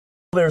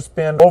There's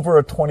been over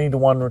a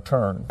 20-to-1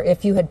 return.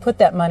 If you had put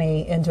that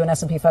money into an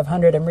S&P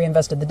 500 and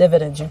reinvested the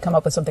dividends, you'd come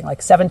up with something like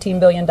 $17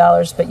 billion,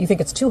 but you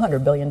think it's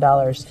 $200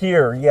 billion.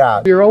 Here,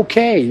 yeah. You're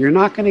okay. You're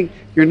not going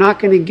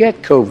to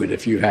get COVID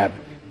if you have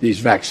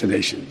these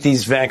vaccinations.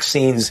 These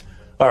vaccines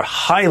are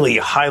highly,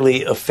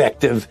 highly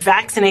effective.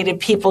 Vaccinated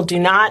people do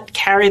not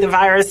carry the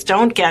virus,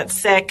 don't get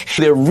sick.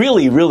 They're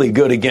really, really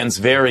good against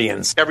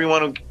variants.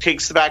 Everyone who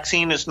takes the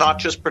vaccine is not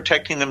just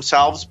protecting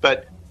themselves,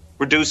 but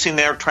reducing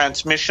their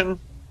transmission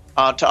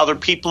to other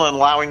people and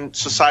allowing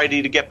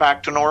society to get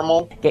back to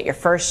normal. Get your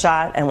first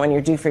shot, and when you're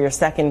due for your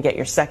second, get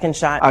your second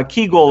shot. Our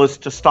key goal is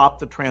to stop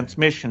the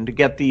transmission, to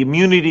get the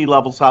immunity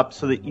levels up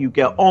so that you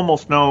get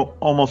almost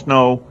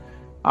no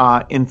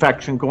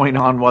infection going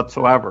on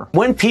whatsoever.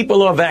 When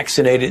people are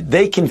vaccinated,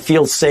 they can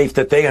feel safe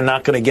that they are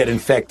not going to get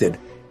infected.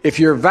 If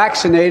you're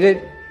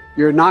vaccinated,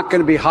 you're not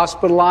going to be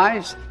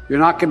hospitalized, you're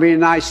not going to be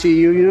in an ICU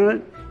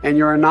unit, and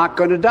you're not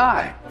going to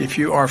die. If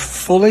you are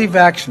fully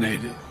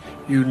vaccinated,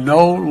 you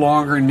no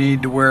longer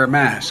need to wear a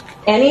mask.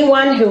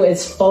 Anyone who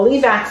is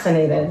fully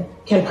vaccinated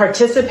can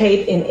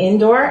participate in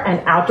indoor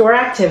and outdoor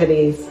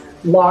activities,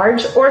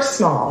 large or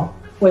small,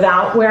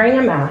 without wearing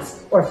a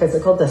mask or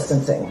physical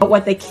distancing. But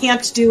what they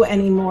can't do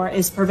anymore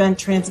is prevent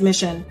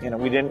transmission.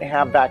 We didn't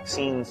have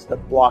vaccines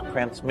that block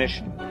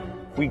transmission.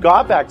 We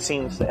got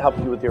vaccines that help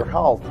you with your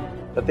health,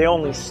 but they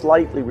only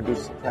slightly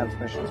reduce the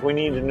transmissions. We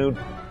need a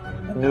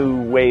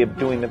new way of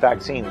doing the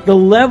vaccine. The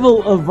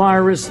level of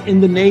virus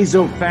in the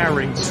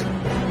nasopharynx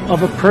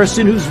of a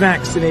person who's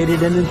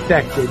vaccinated and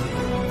infected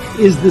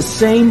is the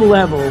same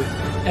level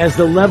as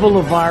the level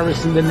of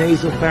virus in the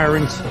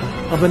nasopharynx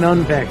of an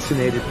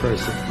unvaccinated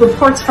person.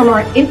 Reports from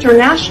our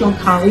international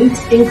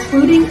colleagues,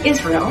 including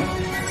Israel,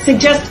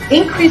 suggest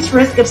increased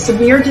risk of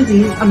severe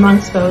disease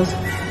amongst those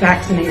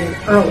vaccinated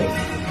early.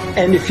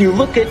 And if you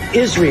look at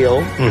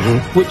Israel,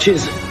 which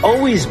has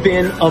always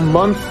been a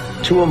month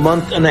to a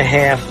month and a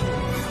half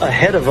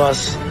ahead of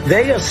us,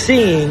 they are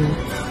seeing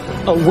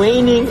a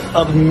waning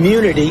of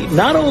immunity,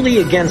 not only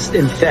against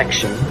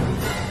infection,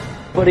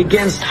 but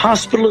against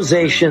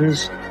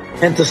hospitalizations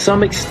and to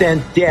some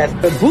extent death.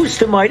 A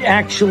booster might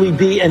actually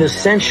be an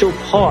essential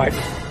part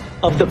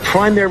of the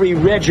primary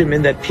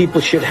regimen that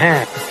people should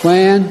have. The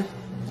plan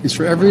is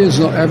for every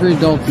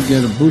adult to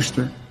get a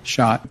booster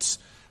shot. It's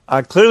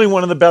clearly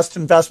one of the best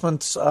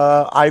investments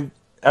I've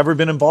ever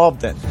been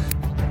involved in.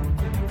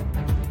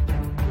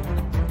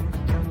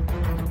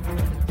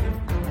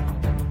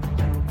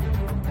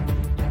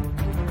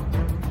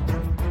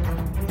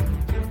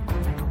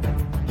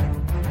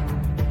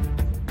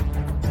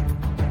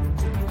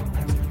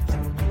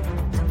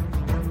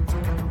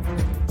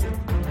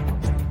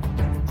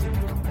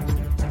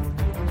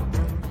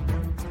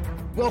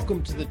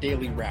 Welcome to the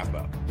Daily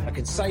Wrap-Up, a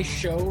concise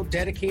show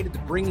dedicated to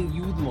bringing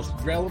you the most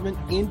relevant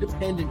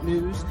independent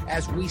news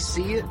as we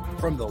see it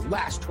from the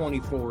last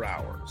 24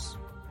 hours.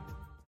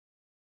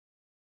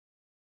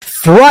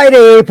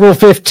 Friday, April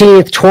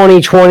 15th,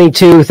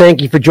 2022.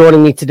 Thank you for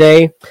joining me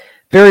today.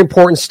 Very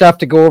important stuff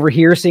to go over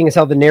here, seeing as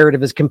how the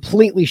narrative has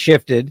completely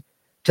shifted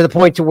to the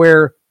point to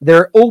where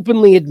they're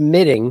openly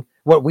admitting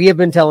what we have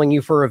been telling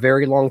you for a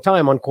very long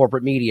time on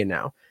corporate media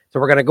now. So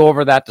we're going to go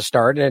over that to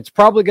start, and it's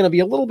probably going to be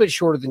a little bit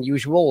shorter than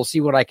usual. We'll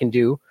see what I can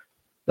do.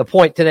 The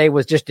point today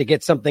was just to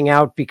get something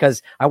out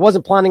because I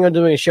wasn't planning on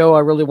doing a show.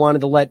 I really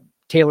wanted to let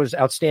Taylor's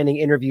outstanding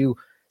interview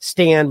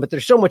stand, but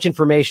there's so much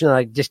information that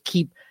I just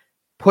keep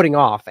putting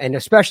off, and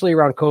especially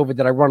around COVID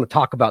that I want to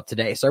talk about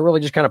today. So I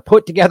really just kind of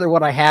put together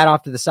what I had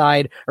off to the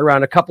side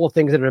around a couple of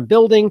things that have been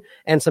building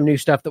and some new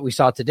stuff that we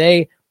saw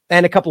today.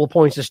 And a couple of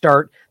points to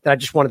start that I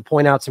just wanted to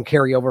point out some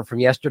carryover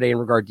from yesterday in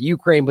regard to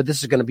Ukraine, but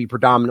this is going to be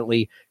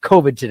predominantly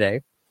COVID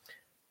today.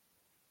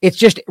 It's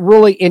just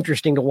really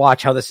interesting to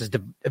watch how this has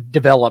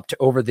developed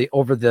over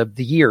the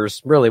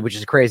years, really, which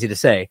is crazy to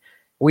say.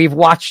 We've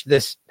watched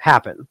this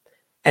happen.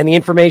 And the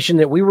information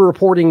that we were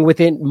reporting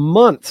within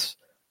months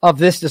of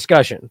this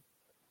discussion,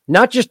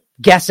 not just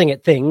guessing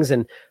at things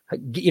and,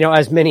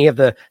 as many of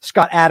the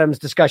Scott Adams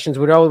discussions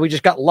would, we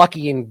just got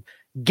lucky and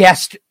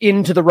guessed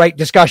into the right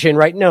discussion,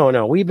 right?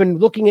 No. We've been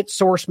looking at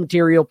source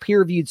material,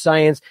 peer-reviewed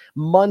science,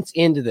 months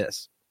into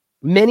this.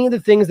 Many of the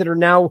things that are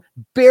now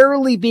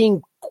barely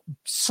being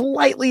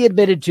slightly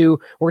admitted to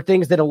were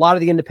things that a lot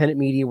of the independent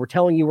media were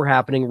telling you were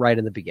happening right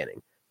in the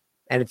beginning.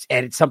 And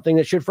it's something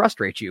that should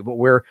frustrate you, but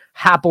we're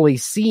happily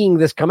seeing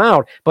this come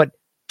out. But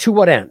to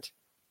what end?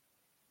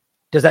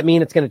 Does that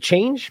mean it's going to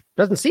change?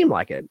 Doesn't seem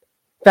like it.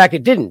 In fact,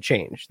 it didn't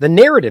change. The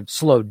narrative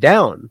slowed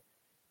down,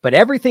 but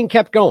everything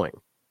kept going.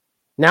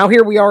 Now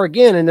here we are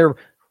again, and they're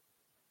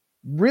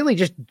really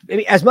just,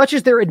 as much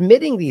as they're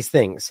admitting these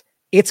things,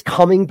 it's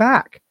coming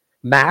back.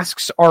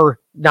 Masks are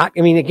not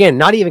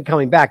even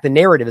coming back. The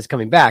narrative is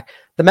coming back.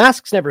 The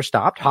masks never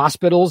stopped.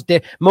 Hospitals,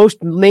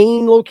 most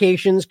main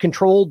locations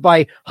controlled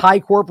by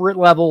high corporate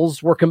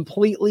levels were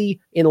completely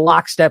in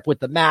lockstep with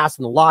the mask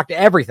and the locked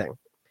everything.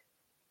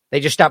 They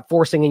just stopped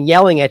forcing and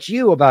yelling at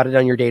you about it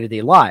on your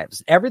day-to-day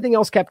lives. Everything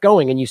else kept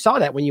going, and you saw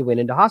that when you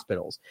went into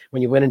hospitals,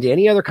 when you went into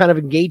any other kind of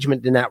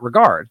engagement in that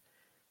regard.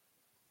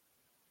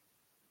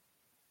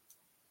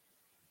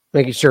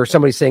 Making sure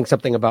somebody's saying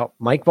something about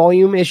mic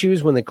volume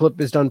issues when the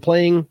clip is done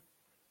playing.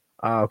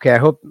 Okay, I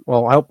hope,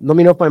 let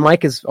me know if my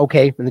mic is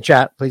okay in the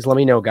chat. Please let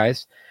me know,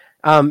 guys.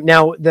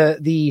 Now,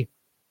 the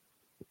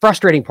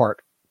frustrating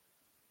part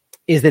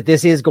is that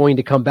this is going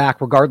to come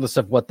back regardless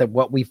of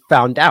what we've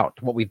found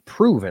out, what we've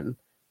proven,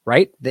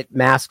 right? That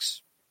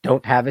masks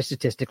don't have a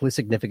statistically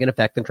significant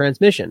effect on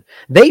transmission.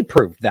 They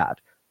proved that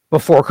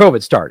before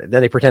COVID started.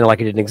 Then they pretended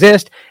like it didn't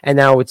exist, and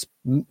now it's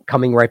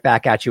coming right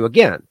back at you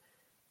again.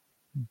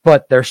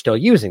 But they're still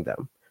using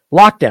them.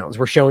 Lockdowns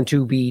were shown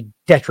to be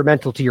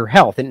detrimental to your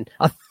health in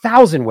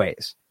 1,000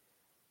 ways.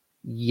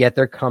 Yet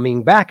they're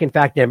coming back. In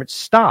fact, they haven't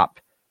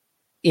stopped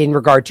in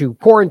regard to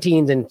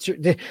quarantines. And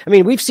I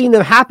mean, we've seen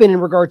them happen in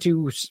regard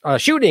to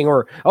shooting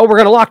or, we're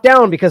going to lock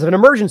down because of an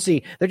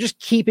emergency. They're just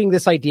keeping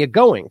this idea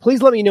going.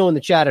 Please let me know in the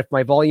chat if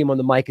my volume on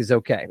the mic is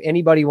okay.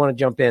 Anybody want to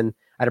jump in?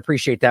 I'd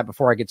appreciate that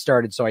before I get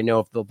started so I know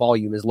if the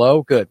volume is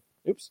low. Good.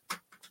 Oops.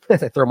 I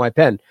throw my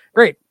pen.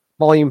 Great.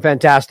 Volume,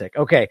 fantastic.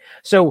 Okay,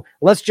 so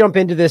let's jump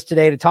into this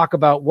today to talk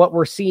about what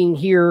we're seeing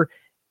here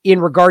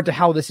in regard to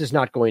how this is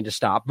not going to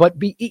stop, but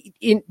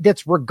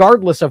that's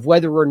regardless of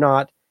whether or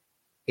not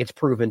it's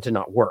proven to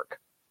not work.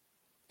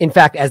 In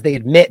fact, as they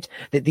admit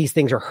that these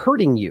things are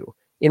hurting you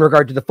in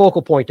regard to the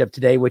focal point of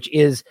today, which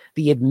is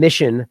the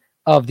admission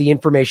of the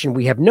information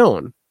we have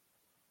known.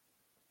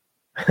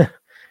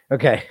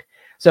 Okay,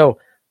 so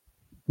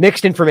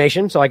mixed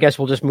information, so I guess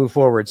we'll just move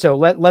forward. So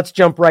let's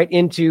jump right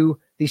into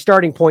the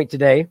starting point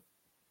today,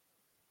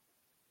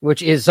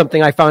 which is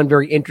something I found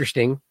very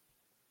interesting.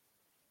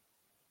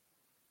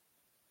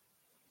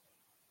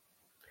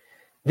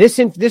 This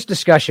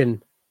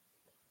discussion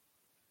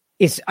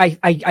is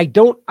I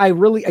don't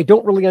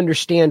really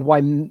understand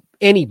why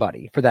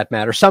anybody, for that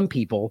matter, some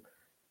people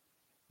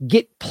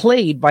get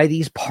played by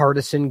these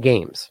partisan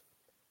games.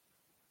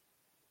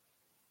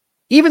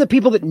 Even the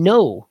people that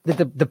know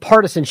that the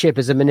partisanship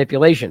is a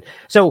manipulation.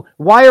 So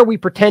why are we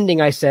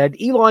pretending, I said,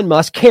 Elon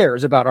Musk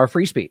cares about our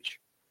free speech?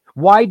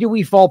 Why do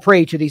we fall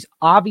prey to these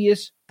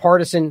obvious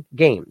partisan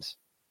games?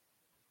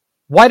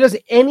 Why does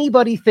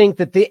anybody think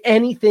that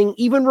anything,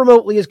 even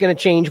remotely, is going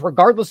to change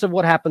regardless of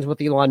what happens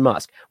with Elon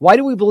Musk? Why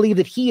do we believe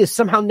that he is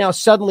somehow now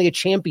suddenly a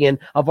champion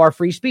of our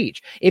free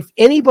speech? If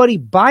anybody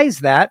buys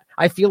that,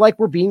 I feel like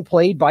we're being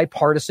played by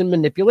partisan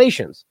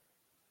manipulations.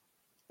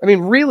 I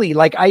mean, really,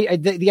 like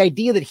the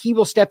idea that he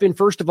will step in,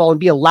 first of all, and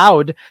be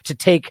allowed to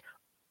take,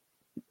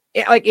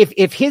 like,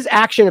 if his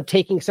action of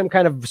taking some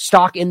kind of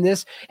stock in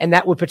this and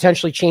that would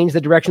potentially change the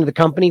direction of the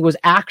company was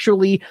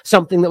actually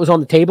something that was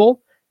on the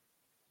table,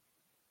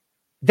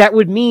 that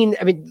would mean,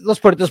 I mean, let's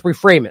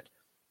reframe it.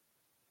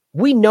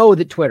 We know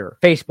that Twitter,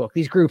 Facebook,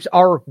 these groups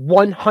are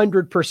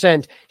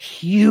 100%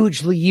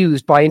 hugely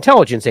used by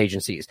intelligence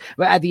agencies.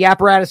 But the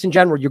apparatus in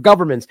general, your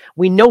governments,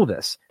 we know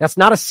this. That's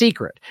not a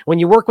secret. When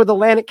you work with the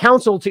Atlantic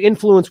Council to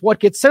influence what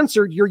gets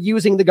censored, you're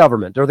using the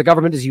government, or the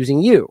government is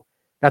using you.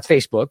 That's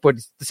Facebook, but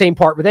it's the same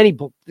part with any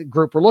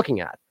group we're looking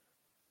at.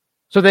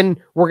 So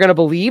then we're going to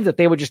believe that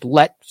they would just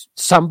let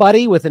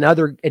somebody with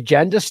another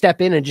agenda step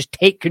in and just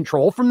take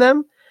control from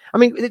them? I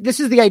mean, this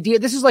is the idea.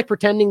 This is like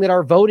pretending that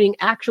our voting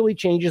actually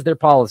changes their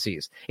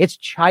policies. It's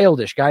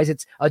childish, guys.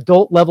 It's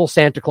adult level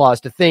Santa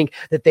Claus to think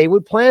that they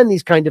would plan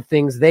these kind of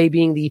things, they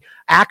being the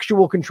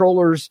actual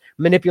controllers,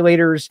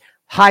 manipulators,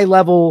 high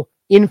level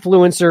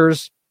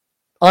influencers,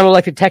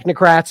 unelected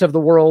technocrats of the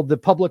world, the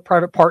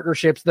public-private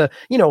partnerships, the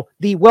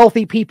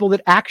wealthy people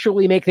that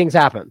actually make things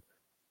happen.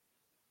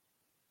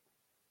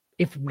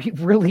 If we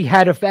really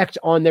had effect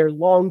on their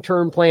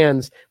long-term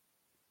plans,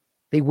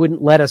 they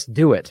wouldn't let us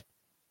do it.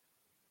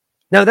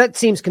 Now, that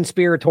seems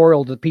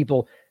conspiratorial to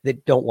people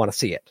that don't want to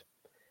see it.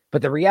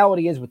 But the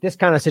reality is, with this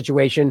kind of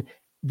situation,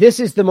 this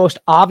is the most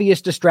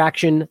obvious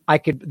distraction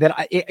I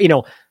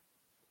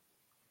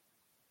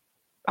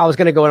was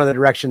going to go another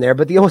direction there,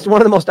 but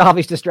one of the most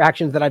obvious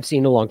distractions that I've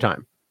seen in a long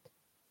time.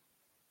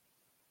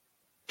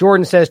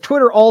 Jordan says,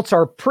 Twitter alts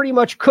are pretty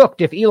much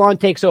cooked if Elon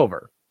takes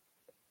over.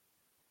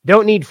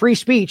 Don't need free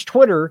speech,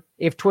 Twitter,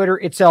 if Twitter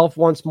itself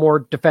once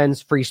more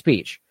defends free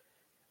speech.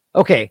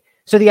 Okay.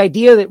 So the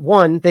idea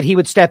that he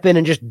would step in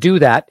and just do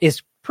that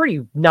is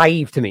pretty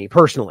naive to me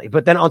personally.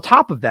 But then on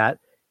top of that,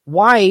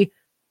 why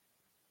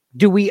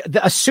do we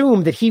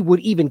assume that he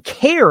would even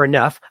care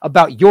enough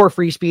about your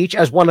free speech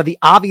as one of the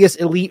obvious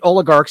elite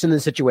oligarchs in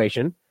this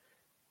situation?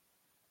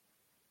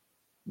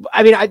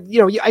 I mean,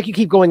 I could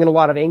keep going in a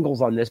lot of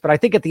angles on this, but I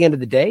think at the end of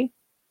the day,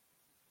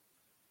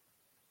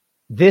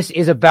 this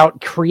is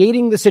about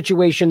creating the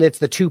situation that's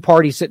the two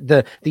parties,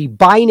 the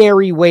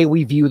binary way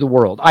we view the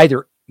world.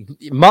 Either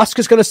Musk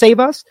is going to save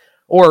us,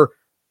 or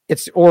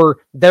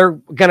they're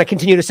going to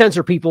continue to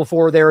censor people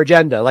for their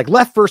agenda, like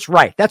left versus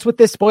right. That's what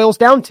this boils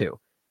down to.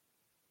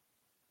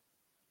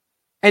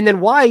 And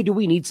then why do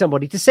we need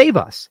somebody to save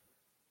us?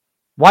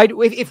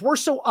 If we're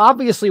so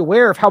obviously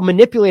aware of how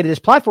manipulated this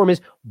platform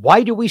is,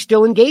 why do we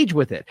still engage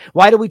with it?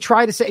 Why do we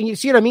try to say, and you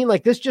see what I mean?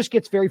 Like, this just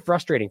gets very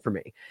frustrating for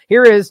me.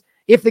 Here is,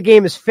 if the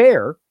game is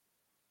fair,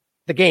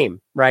 the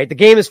game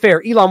is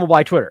fair, Elon will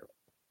buy Twitter.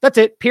 That's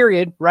it,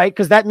 period, right?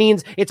 Because that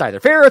means it's either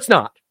fair or it's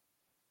not.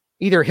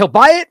 Either he'll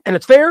buy it and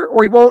it's fair,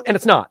 or he won't and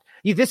it's not.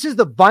 This is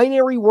the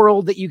binary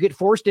world that you get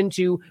forced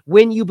into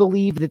when you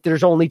believe that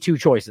there's only two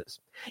choices.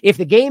 If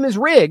the game is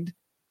rigged,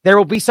 there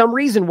will be some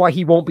reason why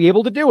he won't be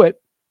able to do it.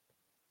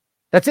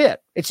 That's it.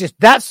 It's just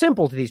that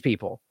simple to these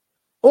people.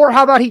 Or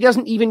how about he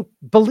doesn't even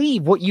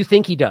believe what you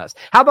think he does?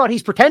 How about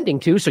he's pretending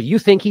to, so you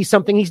think he's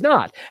something he's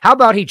not? How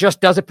about he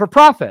just does it for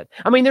profit?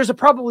 I mean, there's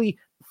probably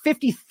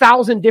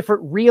 50,000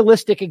 different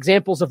realistic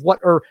examples of what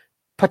are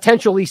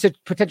potential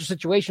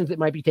situations that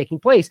might be taking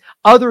place,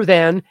 other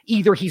than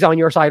either he's on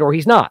your side or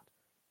he's not.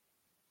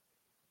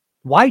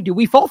 Why do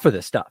we fall for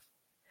this stuff?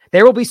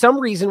 There will be some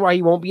reason why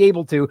he won't be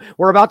able to.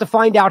 We're about to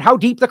find out how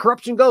deep the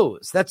corruption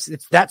goes.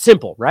 It's that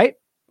simple, right?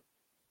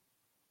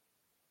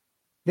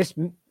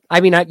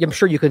 I'm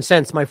sure you can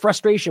sense my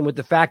frustration with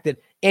the fact that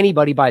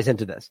anybody buys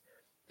into this.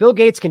 Bill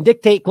Gates can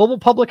dictate global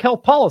public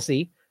health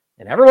policy,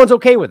 and everyone's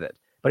okay with it.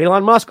 But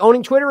Elon Musk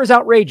owning Twitter is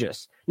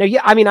outrageous. Now,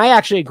 yeah, I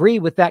actually agree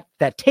with that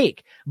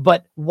take.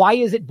 But why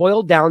is it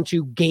boiled down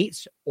to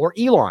Gates or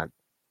Elon,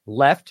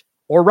 left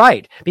or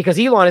right? Because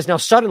Elon is now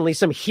suddenly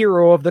some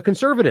hero of the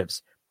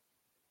conservatives.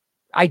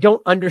 I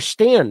don't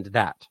understand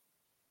that.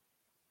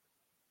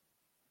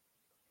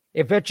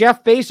 If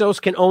Jeff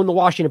Bezos can own the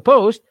Washington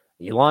Post,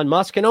 Elon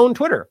Musk can own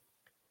Twitter.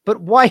 But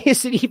why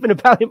is it even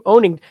about him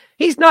owning?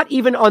 He's not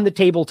even on the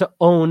table to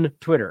own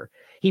Twitter.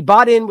 He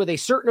bought in with a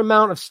certain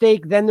amount of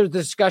stake. Then there's the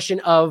discussion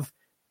of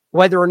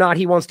whether or not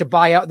he wants to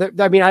buy out.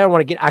 I mean,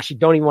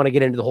 don't even want to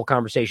get into the whole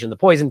conversation, the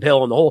poison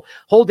pill and the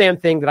whole damn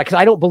thing, because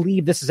I don't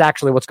believe this is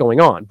actually what's going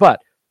on.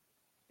 But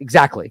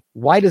exactly,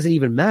 why does it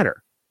even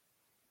matter?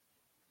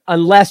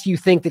 Unless you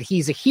think that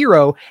he's a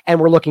hero and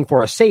we're looking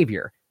for a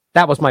savior.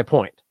 That was my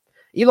point.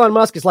 Elon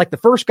Musk is like the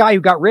first guy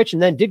who got rich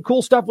and then did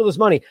cool stuff with his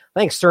money.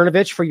 Thanks,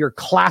 Cernovich, for your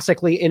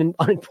classically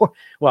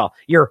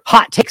your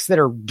hot takes that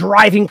are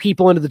driving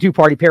people into the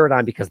two-party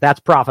paradigm, because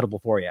that's profitable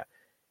for you.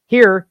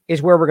 Here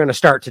is where we're going to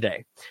start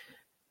today.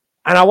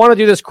 And I want to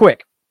do this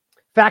quick.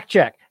 Fact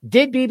check.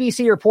 Did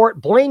BBC report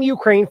blame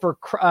Ukraine for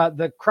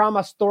the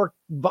Kramatorsk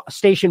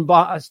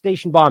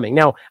station bombing?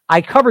 Now,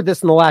 I covered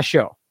this in the last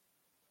show,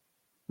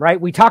 right?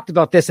 We talked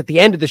about this at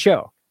the end of the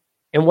show.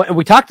 And what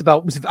we talked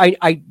about was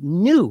I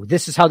knew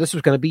this is how this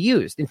was going to be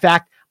used. In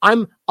fact,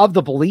 I'm of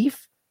the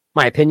belief,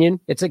 my opinion,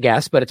 it's a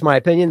guess, but it's my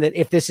opinion that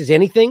if this is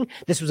anything,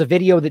 this was a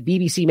video that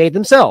BBC made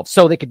themselves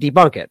so they could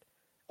debunk it.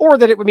 Or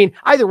that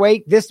either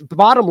way, this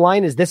bottom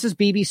line is this is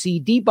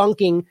BBC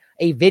debunking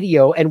a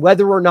video, and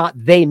whether or not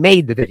they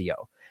made the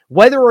video.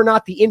 Whether or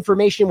not the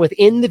information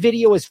within the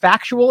video is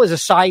factual is a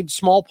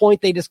small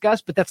point they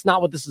discussed, but that's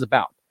not what this is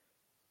about.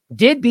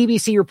 Did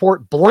BBC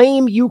report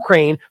blame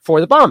Ukraine for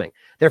the bombing?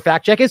 Their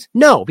fact check is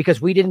no, because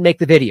we didn't make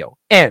the video.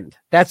 End.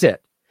 That's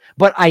it.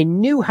 But I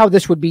knew how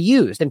this would be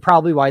used, and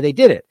probably why they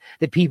did it.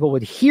 That people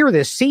would hear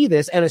this, see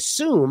this, and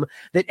assume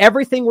that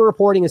everything we're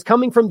reporting is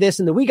coming from this,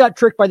 and that we got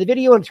tricked by the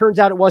video, and it turns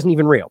out it wasn't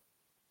even real.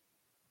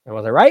 And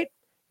was I right?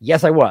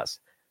 Yes, I was.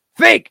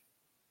 Fake!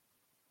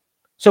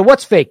 So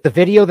what's fake? The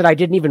video that I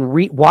didn't even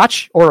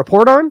watch or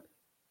report on?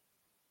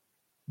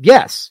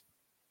 Yes.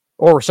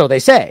 Or so they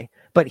say.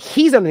 But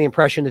he's under the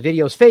impression the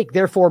video is fake,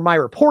 therefore my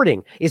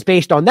reporting is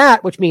based on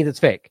that, which means it's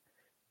fake.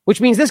 Which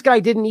means this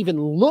guy didn't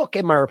even look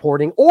at my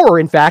reporting, or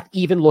in fact,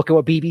 even look at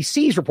what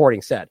BBC's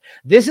reporting said.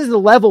 This is the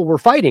level we're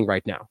fighting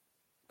right now.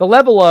 The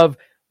level of,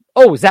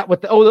 is that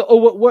what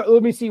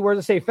let me see, where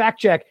does it say fact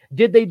check?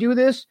 Did they do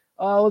this?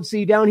 Let's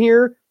see, down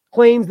here,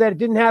 claims that it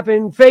didn't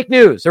happen, fake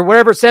news, or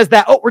whatever it says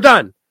that, we're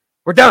done.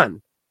 We're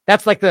done.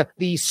 That's like the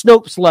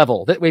Snopes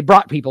level that we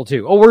brought people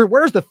to.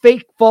 Where's the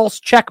fake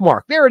false check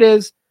mark? There it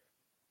is.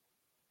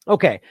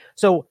 Okay,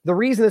 so the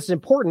reason this is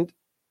important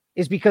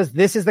is because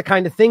this is the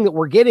kind of thing that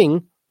we're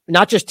getting,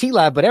 not just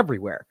T-Lab, but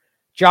everywhere.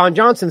 John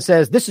Johnson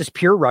says this is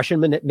pure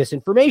Russian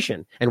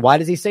misinformation. And why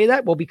does he say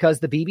that? Well, because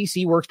the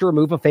BBC works to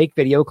remove a fake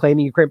video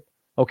claiming Ukraine.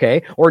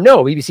 Okay, or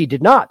no, BBC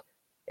did not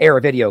air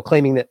a video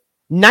claiming that.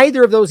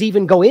 Neither of those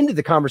even go into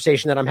the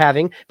conversation that I'm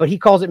having, but he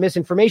calls it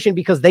misinformation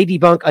because they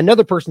debunk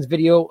another person's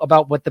video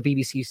about what the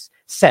BBC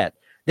said.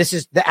 This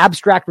is the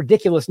abstract,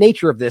 ridiculous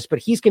nature of this, but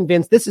he's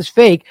convinced this is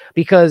fake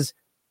because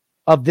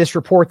of this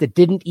report that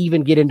didn't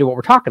even get into what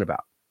we're talking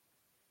about.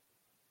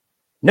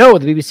 No,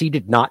 the BBC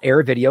did not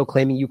air a video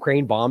claiming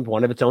Ukraine bombed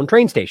one of its own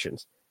train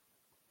stations.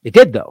 It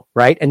did, though,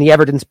 right? And the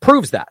evidence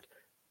proves that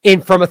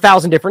from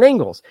 1,000 different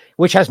angles,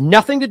 which has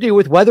nothing to do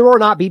with whether or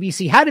not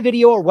BBC had a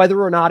video or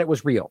whether or not it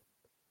was real.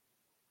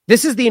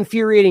 This is the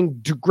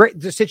infuriating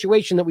the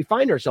situation that we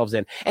find ourselves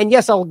in. And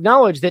yes, I'll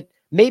acknowledge that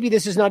maybe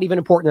this is not even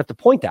important enough to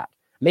point at.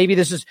 Maybe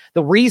this is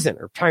the reason,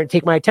 or trying to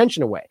take my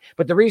attention away.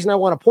 But the reason I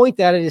want to point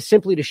at it is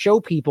simply to show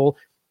people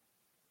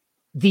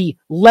the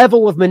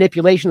level of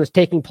manipulation that's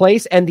taking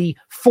place and the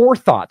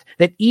forethought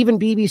that even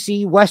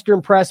BBC,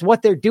 Western press,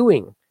 what they're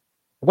doing,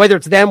 whether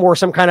it's them or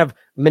some kind of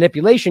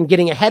manipulation,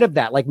 getting ahead of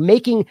that, like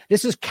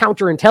this is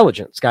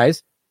counterintelligence,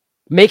 guys,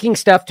 making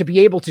stuff to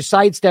be able to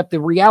sidestep the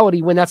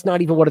reality when that's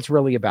not even what it's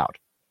really about.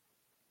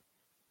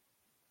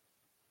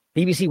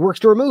 BBC works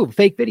to remove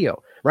fake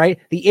video, right?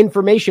 The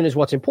information is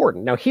what's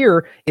important. Now,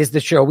 here is the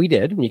show we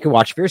did, and you can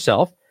watch for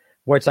yourself.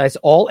 where it says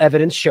all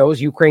evidence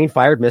shows Ukraine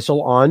fired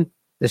missile on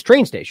this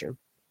train station.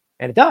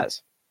 And it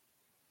does.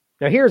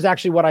 Now, here's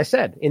actually what I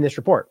said in this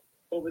report.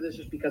 Over this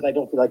just because I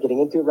don't feel like getting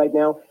into it right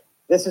now.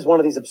 This is one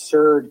of these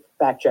absurd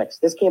fact checks.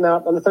 This came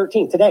out on the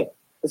 13th, today.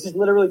 This is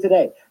literally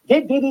today.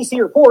 Did BBC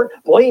report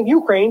blame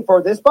Ukraine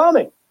for this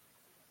bombing?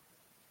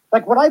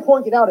 Like, what I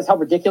pointed out is how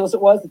ridiculous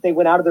it was that they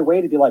went out of their way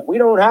to be like, we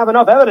don't have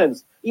enough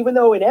evidence, even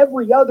though in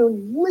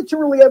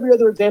literally every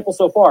other example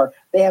so far,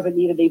 they haven't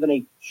needed even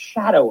a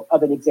shadow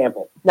of an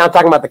example. Now I'm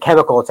talking about the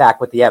chemical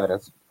attack with the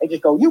evidence. They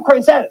just go,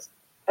 Ukraine says.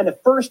 And the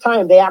first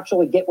time they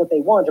actually get what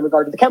they want in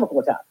regard to the chemical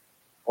attack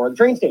or the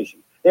train station,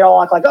 they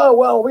all act like, oh,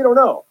 well, we don't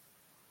know.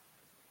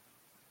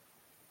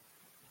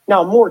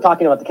 Now, I'm more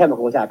talking about the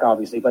chemical attack,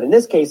 obviously, but in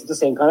this case, it's the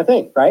same kind of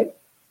thing, right?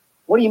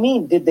 What do you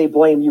mean, did they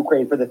blame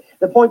Ukraine for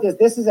the point is,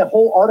 this is a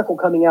whole article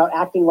coming out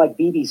acting like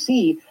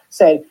BBC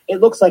said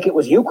it looks like it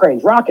was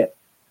Ukraine's rocket.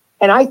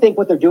 And I think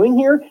what they're doing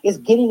here is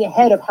getting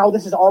ahead of how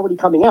this is already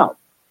coming out.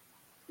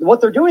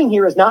 What they're doing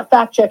here is not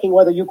fact-checking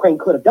whether Ukraine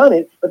could have done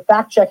it, but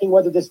fact-checking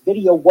whether this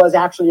video was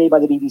actually made by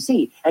the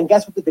BBC. And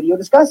guess what the video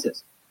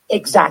discusses?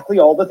 Exactly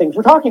all the things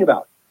we're talking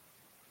about.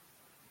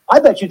 I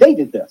bet you they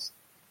did this.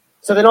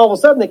 So then all of a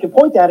sudden they can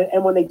point at it,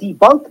 and when they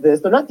debunk this,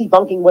 they're not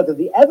debunking whether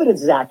the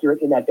evidence is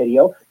accurate in that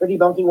video, they're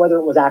debunking whether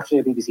it was actually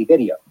a BBC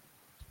video.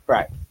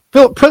 Right.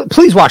 Phil,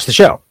 please watch the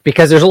show,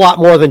 because there's a lot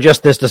more than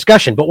just this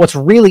discussion. But what's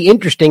really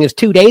interesting is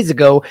 2 days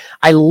ago,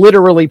 I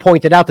literally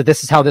pointed out that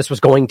this is how this was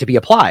going to be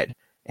applied.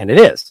 And it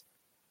is.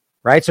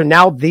 Right? So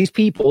now these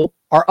people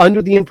are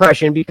under the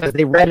impression, because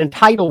they read a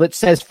title that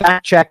says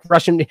fact check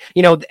Russian,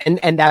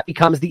 and that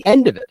becomes the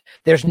end of it.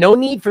 There's no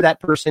need for that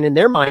person in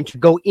their mind to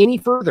go any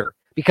further.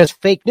 Because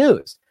fake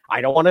news.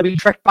 I don't want to be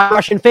tricked by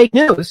Russian fake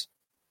news.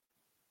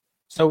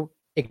 So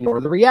ignore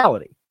the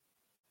reality.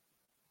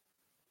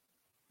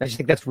 I just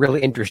think that's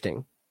really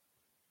interesting.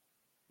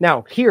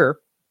 Now, here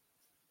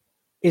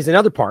is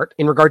another part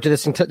in regard to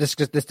this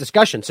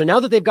discussion. So now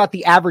that they've got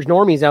the average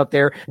normies out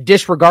there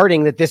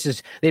disregarding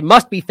that it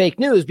must be fake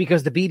news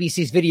because the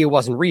BBC's video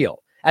wasn't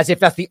real. As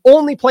if that's the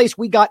only place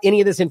we got any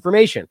of this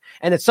information.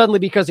 And that suddenly,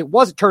 because it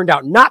turned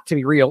out not to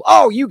be real,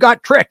 oh, you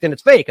got tricked and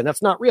it's fake and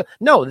that's not real.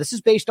 No, this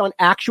is based on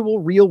actual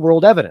real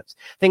world evidence.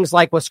 Things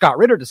like what Scott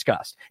Ritter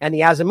discussed and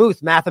the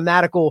azimuth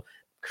mathematical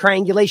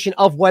triangulation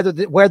of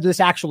where this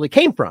actually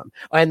came from.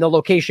 And the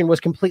location was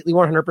completely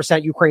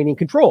 100% Ukrainian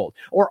controlled,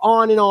 or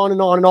on and on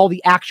and on, and all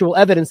the actual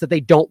evidence that they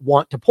don't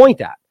want to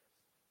point at.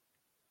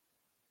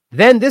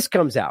 Then this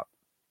comes out.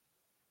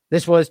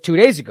 This was 2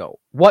 days ago.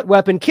 What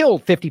weapon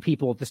killed 50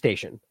 people at the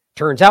station?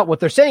 Turns out what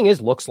they're saying is,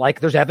 looks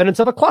like there's evidence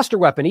of a cluster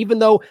weapon, even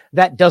though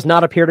that does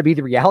not appear to be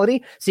the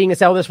reality, seeing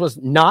as how this was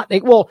not,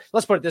 well,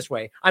 let's put it this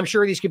way. I'm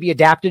sure these could be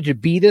adapted to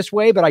be this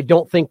way, but I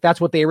don't think that's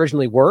what they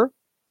originally were.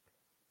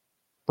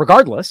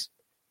 Regardless,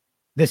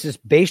 this is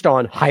based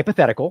on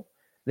hypothetical.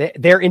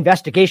 Their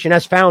investigation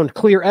has found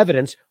clear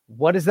evidence.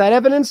 What is that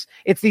evidence?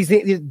 It's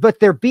but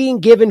they're being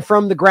given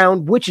from the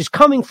ground, which is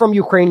coming from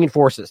Ukrainian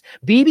forces.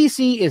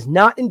 BBC is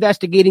not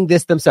investigating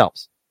this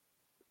themselves.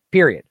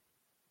 Period.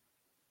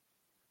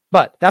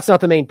 But that's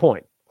not the main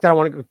point. I don't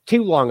want to go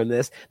too long on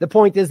this. The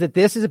point is that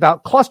this is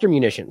about cluster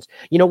munitions.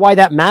 You know why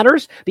that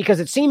matters? Because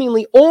it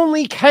seemingly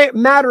only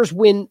matters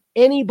when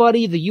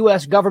anybody the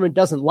U.S. government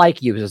doesn't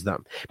like uses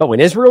them. But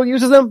when Israel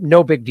uses them,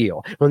 no big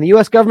deal. When the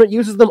U.S. government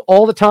uses them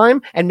all the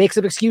time and makes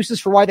up excuses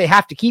for why they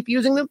have to keep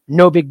using them,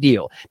 no big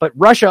deal. But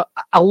Russia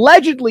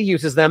allegedly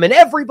uses them and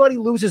everybody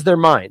loses their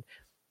mind.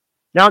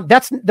 Now,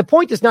 the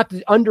point is not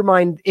to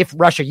undermine if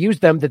Russia used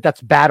them, that's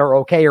bad or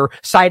okay, or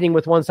siding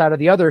with one side or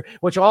the other,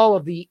 which all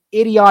of the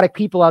idiotic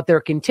people out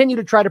there continue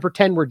to try to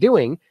pretend we're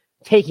doing,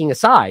 taking a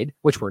side,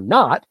 which we're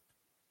not.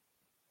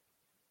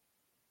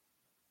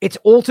 It's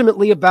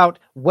ultimately about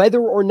whether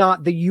or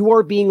not you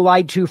are being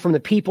lied to from the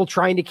people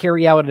trying to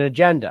carry out an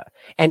agenda.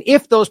 And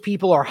if those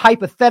people are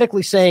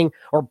hypothetically saying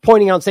or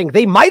pointing out saying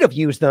they might have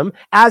used them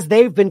as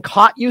they've been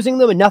caught using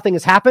them and nothing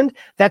has happened,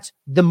 that's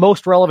the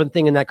most relevant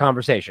thing in that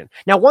conversation.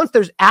 Now, once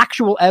there's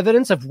actual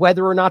evidence of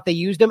whether or not they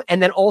used them,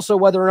 and then also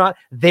whether or not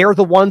they're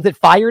the ones that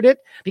fired it,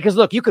 because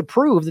look, you could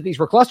prove that these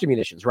were cluster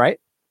munitions, right?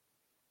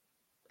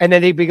 And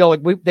then they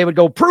would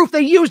go, proof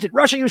they used it.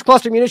 Russia used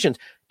cluster munitions.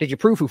 Did you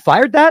prove who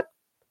fired that?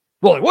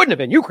 Well, it wouldn't have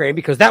been Ukraine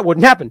because that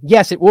wouldn't happen.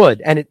 Yes, it would.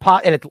 And at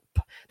the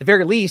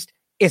very least,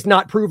 it's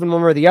not proven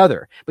one way or the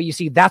other. But you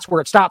see, that's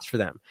where it stops for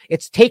them.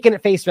 It's taken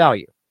at face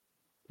value.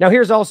 Now,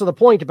 here's also the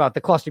point about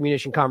the cluster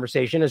munition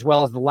conversation, as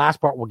well as the last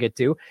part we'll get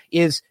to,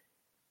 is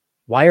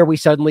why are we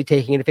suddenly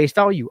taking it at face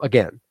value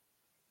again?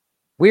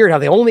 Weird how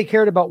they only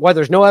cared about whether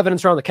there's no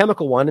evidence around the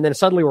chemical one, and then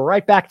suddenly we're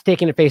right back to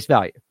taking it at face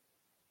value.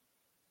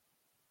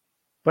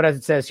 But as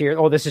it says here,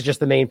 this is just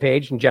the main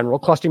page in general,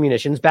 cluster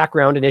munitions,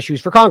 background and issues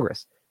for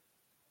Congress.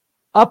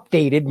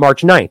 Updated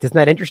March 9th. Isn't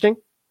that interesting?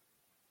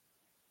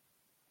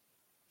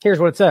 Here's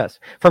what it says.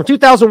 From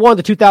 2001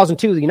 to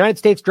 2002, the United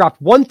States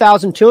dropped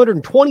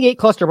 1,228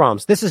 cluster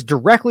bombs. This is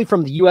directly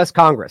from the U.S.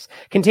 Congress,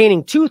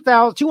 containing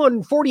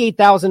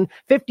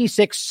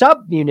 248,056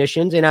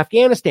 sub-munitions in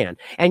Afghanistan.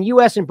 And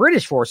U.S. and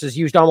British forces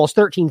used almost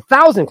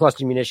 13,000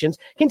 cluster munitions,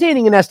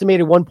 containing an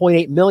estimated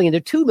 1.8 million to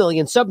 2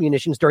 million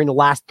sub-munitions during the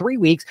last 3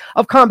 weeks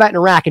of combat in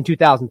Iraq in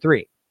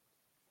 2003.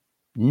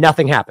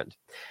 Nothing happened.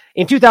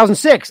 In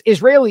 2006,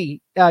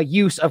 Israeli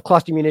use of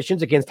cluster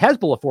munitions against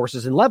Hezbollah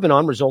forces in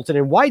Lebanon resulted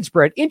in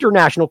widespread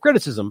international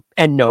criticism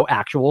and no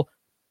actual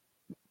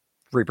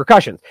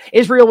repercussions.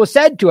 Israel was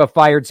said to have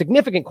fired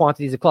significant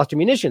quantities of cluster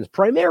munitions,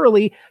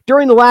 primarily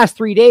during the last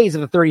 3 days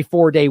of the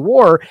 34-day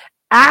war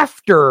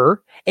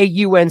after a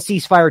UN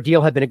ceasefire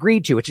deal had been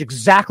agreed to, which is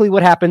exactly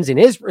what happens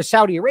in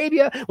Saudi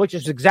Arabia, which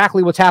is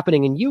exactly what's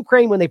happening in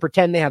Ukraine when they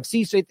pretend they have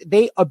ceasefire.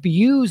 They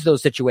abuse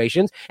those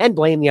situations and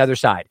blame the other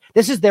side.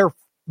 This is their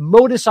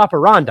modus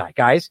operandi,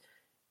 guys.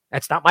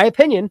 That's not my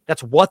opinion.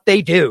 That's what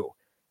they do.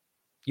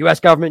 U.S.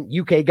 government,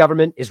 UK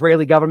government,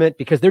 Israeli government,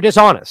 because they're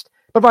dishonest.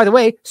 But by the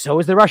way, so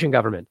is the Russian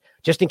government.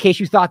 Just in case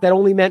you thought that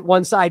only meant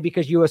one side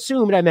because you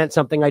assumed I meant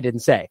something I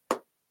didn't say.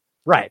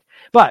 Right.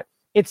 But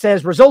it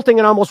says, resulting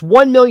in almost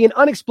 1 million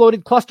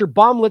unexploded cluster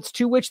bomblets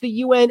to which the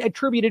UN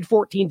attributed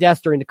 14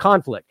 deaths during the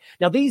conflict.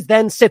 Now, these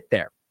then sit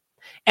there.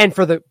 And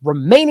for the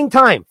remaining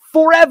time,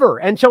 forever,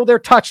 until they're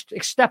touched,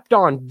 stepped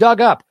on,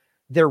 dug up,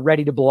 they're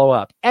ready to blow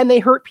up. And they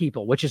hurt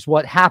people, which is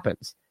what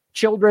happens.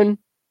 Children,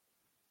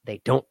 they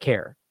don't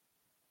care.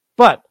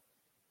 But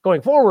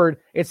going forward,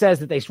 it says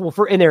that they will,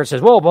 in there it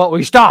says, well, but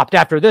we stopped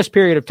after this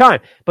period of time.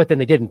 But then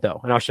they didn't,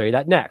 though. And I'll show you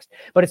that next.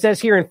 But it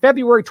says here in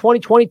February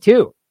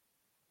 2022.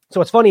 So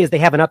what's funny is they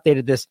haven't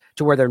updated this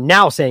to where they're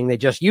now saying they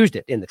just used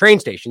it in the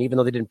train station, even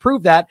though they didn't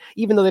prove that,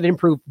 even though they didn't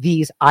prove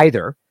these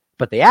either.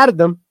 But they added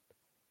them.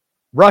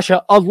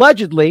 Russia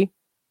allegedly.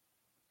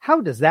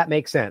 How does that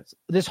make sense?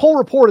 This whole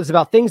report is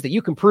about things that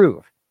you can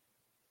prove.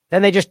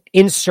 Then they just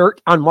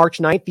insert on March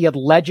 9th the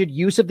alleged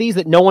use of these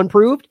that no one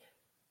proved.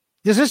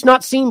 Does this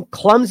not seem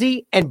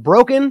clumsy and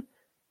broken?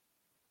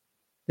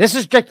 This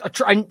is just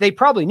they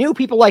probably knew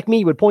people like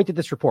me would point to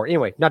this report.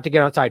 Anyway, not to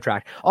get on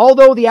sidetrack.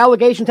 Although the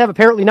allegations have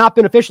apparently not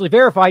been officially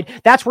verified,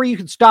 that's where you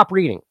can stop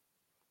reading.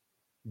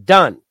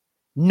 Done.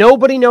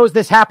 Nobody knows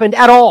this happened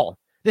at all.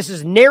 This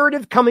is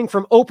narrative coming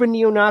from open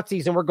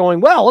neo-Nazis, and we're going,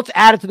 well, let's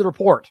add it to the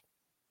report.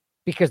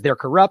 Because they're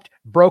corrupt,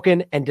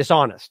 broken, and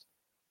dishonest.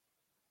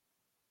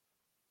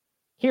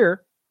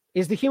 Here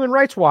is the Human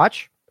Rights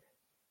Watch,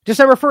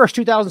 December 1st,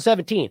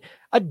 2017,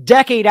 a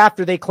decade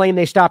after they claim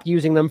they stopped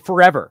using them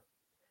forever.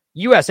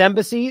 U.S.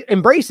 Embassy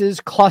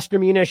embraces cluster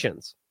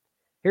munitions.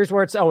 Here's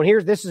where it's,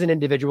 this is an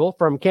individual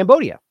from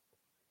Cambodia.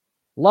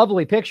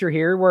 Lovely picture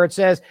here where it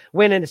says,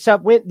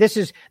 this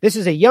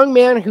is a young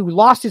man who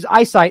lost his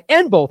eyesight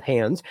and both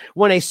hands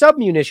when a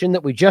submunition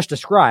that we just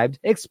described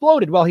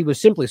exploded while he was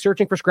simply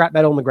searching for scrap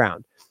metal on the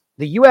ground.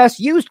 The U.S.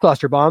 used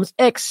cluster bombs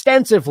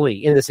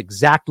extensively in this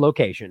exact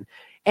location.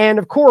 And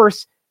of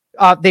course,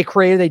 they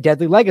created a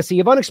deadly legacy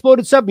of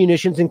unexploded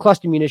submunitions and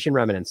cluster munition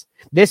remnants.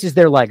 This is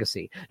their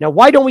legacy. Now,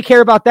 why don't we care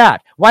about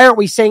that? Why aren't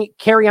we saying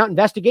carry out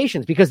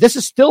investigations? Because this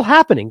is still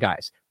happening,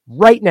 guys,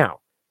 right now.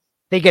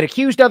 They get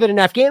accused of it in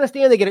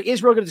Afghanistan.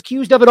 Israel gets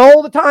accused of it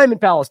all the time in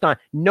Palestine.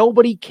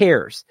 Nobody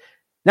cares.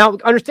 Now,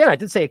 understand, I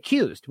did say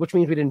accused, which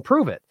means we didn't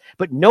prove it.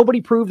 But nobody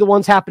proved the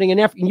ones happening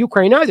in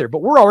Ukraine either.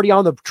 But we're already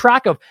on the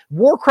track of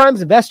war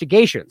crimes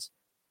investigations.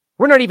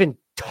 We're not even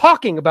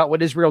talking about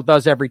what Israel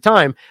does every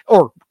time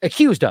or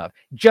accused of,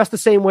 just the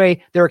same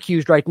way they're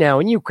accused right now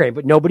in Ukraine.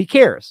 But nobody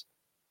cares.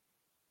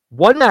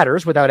 One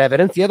matters without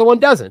evidence. The other one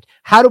doesn't.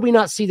 How do we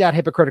not see that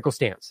hypocritical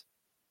stance?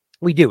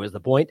 We do, is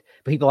the point.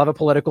 But people have a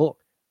political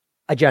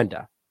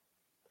agenda.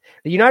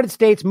 The United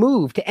States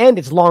moved to end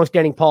its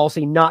long-standing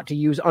policy not to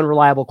use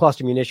unreliable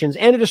cluster munitions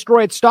and to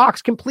destroy its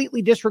stocks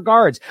completely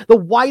disregards the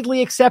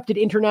widely accepted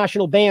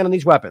international ban on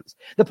these weapons.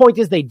 The point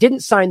is they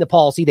didn't sign the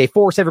policy. They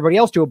force everybody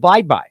else to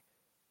abide by.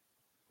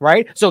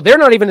 Right? So they're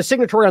not even a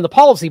signatory on the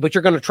policy, but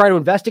you're going to try to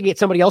investigate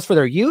somebody else for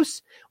their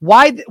use?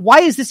 Why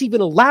is this even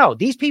allowed?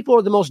 These people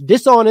are the most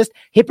dishonest,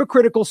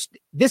 hypocritical.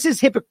 This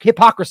is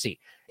hypocrisy.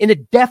 In the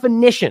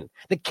definition,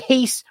 the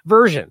case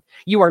version,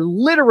 you are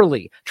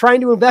literally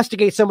trying to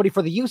investigate somebody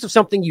for the use of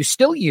something you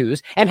still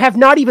use and have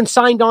not even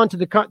signed on to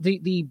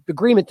the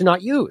agreement to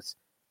not use.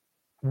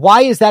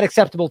 Why is that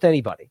acceptable to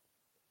anybody?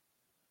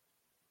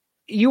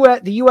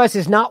 The U.S.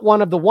 is not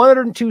one of the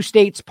 102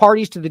 states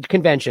parties to the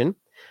convention,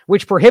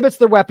 which prohibits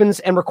their weapons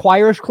and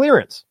requires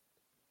clearance.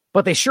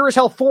 But they sure as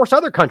hell force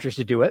other countries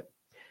to do it.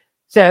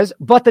 Says,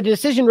 but the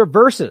decision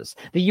reverses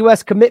the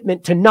U.S.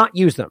 commitment to not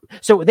use them.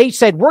 So they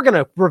said, we're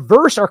going to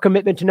reverse our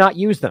commitment to not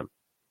use them,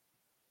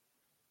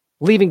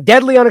 leaving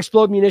deadly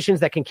unexploded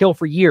munitions that can kill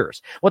for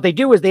years. What they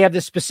do is they have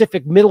this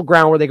specific middle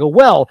ground where they go,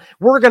 well,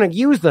 we're going to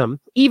use them,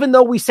 even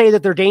though we say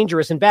that they're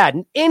dangerous and bad,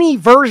 in any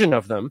version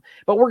of them,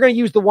 but we're going to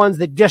use the ones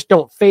that just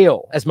don't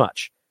fail as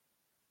much.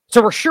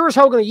 So we're sure as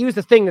hell going to use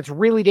the thing that's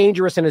really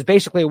dangerous and is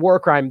basically a war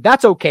crime.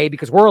 That's okay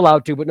because we're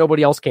allowed to, but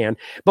nobody else can.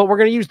 But we're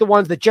going to use the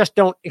ones that just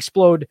don't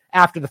explode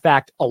after the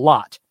fact a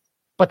lot.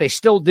 But they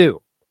still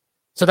do.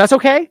 So that's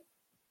okay?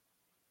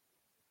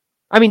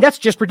 I mean, that's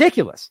just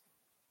ridiculous.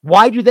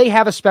 Why do they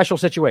have a special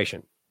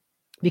situation?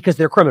 Because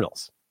they're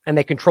criminals and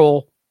they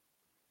control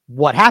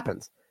what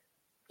happens.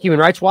 Human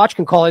Rights Watch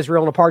can call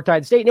Israel an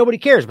apartheid state. Nobody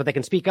cares, but they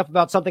can speak up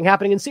about something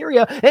happening in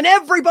Syria and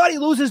everybody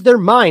loses their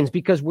minds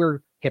because we're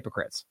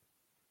hypocrites.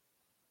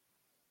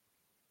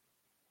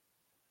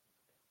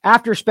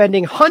 After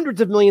spending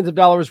hundreds of millions of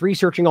dollars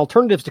researching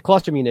alternatives to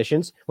cluster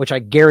munitions, which I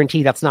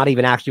guarantee that's not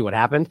even actually what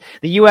happened,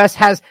 the U.S.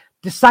 has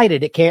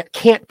decided it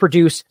can't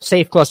produce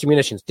safe cluster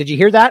munitions. Did you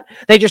hear that?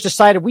 They just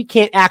decided we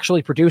can't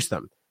actually produce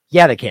them.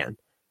 Yeah, they can.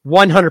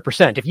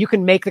 100%. If you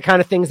can make the kind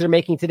of things they're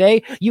making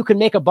today, you can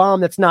make a bomb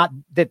that's not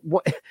that.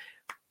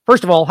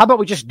 First of all, how about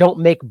we just don't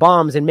make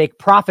bombs and make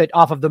profit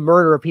off of the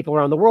murder of people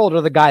around the world or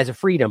the guise of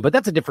freedom? But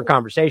that's a different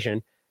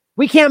conversation.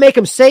 We can't make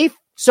them safe,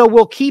 so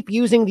we'll keep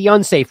using the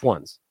unsafe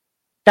ones.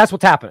 That's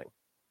what's happening.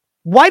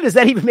 Why does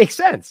that even make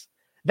sense?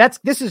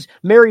 This is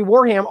Mary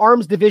Warham,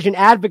 Arms Division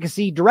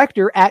Advocacy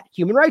Director at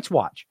Human Rights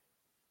Watch.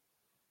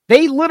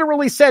 They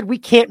literally said we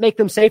can't make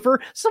them safer,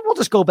 so we'll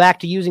just go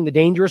back to using the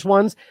dangerous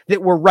ones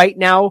that we're right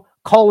now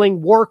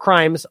calling war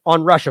crimes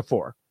on Russia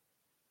for.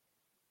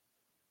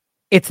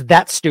 It's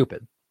that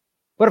stupid.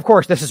 But of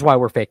course, this is why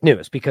we're fake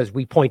news, because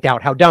we point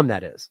out how dumb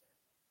that is.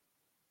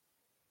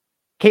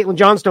 Caitlin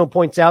Johnstone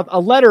points out a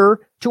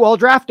letter to all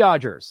draft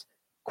dodgers.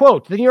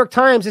 Quote, the New York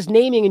Times is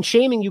naming and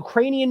shaming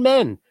Ukrainian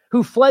men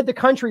who fled the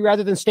country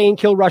rather than stay and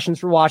kill Russians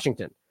for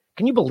Washington.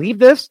 Can you believe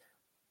this?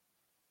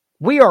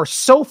 We are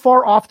so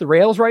far off the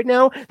rails right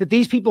now that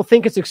these people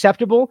think it's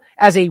acceptable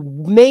as a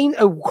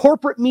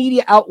corporate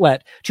media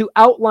outlet to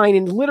outline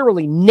and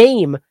literally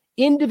name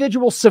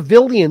individual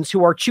civilians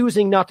who are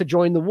choosing not to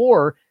join the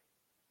war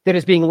that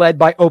is being led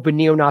by open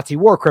neo-Nazi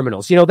war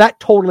criminals. You know, that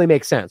totally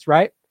makes sense,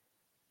 right?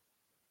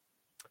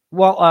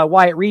 Well,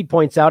 Wyatt Reed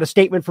points out a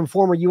statement from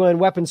former UN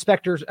Weapons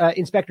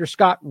Inspector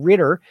Scott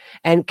Ritter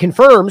and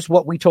confirms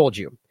what we told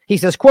you. He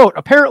says, quote,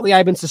 apparently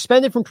I've been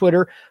suspended from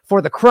Twitter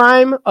for the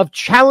crime of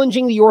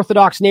challenging the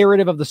orthodox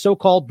narrative of the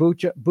so-called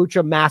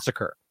Bucha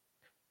massacre.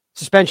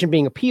 Suspension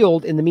being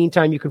appealed. In the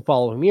meantime, you can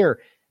follow him here.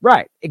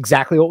 Right.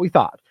 Exactly what we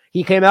thought.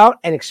 He came out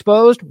and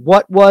exposed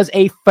what was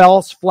a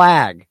false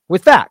flag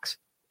with facts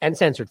and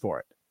censored for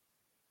it.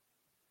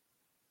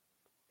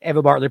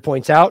 Eva Bartlett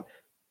points out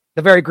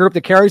the very group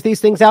that carries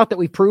these things out, that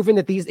we've proven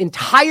that these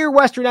entire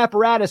Western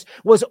apparatus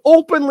was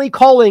openly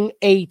calling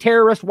a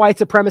terrorist white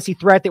supremacy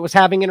threat that was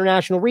having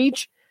international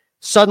reach,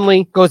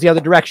 suddenly goes the other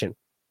direction.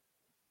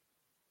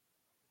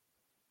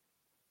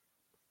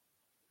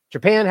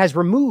 Japan has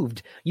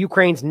removed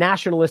Ukraine's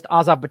nationalist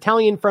Azov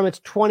battalion from its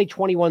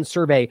 2021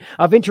 survey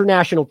of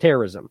international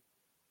terrorism.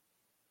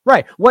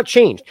 Right. What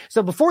changed?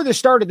 So before this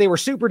started, they were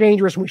super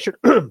dangerous and we should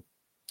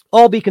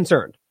all be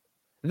concerned.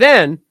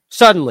 Then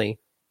suddenly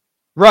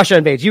Russia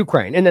invades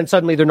Ukraine, and then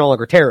suddenly they're no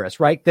longer terrorists,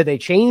 right? Did they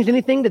change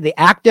anything? Did they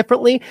act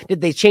differently? Did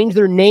they change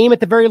their name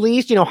at the very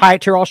least? You know,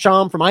 Hayatir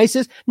al-Sham from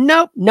ISIS?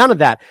 Nope, none of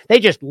that. They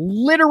just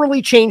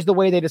literally changed the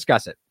way they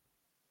discuss it.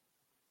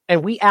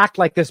 And we act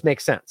like this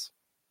makes sense.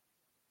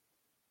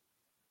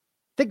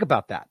 Think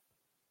about that.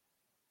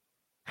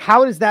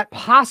 How is that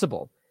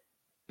possible?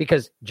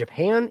 Because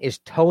Japan is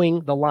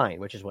towing the line,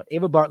 which is what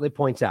Eva Bartlett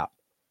points out,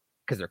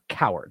 because they're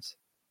cowards.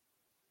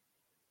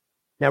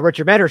 Now,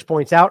 Richard Metters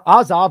points out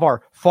Azov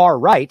are far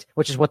right,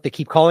 which is what they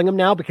keep calling them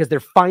now, because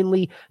they're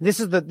finally, this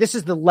is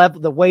the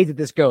level, the way that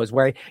this goes,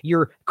 where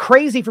you're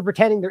crazy for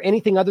pretending they're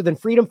anything other than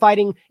freedom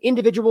fighting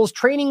individuals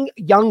training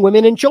young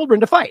women and children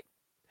to fight.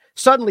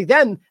 Suddenly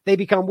then they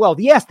become, well,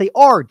 yes, they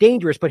are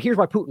dangerous, but here's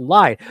why Putin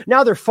lied.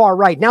 Now they're far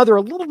right. Now they're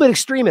a little bit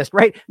extremist,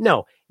 right?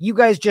 No, you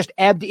guys just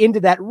ebbed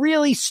into that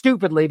really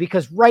stupidly,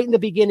 because right in the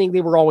beginning,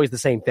 they were always the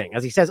same thing.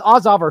 As he says,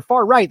 Azov are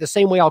far right, the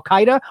same way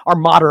Al-Qaeda are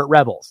moderate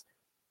rebels.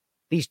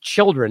 These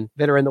children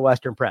that are in the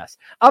Western press.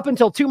 Up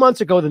until 2 months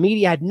ago, the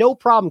media had no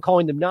problem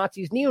calling them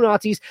Nazis,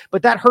 neo-Nazis,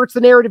 but that hurts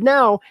the narrative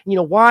now. You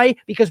know why?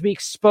 Because we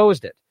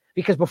exposed it.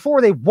 Because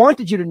before they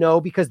wanted you to know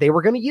because they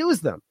were going to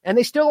use them. And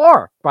they still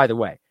are, by the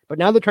way. But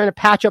now they're trying to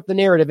patch up the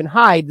narrative and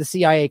hide the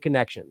CIA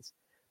connections.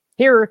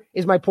 Here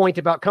is my point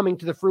about coming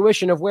to the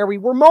fruition of where we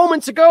were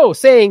moments ago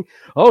saying,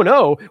 oh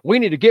no, we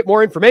need to get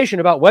more information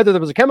about whether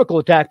there was a chemical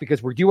attack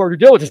because we're due our due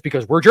diligence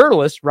because we're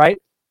journalists,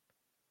 right?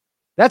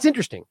 That's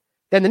interesting.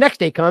 Then the next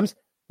day comes,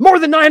 more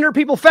than 900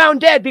 people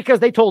found dead because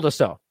they told us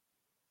so.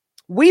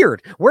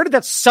 Weird. Where did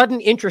that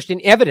sudden interest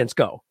in evidence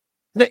go?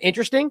 Isn't that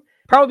interesting?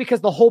 Probably because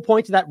the whole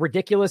point of that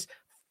ridiculous,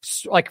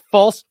 like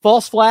false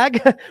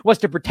flag was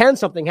to pretend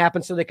something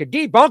happened so they could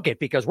debunk it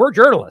because we're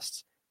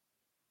journalists.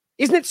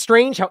 Isn't it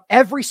strange how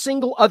every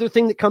single other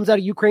thing that comes out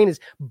of Ukraine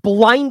is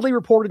blindly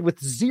reported with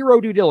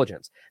zero due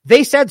diligence?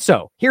 They said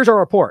so. Here's our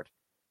report.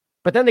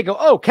 But then they go,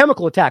 oh,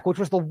 chemical attack, which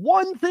was the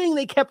one thing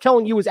they kept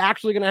telling you was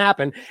actually going to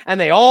happen. And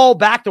they all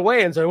backed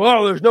away and said,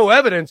 well, there's no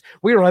evidence.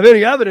 We don't have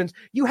any evidence.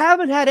 You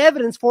haven't had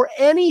evidence for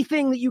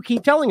anything that you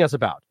keep telling us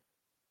about.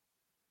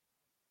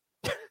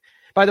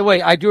 By the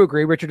way, I do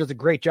agree. Richard does a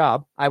great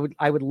job. I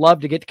would love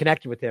to get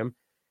connected with him.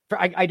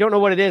 I don't know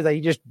what it is.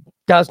 He just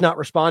does not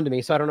respond to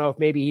me. So I don't know if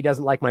maybe he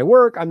doesn't like my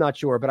work. I'm not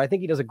sure, but I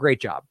think he does a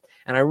great job.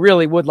 And I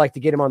really would like to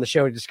get him on the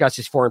show to discuss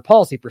his foreign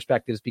policy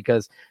perspectives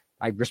because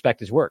I respect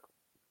his work.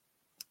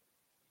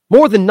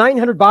 More than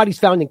 900 bodies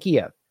found in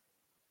Kiev.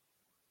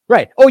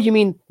 Right. Oh, you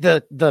mean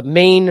the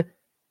main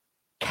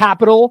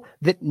capital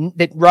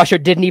that Russia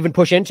didn't even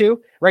push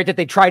into, right? That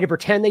they tried to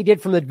pretend they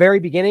did from the very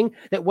beginning,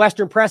 that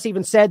Western press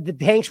even said the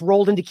tanks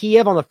rolled into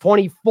Kiev on the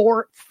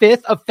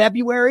 5th of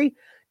February.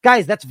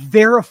 Guys, that's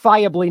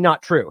verifiably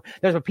not true.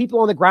 There's people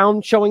on the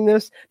ground showing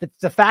this. That's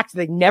the fact that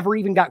they never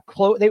even got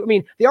close.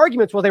 The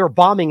arguments were they were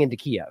bombing into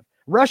Kiev.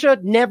 Russia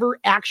never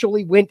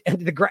actually went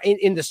into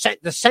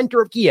the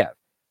center of Kiev.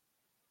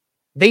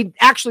 They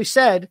actually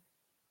said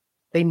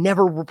they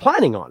never were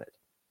planning on it.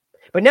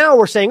 But now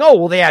we're saying, oh,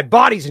 well, they had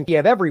bodies in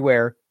Kiev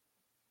everywhere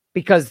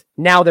because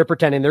now they're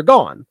pretending they're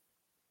gone.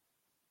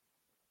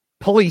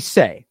 Police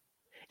say.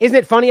 Isn't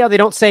it funny how they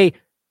don't say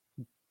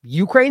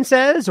Ukraine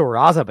says or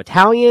Azov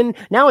Battalion?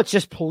 Now it's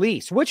just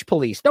police. Which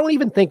police? Don't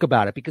even think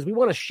about it because we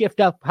want to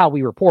shift up how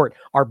we report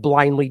our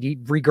blindly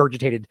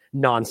regurgitated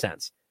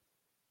nonsense.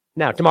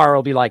 Now, tomorrow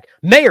it'll be like,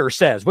 mayor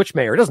says. Which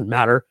mayor? It doesn't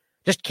matter.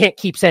 Just can't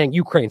keep saying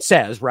Ukraine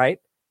says, right?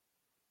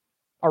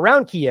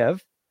 Around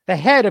Kiev, the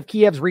head of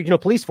Kiev's regional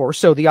police force,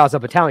 so the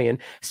Azov Battalion,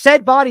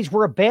 said bodies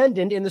were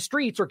abandoned in the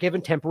streets or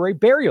given temporary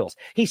burials.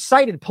 He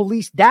cited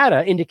police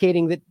data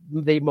indicating that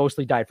they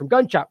mostly died from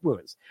gunshot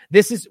wounds.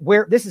 This is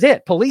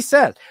it. Police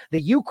says the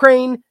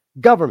Ukraine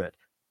government,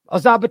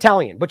 Azov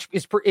Battalion, which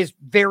is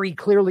very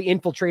clearly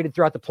infiltrated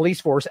throughout the police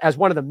force as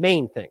one of the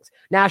main things.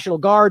 National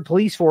Guard,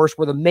 police force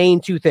were the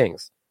main two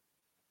things.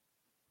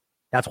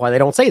 That's why they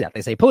don't say that.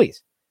 They say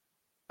police.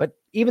 But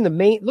even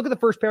look at the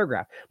first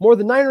paragraph. More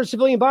than 900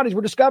 civilian bodies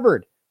were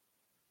discovered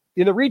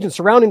in the region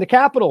surrounding the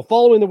capital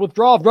following the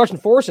withdrawal of Russian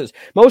forces.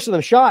 Most of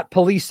them shot,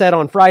 police said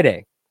on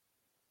Friday.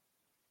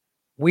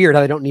 Weird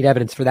how they don't need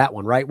evidence for that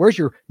one, right? Where's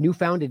your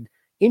newfounded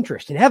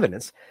interest in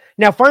evidence?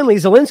 Now, finally,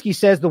 Zelensky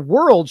says the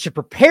world should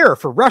prepare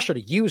for Russia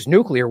to use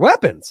nuclear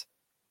weapons.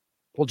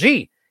 Well,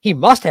 gee, he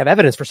must have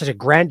evidence for such a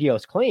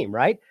grandiose claim,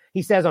 right?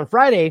 He says on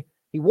Friday,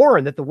 he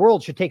warned that the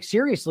world should take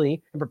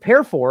seriously and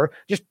prepare for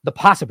just the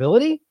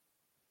possibility.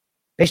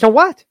 Based on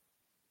what?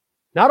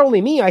 Not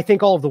only me, I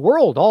think all of the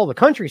world, all the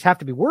countries have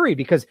to be worried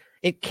because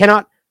it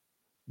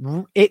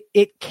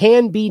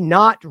can be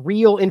not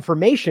real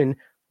information,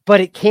 but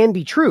it can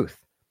be truth.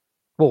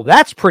 Well,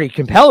 that's pretty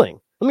compelling.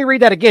 Let me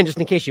read that again, just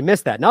in case you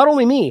missed that. Not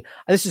only me,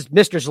 this is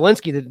Mr.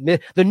 Zelensky,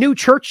 the new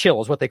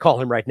Churchill is what they call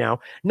him right now.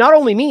 Not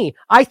only me,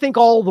 I think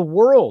all the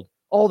world,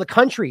 all the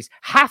countries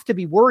have to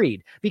be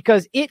worried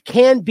because it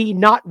can be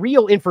not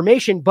real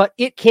information, but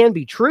it can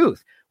be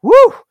truth.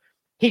 Woo!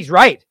 He's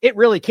right. It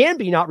really can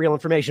be not real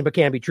information, but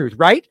can be truth,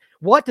 right?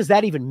 What does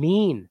that even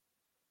mean?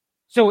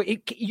 So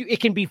it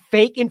can be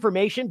fake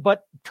information,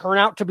 but turn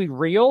out to be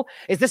real?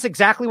 Is this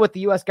exactly what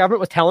the U.S. government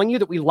was telling you,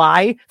 that we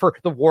lie for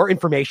the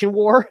information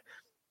war?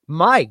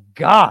 My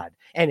God.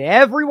 And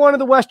every one of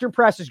the Western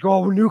press is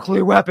going,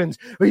 nuclear weapons.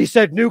 He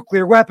said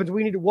nuclear weapons.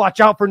 We need to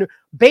watch out for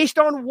based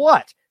on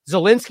what?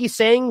 Zelensky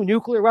saying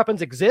nuclear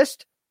weapons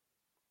exist?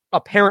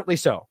 Apparently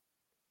so.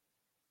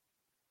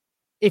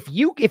 If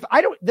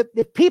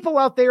people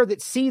out there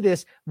that see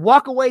this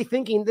walk away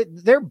thinking that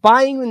they're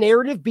buying the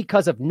narrative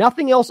because of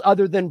nothing else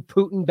other than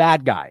Putin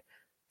bad guy,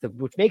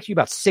 which makes you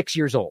about 6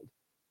 years old.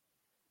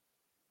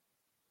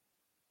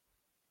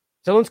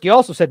 Zelensky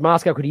also said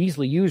Moscow could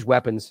easily use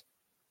weapons.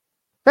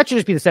 That should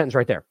just be the sentence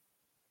right there.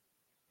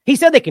 He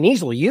said they can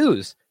easily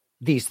use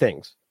these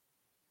things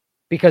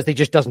because they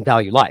just doesn't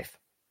value life.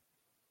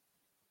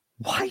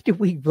 Why do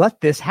we let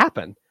this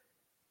happen?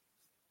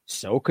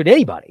 So could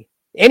anybody.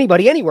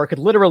 Anybody anywhere could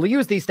literally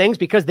use these things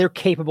because they're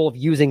capable of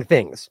using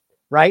things,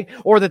 right?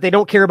 Or that they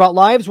don't care about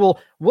lives.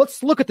 Well,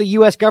 let's look at the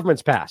U.S.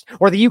 government's past,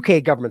 or the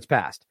UK government's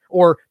past,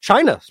 or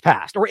China's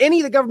past, or any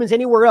of the governments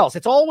anywhere else.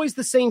 It's always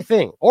the same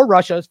thing, or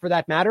Russia's for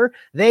that matter.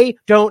 They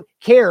don't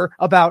care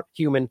about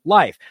human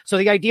life. So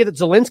the idea that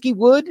Zelensky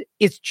would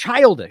is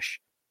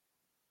childish.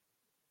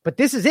 But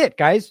this is it,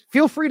 guys.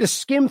 Feel free to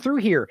skim through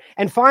here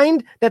and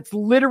find that's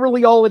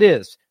literally all it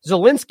is.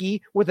 Zelensky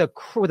with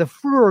a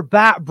furrowed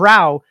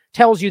brow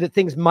tells you that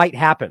things might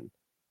happen.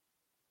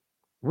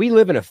 We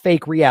live in a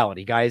fake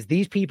reality, guys.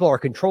 These people are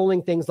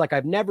controlling things like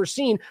I've never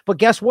seen. But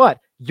guess what?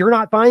 You're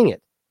not buying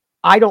it.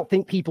 I don't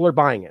think people are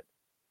buying it.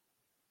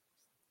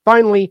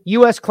 Finally,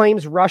 U.S.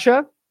 claims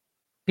Russia,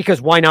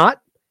 because why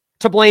not,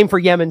 to blame for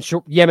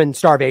Yemen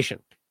starvation.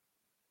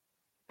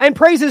 And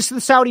praises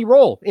the Saudi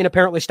role in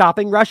apparently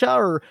stopping Russia,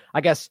 or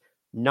I guess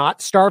not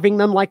starving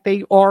them like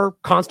they are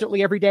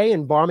constantly every day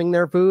and bombing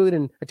their food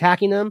and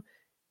attacking them.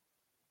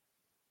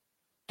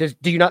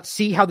 Do you not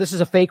see how this is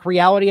a fake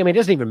reality? I mean, it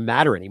doesn't even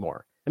matter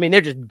anymore. I mean,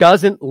 there just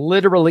doesn't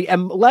literally,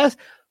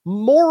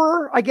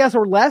 more, I guess,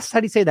 or less,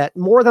 how do you say that?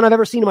 More than I've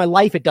ever seen in my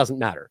life, it doesn't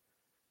matter.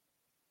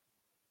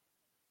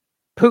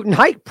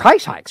 Putin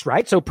price hikes,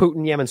 right? So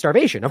Putin, Yemen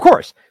starvation, of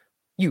course.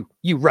 You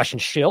Russian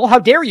shill, how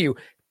dare you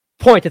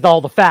point at all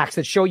the facts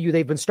that show you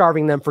they've been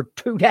starving them for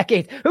 2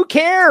 decades. Who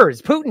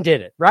cares? Putin did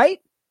it, right?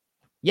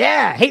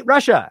 Yeah, hate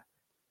Russia.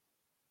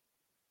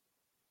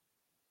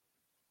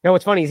 Now,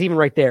 what's funny is even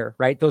right there,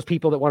 right? Those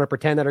people that want to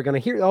pretend that are going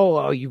to hear,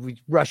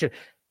 Russia.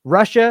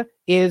 Russia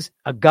is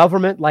a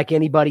government like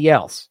anybody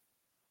else.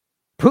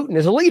 Putin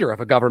is a leader of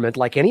a government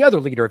like any other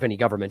leader of any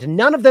government, and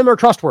none of them are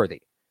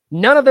trustworthy.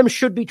 None of them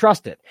should be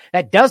trusted.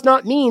 That does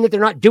not mean that they're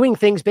not doing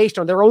things based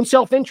on their own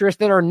self-interest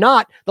that are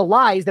not the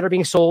lies that are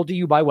being sold to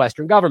you by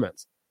Western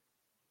governments.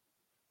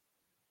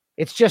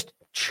 It's just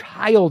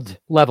child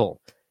level.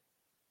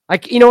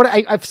 You know what?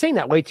 I've saying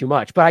that way too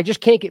much, but I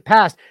just can't get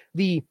past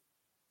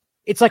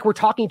it's like we're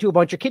talking to a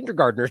bunch of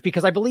kindergartners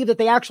because I believe that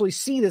they actually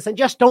see this and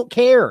just don't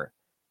care.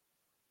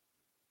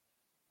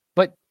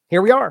 But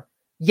here we are.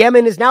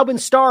 Yemen has now been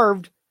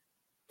starved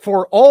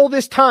for all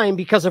this time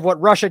because of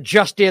what Russia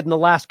just did in the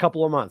last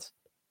couple of months.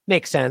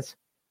 Makes sense.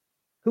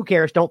 Who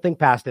cares? Don't think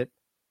past it.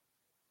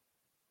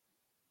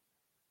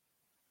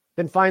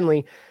 Then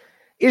finally,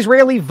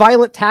 Israeli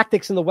violent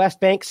tactics in the West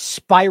Bank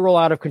spiral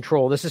out of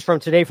control. This is from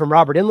today from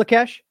Robert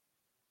Inlakesh.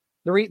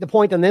 The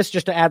point on this,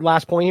 just to add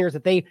last point here, is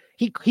that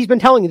he's been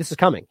telling you this is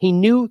coming. He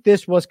knew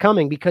this was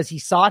coming because he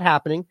saw it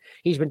happening.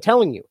 He's been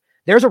telling you.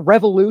 There's a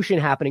revolution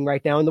happening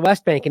right now in the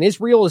West Bank, and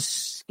Israel is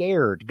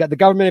scared. The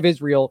government of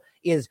Israel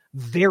is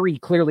very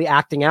clearly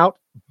acting out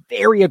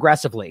very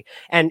aggressively,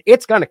 and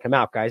it's going to come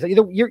out, guys.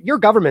 Your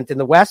government in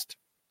the West,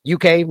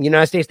 UK,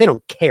 United States, they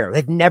don't care.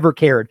 They've never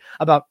cared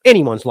about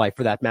anyone's life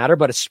for that matter,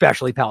 but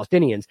especially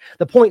Palestinians.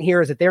 The point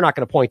here is that they're not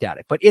going to point at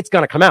it, but it's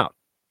going to come out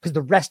because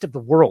the rest of the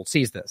world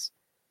sees this.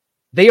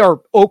 They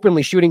are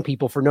openly shooting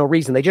people for no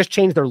reason. They just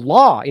changed their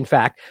law, in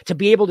fact, to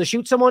be able to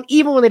shoot someone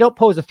even when they don't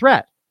pose a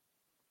threat.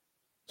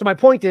 So my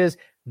point is,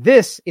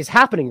 this is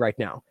happening right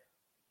now.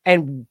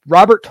 And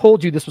Robert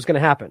told you this was going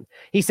to happen.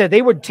 He said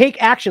they would take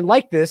action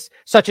like this,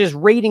 such as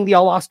raiding the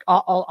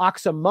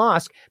Al-Aqsa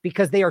Mosque,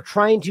 because they are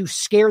trying to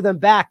scare them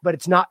back, but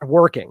it's not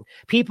working.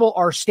 People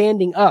are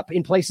standing up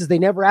in places they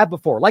never have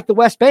before, like the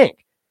West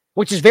Bank,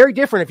 which is very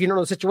different if you don't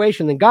know the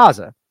situation than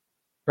Gaza,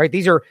 right?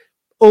 These are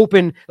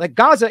open, like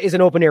Gaza is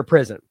an open air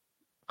prison.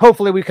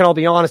 Hopefully we can all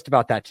be honest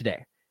about that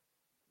today.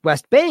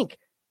 West Bank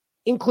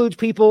includes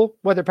people,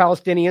 whether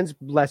Palestinians,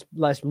 less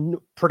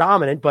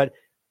predominant,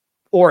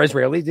 or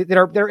Israelis,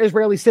 they're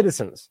Israeli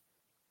citizens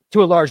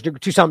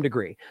to some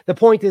degree. The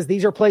point is,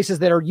 these are places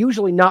that are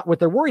usually not what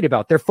they're worried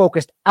about. They're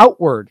focused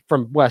outward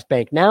from West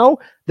Bank. Now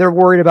they're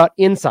worried about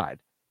inside.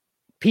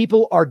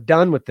 People are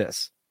done with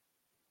this.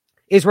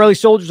 Israeli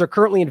soldiers are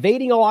currently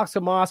invading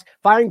Al-Aqsa Mosque,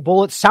 firing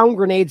bullets, sound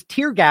grenades,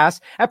 tear gas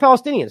at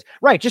Palestinians.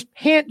 Right, just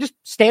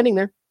standing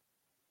there.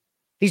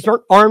 These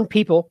aren't armed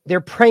people.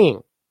 They're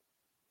praying.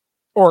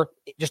 Or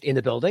just in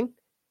the building.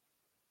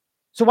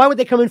 So why would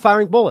they come in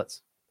firing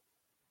bullets?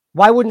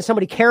 Why wouldn't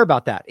somebody care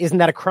about that? Isn't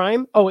that a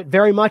crime? Oh, it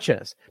very much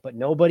is. But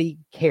nobody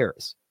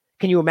cares.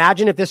 Can you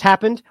imagine if this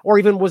happened or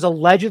even was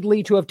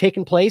allegedly to have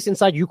taken place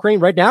inside Ukraine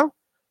right now?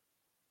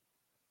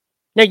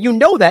 Now, you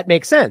know that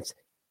makes sense.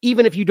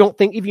 Even if you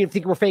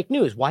think we're fake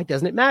news, why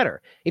doesn't it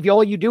matter? If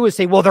all you do is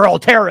say, well, they're all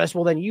terrorists,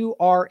 well, then you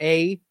are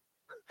a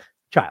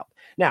child.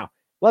 Now,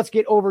 let's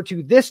get over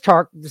to this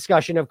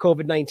discussion of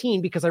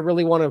COVID-19 because I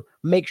really want to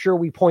make sure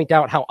we point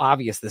out how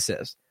obvious this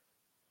is.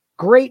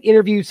 Great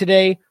interview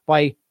today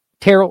by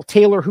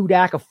Taylor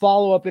Hudak, a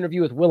follow-up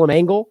interview with Willem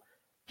Engel.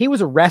 He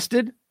was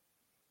arrested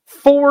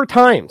 4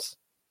 times.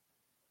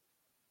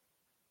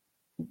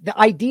 The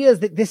idea is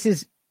that this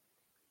is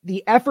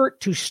the effort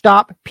to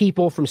stop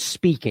people from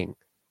speaking.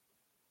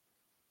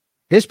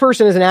 This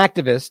person is an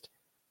activist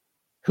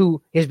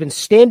who has been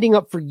standing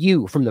up for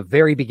you from the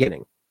very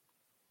beginning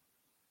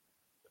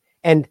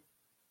and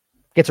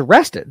gets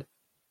arrested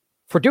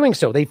for doing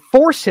so. They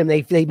force him.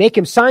 They make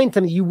him sign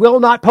something. You will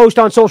not post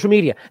on social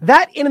media.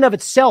 That in and of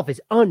itself is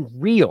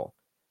unreal.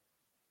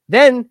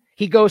 Then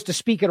he goes to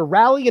speak at a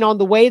rally, and on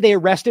the way they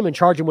arrest him and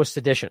charge him with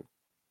sedition.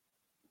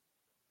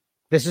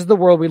 This is the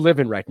world we live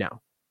in right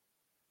now.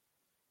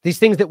 These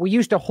things that we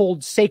used to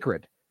hold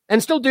sacred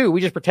and still do.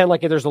 We just pretend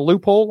like there's a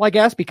loophole, I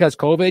guess, because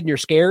COVID and you're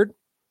scared.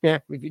 Yeah,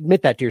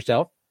 admit that to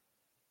yourself.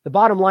 The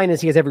bottom line is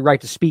he has every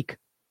right to speak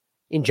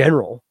in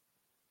general.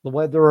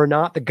 Whether or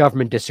not the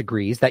government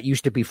disagrees, that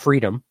used to be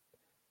freedom.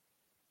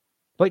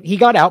 But he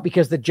got out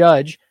because the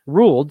judge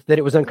ruled that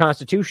it was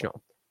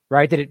unconstitutional,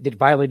 right? That it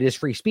violated his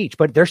free speech.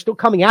 But they're still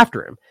coming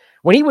after him.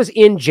 When he was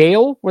in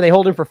jail, where they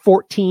hold him for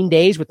 14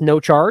 days with no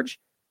charge,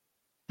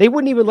 they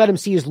wouldn't even let him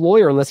see his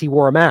lawyer unless he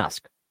wore a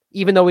mask,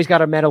 even though he's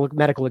got a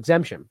medical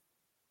exemption.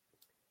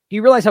 Do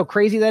you realize how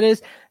crazy that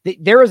is?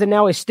 There is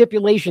now a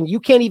stipulation.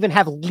 You can't even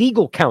have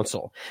legal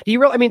counsel. Do you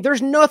realize? I mean,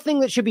 there's nothing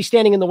that should be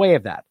standing in the way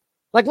of that.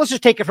 Like, let's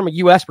just take it from a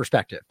U.S.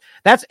 perspective.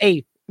 It's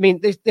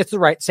the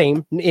right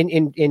same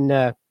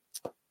in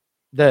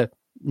the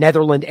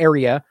Netherlands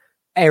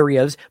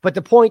areas. But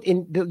the point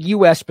in the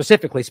U.S.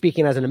 specifically,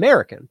 speaking as an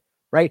American,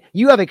 right?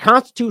 You have a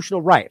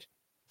constitutional right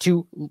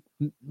to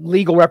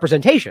legal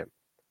representation.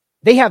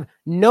 They have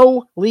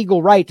no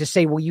legal right to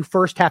say, well, you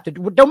first have to,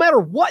 no matter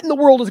what in the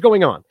world is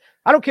going on.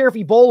 I don't care if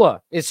Ebola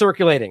is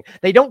circulating.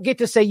 They don't get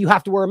to say you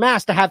have to wear a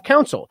mask to have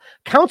counsel.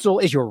 Counsel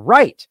is your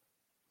right.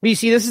 But you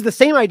see, this is the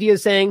same idea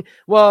as saying,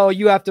 well,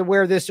 you have to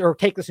wear this or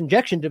take this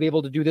injection to be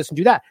able to do this and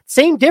do that.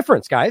 Same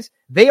difference, guys.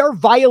 They are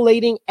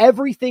violating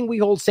everything we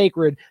hold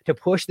sacred to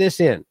push this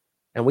in.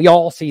 And we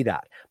all see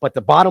that. But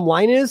the bottom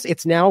line is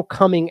it's now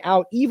coming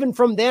out even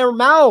from their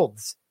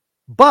mouths.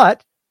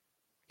 But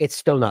it's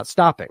still not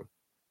stopping,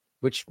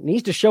 which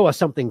needs to show us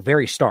something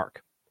very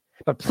stark.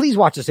 But please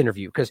watch this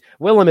interview because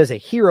Willem is a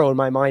hero in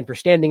my mind for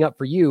standing up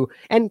for you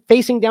and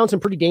facing down some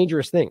pretty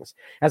dangerous things.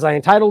 As I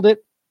entitled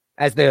it,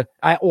 as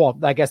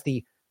I guess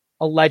the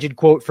alleged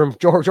quote from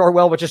George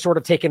Orwell, which is sort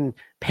of taken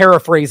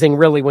paraphrasing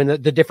really when the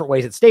different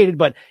ways it's stated.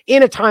 But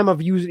in a time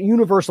of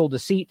universal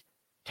deceit,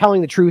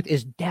 telling the truth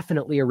is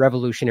definitely a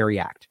revolutionary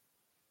act.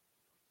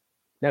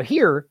 Now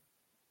here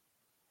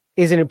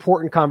is an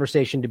important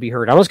conversation to be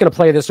heard. I'm just going to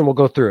play this and we'll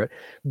go through it.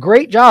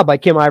 Great job by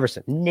Kim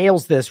Iverson.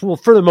 Nails this. Well,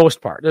 for the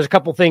most part, there's a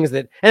couple things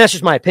that, and that's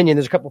just my opinion.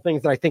 There's a couple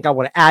things that I think I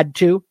want to add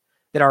to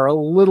that are a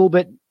little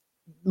bit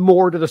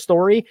more to the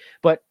story,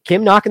 but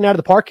Kim knocking it out of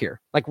the park here.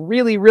 Like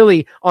really,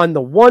 really on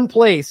the one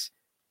place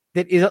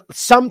that is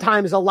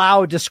sometimes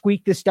allowed to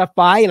squeak this stuff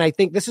by. And I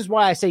think this is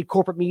why I say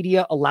corporate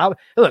media allow.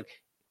 Look,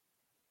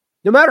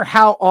 no matter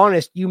how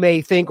honest you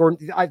may think, or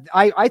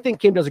I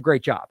think Kim does a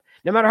great job.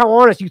 No matter how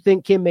honest you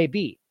think Kim may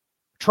be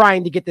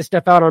trying to get this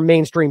stuff out on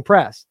mainstream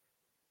press,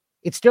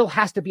 it still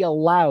has to be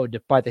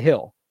allowed by the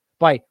Hill,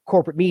 by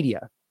corporate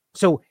media.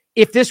 So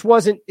if this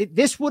wasn't,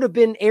 this would have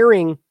been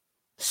airing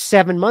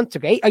 7 months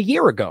ago, a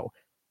year ago,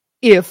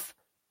 if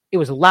it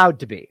was allowed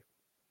to be.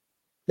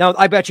 Now,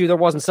 I bet you there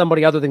wasn't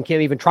somebody other than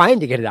Kim even trying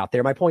to get it out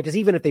there. My point is,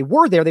 even if they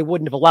were there, they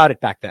wouldn't have allowed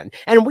it back then.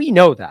 And we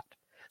know that.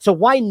 So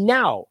why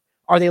now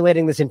are they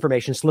letting this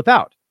information slip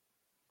out?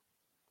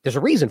 There's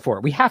a reason for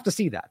it. We have to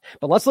see that.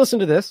 But let's listen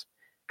to this,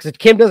 because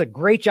Kim does a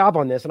great job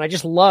on this. And I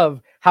just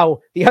love how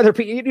the other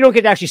people, you don't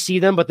get to actually see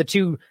them, but the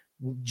two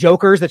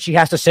jokers that she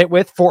has to sit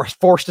with,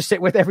 forced to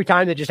sit with every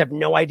time, they just have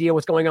no idea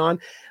what's going on.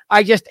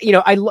 I just,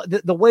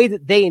 the way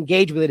that they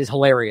engage with it is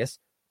hilarious.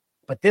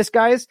 But this,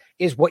 guys,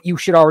 is what you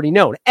should already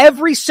know.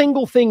 Every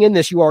single thing in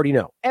this you already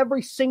know.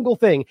 Every single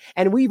thing.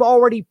 And we've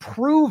already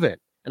proven,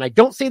 and I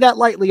don't say that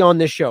lightly on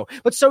this show,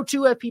 but so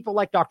too have people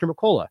like Dr.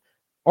 McCullough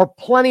or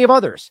plenty of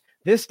others.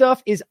 This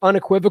stuff is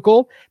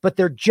unequivocal, but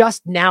they're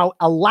just now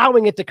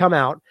allowing it to come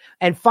out,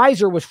 and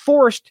Pfizer was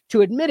forced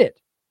to admit it.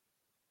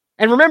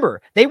 And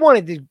remember, they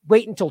wanted to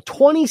wait until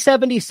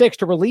 2076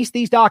 to release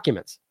these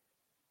documents.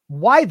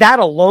 Why that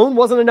alone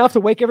wasn't enough to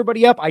wake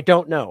everybody up, I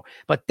don't know.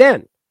 But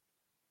then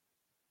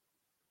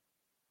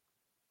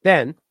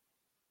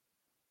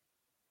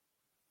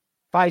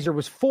Pfizer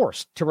was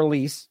forced to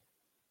release,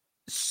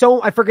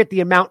 so I forget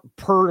the amount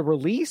per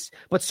release,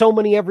 but so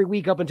many every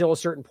week up until a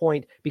certain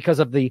point because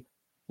of the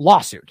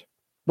lawsuit,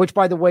 which,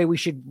 by the way, we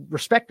should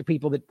respect the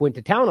people that went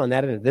to town on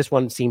that, and this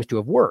one seems to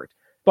have worked.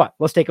 But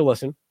let's take a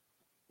listen.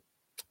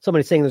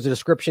 Somebody's saying there's a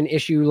description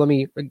issue. Let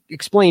me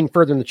explain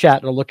further in the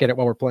chat, and I'll look at it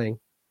while we're playing.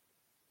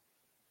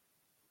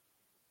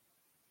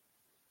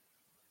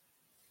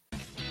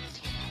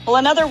 Well,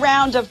 another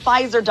round of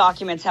Pfizer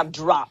documents have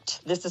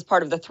dropped. This is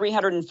part of the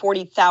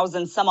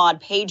 340,000 some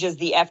odd pages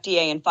the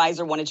FDA and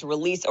Pfizer wanted to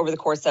release over the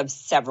course of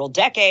several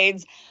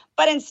decades.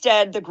 But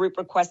instead, the group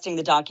requesting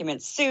the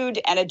documents sued,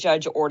 and a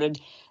judge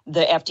ordered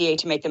the FDA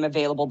to make them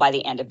available by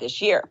the end of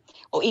this year.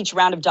 Well, each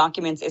round of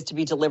documents is to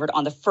be delivered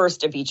on the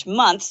 1st of each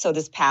month. So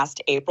this past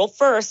April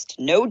 1st,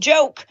 no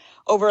joke,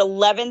 over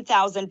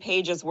 11,000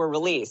 pages were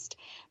released.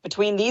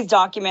 Between these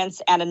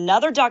documents and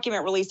another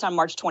document released on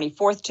March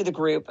 24th to the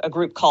group, a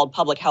group called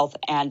Public Health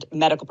and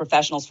Medical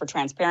Professionals for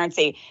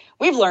Transparency,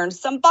 we've learned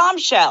some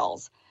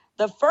bombshells.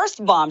 The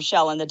first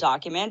bombshell in the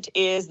document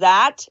is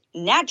that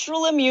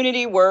natural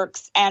immunity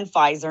works and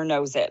Pfizer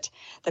knows it.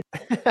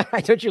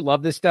 Don't you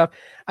love this stuff?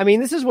 I mean,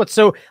 this is what's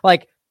so,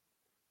 like,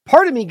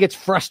 part of me gets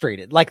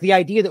frustrated. Like the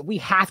idea that we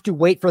have to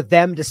wait for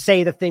them to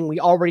say the thing we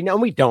already know.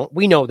 And we don't.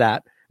 We know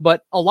that.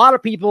 But a lot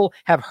of people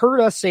have heard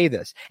us say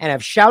this and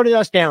have shouted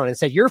us down and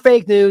said, you're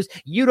fake news.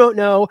 You don't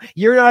know.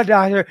 You're not a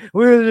doctor.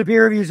 We're the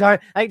peer review side.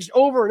 Like, just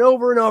over and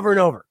over and over and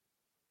over.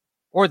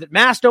 Or that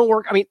masks don't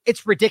work. I mean,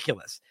 it's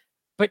ridiculous.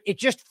 But it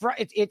just,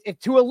 it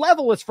to a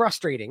level, it's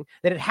frustrating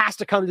that it has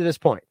to come to this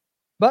point.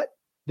 But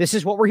this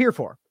is what we're here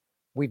for.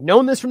 We've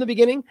known this from the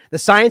beginning. The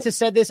science has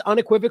said this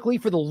unequivocally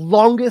for the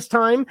longest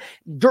time.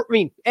 I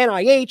mean,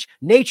 NIH,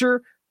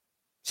 Nature,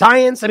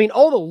 Science. I mean,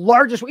 all the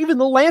largest, even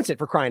the Lancet,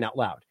 for crying out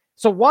loud.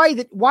 So why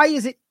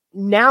is it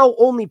now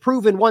only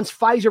proven once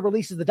Pfizer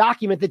releases the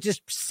document that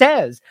just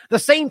says the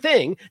same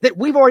thing that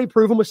we've already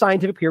proven with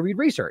scientific peer-reviewed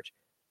research?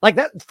 Like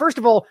that, first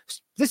of all,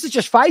 this is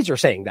just Pfizer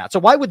saying that.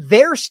 So why would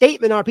their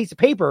statement on a piece of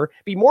paper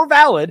be more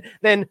valid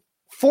than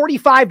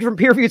 45 different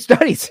peer-reviewed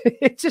studies?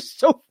 It's just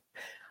so,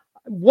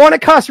 want to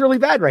cuss really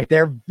bad right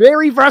there.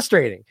 Very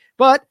frustrating.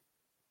 But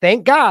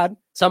thank God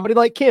somebody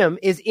like Kim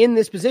is in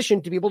this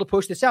position to be able to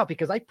push this out,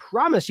 because I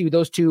promise you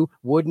those two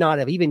would not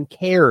have even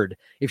cared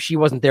if she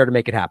wasn't there to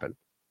make it happen.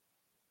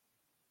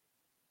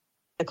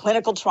 The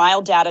clinical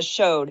trial data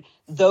showed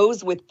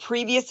those with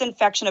previous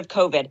infection of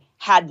COVID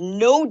had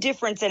no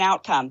difference in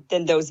outcome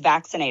than those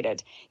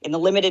vaccinated. In the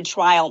limited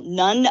trial,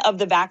 none of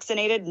the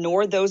vaccinated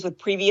nor those with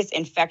previous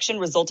infection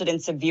resulted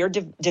in severe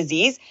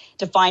disease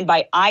defined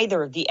by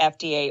either the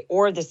FDA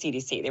or the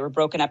CDC. They were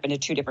broken up into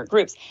two different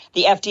groups.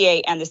 The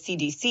FDA and the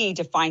CDC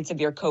define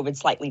severe COVID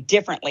slightly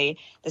differently.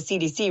 The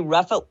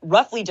CDC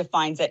roughly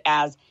defines it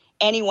as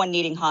anyone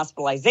needing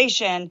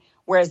hospitalization,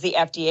 whereas the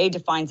FDA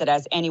defines it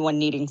as anyone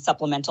needing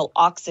supplemental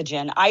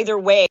oxygen. Either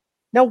way.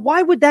 Now,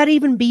 why would that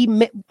even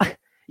be?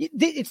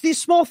 It's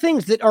these small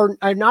things that are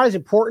not as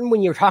important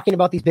when you're talking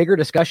about these bigger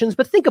discussions,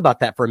 but think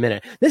about that for a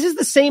minute. This is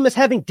the same as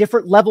having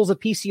different levels of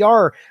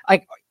PCR.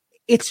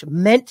 It's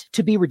meant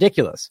to be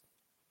ridiculous.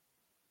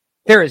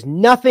 There is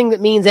nothing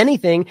that means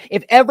anything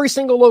if every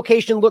single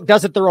location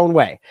does it their own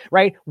way,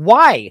 right?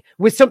 Why,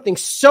 with something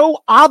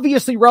so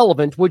obviously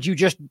relevant, would you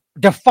just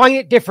define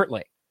it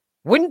differently?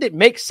 Wouldn't it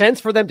make sense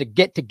for them to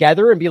get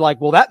together and be like,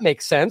 well, that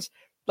makes sense.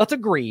 Let's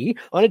agree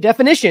on a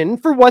definition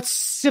for what's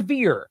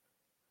severe.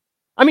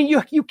 I mean,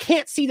 you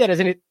can't see that as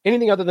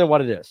anything other than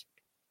what it is.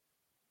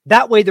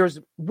 That way there's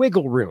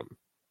wiggle room.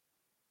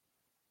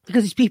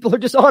 Because these people are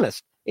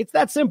dishonest. It's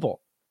that simple.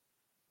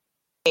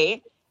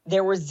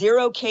 There were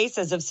 0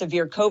 cases of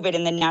severe COVID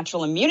in the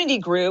natural immunity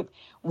group,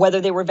 whether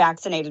they were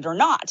vaccinated or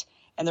not.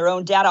 And their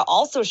own data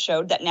also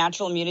showed that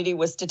natural immunity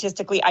was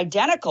statistically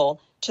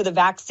identical to the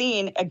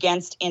vaccine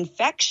against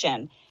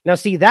infection. Now,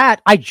 see,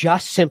 that I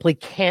just simply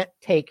can't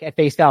take at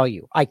face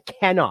value. I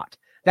cannot.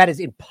 That is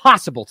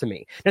impossible to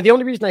me. Now, the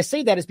only reason I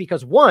say that is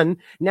because, one,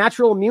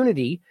 natural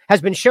immunity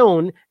has been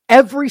shown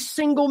every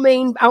single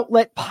main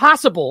outlet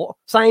possible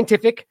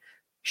scientific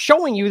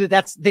showing you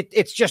that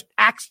it's just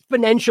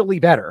exponentially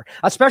better,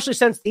 especially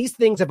since these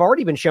things have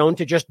already been shown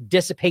to just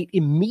dissipate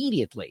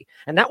immediately.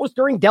 And that was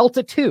during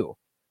Delta 2.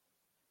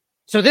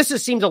 So this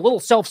seems a little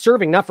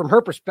self-serving, not from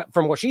her perspective,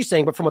 from what she's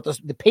saying, but from what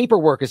the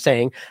paperwork is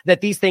saying, that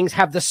these things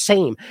have the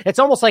same. It's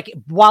almost like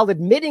while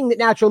admitting that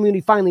natural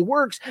immunity finally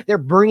works, they're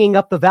bringing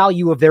up the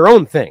value of their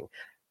own thing.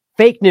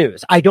 Fake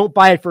news. I don't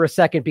buy it for a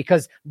second,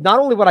 because not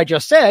only what I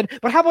just said,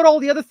 but how about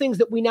all the other things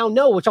that we now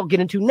know, which I'll get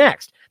into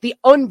next? The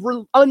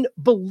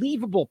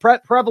unbelievable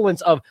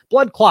prevalence of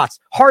blood clots,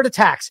 heart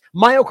attacks,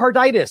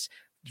 myocarditis.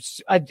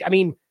 I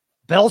mean,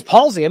 Bell's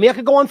palsy. I mean, I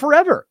could go on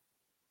forever.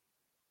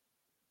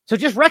 So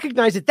just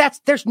recognize that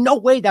there's no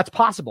way that's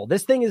possible.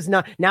 This thing is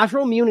not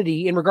natural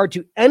immunity in regard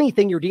to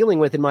anything you're dealing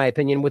with, in my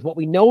opinion, with what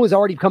we know has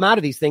already come out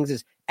of these things,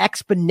 is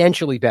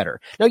exponentially better.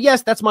 Now,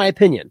 yes, that's my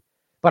opinion,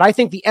 but I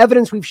think the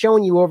evidence we've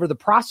shown you over the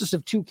process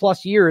of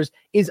 2+ years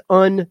is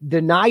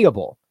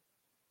undeniable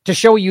to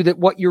show you that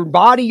what your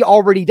body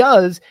already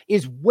does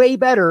is way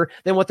better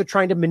than what they're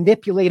trying to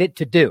manipulate it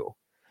to do.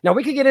 Now,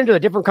 we could get into a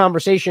different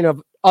conversation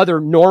of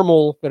other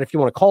normal, but if you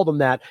want to call them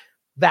that,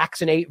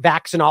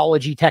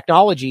 vaccinology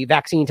technology,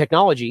 vaccine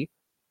technology.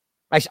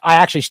 I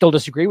actually still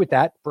disagree with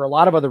that for a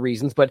lot of other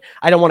reasons, but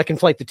I don't want to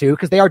conflate the two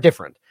because they are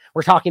different.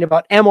 We're talking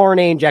about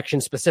mRNA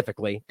injections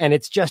specifically, and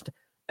it's just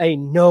a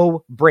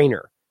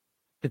no-brainer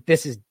that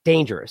this is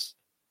dangerous.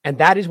 And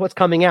that is what's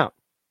coming out.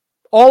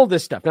 All of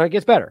this stuff. Now it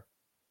gets better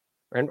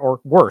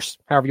or worse,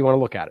 however you want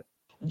to look at it.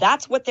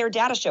 That's what their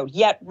data showed.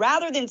 Yet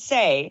rather than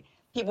say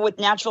people with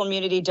natural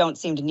immunity don't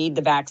seem to need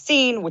the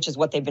vaccine, which is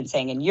what they've been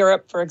saying in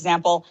Europe, for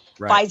example.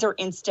 Right. Pfizer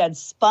instead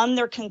spun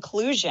their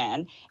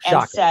conclusion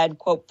and said,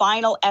 quote,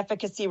 final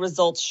efficacy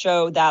results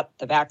show that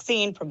the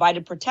vaccine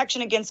provided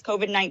protection against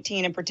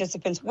COVID-19 in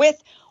participants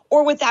with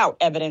or without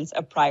evidence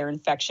of prior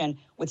infection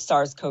with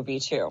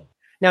SARS-CoV-2.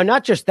 Now,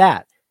 not just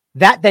that.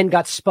 That then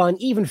got spun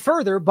even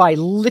further by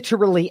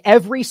literally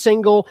every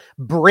single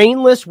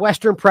brainless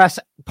Western press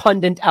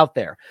pundit out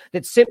there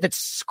that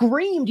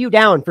screamed you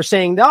down for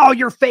saying, oh,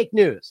 you're fake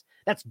news.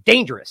 That's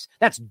dangerous.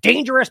 That's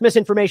dangerous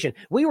misinformation.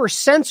 We were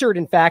censored,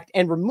 in fact,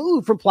 and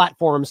removed from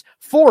platforms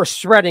for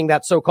spreading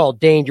that so-called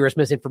dangerous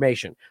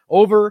misinformation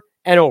over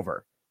and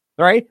over.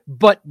 All right.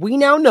 But we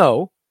now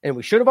know, and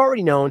we should have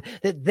already known,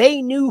 that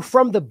they knew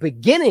from the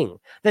beginning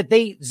that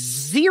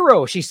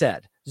she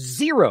said,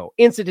 zero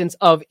incidents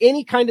of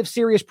any kind of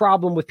serious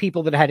problem with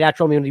people that had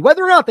natural immunity,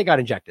 whether or not they got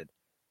injected.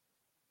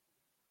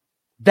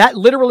 That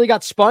literally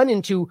got spun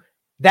into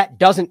that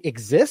doesn't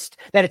exist,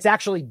 that it's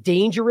actually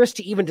dangerous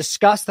to even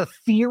discuss the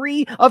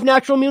theory of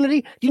natural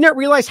immunity. Do you not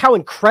realize how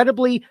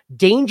incredibly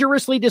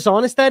dangerously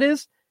dishonest that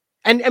is?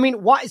 And I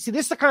mean, why? See,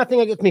 this is the kind of thing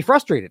that gets me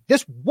frustrated.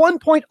 This one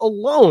point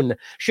alone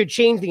should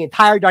change the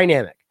entire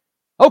dynamic.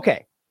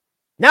 Okay.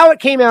 Now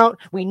it came out,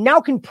 we now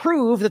can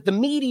prove that the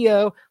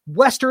media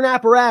Western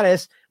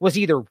apparatus was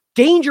either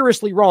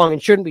dangerously wrong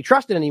and shouldn't be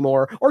trusted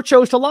anymore, or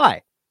chose to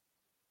lie.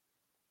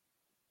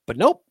 But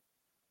nope,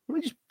 we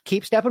just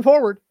keep stepping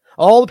forward.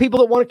 All the people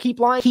that want to keep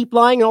lying,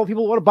 and all the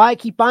people that want to buy it,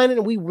 keep buying it,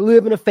 and we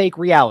live in a fake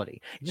reality.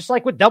 Just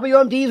like with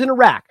WMDs in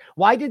Iraq.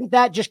 Why didn't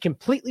that just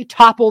completely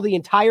topple the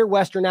entire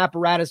Western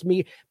apparatus?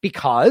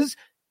 Because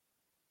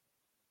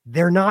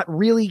they're not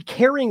really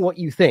caring what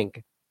you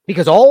think.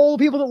 Because all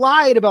the people that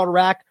lied about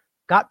Iraq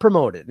got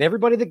promoted. And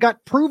everybody that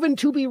got proven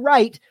to be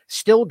right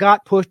still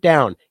got pushed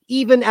down,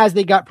 even as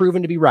they got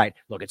proven to be right.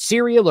 Look at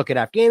Syria, look at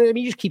Afghanistan. I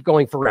mean, you just keep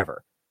going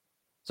forever.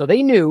 So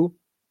they knew,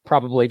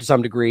 probably to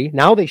some degree.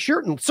 Now they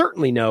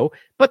certainly know,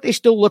 but they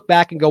still look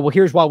back and go, well,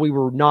 here's why we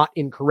were not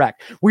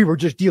incorrect. We were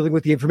just dealing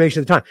with the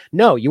information at the time.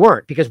 No, you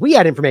weren't, because we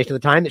had information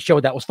at the time that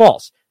showed that was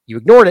false. You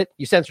ignored it.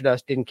 You censored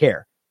us, didn't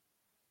care.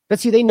 But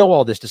see, they know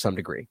all this to some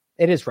degree.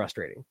 It is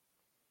frustrating.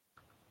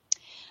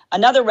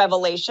 Another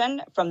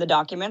revelation from the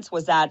documents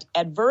was that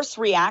adverse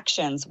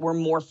reactions were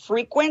more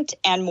frequent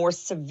and more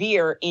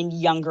severe in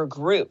younger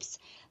groups.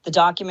 The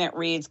document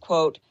reads,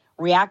 quote,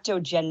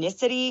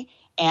 reactogenicity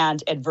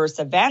and adverse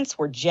events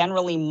were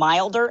generally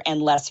milder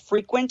and less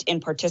frequent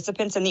in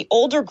participants in the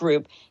older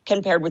group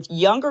compared with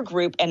younger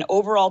group, and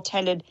overall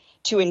tended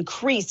to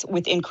increase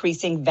with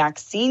increasing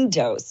vaccine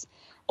dose.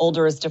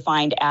 Older is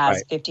defined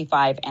as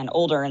 55 and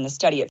older in the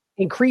study.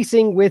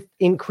 Increasing with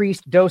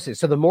increased doses.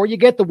 So the more you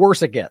get, the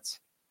worse it gets.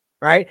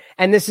 Right?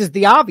 And this is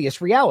the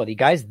obvious reality,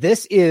 guys.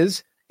 This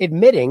is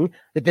admitting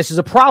that this is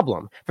a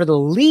problem for the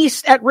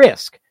least at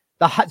risk.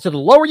 So the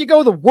lower you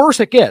go, the worse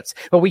it gets.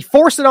 But we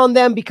force it on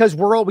them because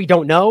we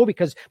don't know,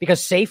 because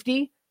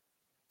safety.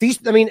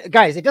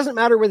 Guys, it doesn't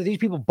matter whether these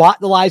people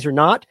bought the lies or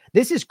not.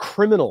 This is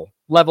criminal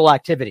level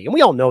activity. And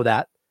we all know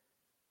that.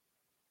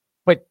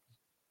 But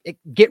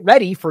get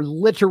ready for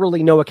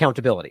literally no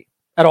accountability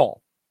at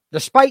all,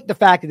 despite the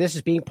fact that this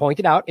is being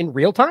pointed out in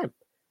real time.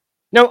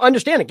 Now,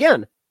 understand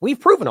again, we've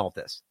proven all of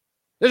this.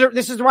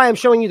 This is why I'm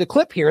showing you the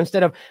clip here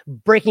instead of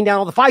breaking down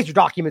all the Pfizer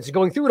documents and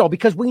going through it all,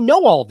 because we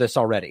know all of this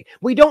already.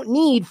 We don't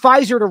need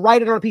Pfizer to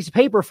write it on a piece of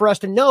paper for us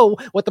to know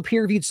what the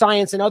peer-reviewed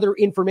science and other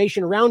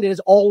information around it has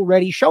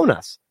already shown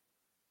us.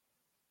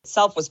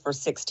 Itself was for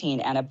 16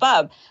 and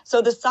above.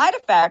 So the side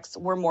effects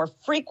were more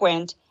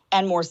frequent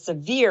and more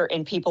severe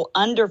in people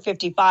under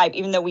 55,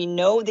 even though we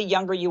know the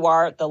younger you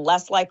are, the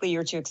less likely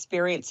you're to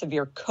experience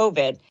severe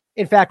COVID.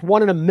 In fact,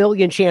 1 in a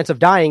million chance of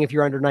dying if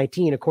you're under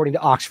 19, according to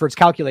Oxford's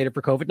calculator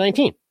for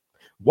COVID-19.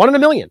 1 in a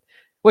million,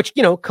 which,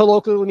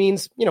 colloquially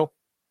means,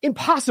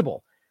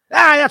 impossible.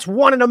 That's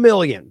 1 in a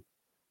million.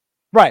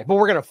 Right. But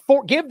we're going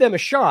to give them a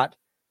shot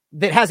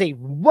that has a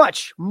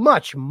much,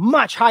 much,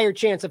 much higher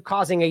chance of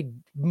causing a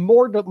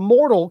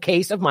mortal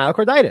case of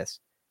myocarditis.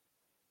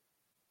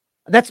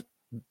 That's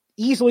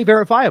easily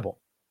verifiable.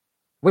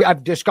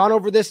 I've just gone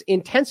over this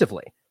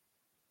intensively.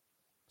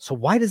 So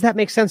why does that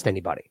make sense to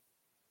anybody?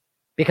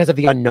 Because of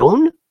the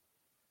unknown?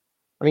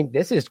 I mean,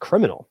 this is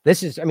criminal.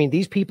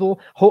 These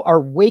people are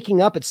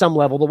waking up at some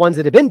level, the ones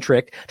that have been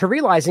tricked, to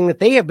realizing that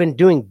they have been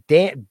doing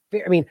I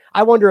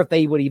wonder if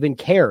they would even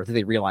care that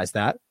they realize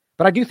that.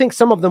 But I do think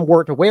some of them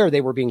weren't aware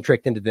they were being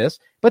tricked into this,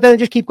 but then they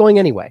just keep going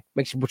anyway,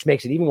 which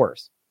makes it even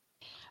worse.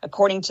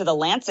 According to The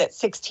Lancet,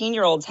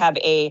 16-year-olds have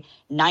a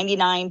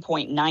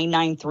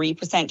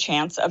 99.993%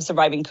 chance of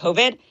surviving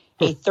COVID.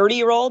 A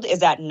 30-year-old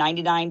is at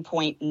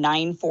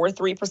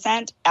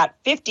 99.943%. At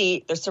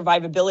 50, their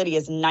survivability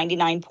is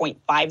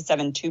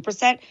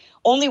 99.572%.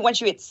 Only once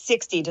you hit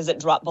 60 does it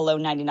drop below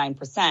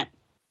 99%.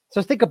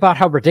 So think about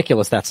how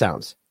ridiculous that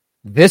sounds.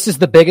 This is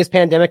the biggest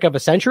pandemic of a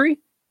century?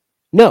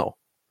 No.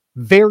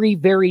 Very,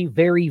 very,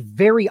 very,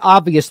 very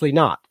obviously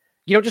not.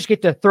 You don't just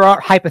get to throw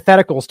out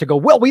hypotheticals to go,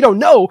 well, we don't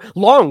know,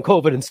 long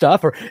COVID and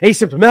stuff, or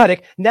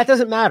asymptomatic. And that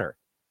doesn't matter.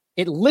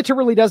 It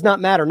literally does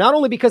not matter, not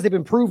only because they've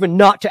been proven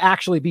not to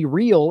actually be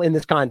real in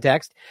this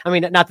context. I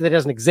mean, not that it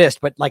doesn't exist,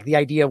 but like the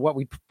idea of what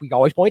we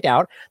always point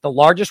out, the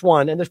largest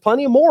one, and there's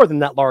plenty of more than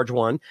that large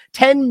one,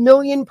 10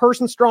 million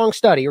person strong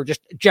study, or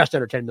just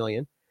under 10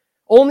 million,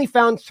 only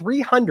found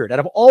 300 out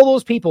of all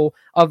those people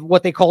of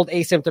what they called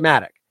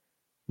asymptomatic.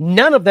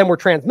 None of them were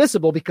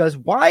transmissible because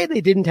why?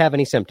 They didn't have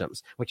any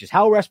symptoms, which is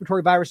how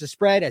respiratory viruses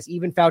spread, as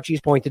even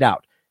Fauci's pointed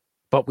out.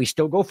 But we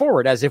still go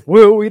forward as if,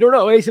 well, we don't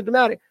know,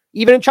 asymptomatic.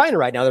 Even in China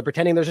right now, they're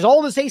pretending there's just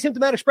all this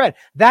asymptomatic spread.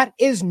 That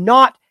is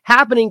not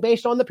happening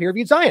based on the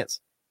peer-reviewed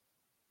science.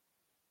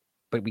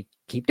 But we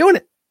keep doing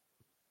it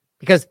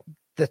because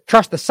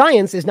trust the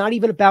science is not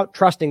even about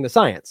trusting the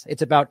science.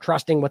 It's about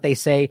trusting what they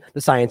say the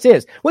science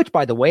is, which,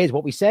 by the way, is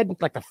what we said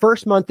like the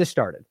first month this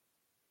started.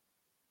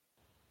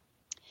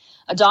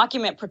 A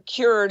document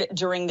procured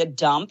during the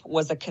dump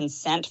was a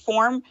consent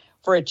form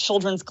for a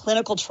children's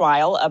clinical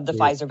trial of the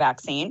Pfizer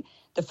vaccine.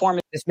 The form.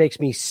 This makes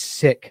me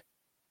sick.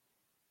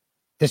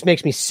 This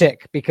makes me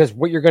sick because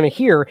what you're going to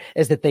hear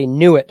is that they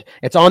knew it.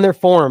 It's on their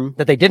form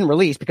that they didn't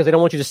release because they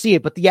don't want you to see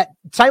it, but yet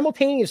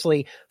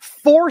simultaneously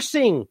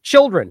forcing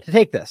children to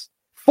take this,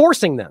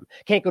 forcing them.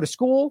 Can't go to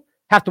school,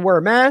 have to wear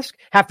a mask,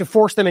 have to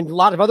force them in a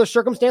lot of other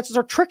circumstances,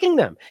 or tricking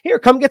them. Here,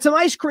 come get some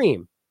ice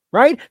cream,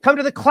 right? Come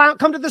to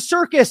the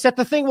circus at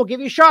the thing. We'll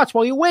give you shots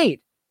while you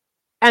wait.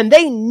 And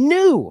they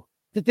knew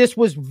that this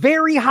was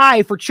very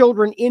high for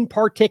children in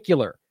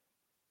particular.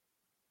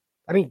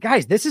 I mean,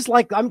 guys, this is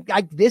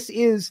this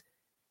is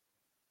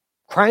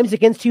crimes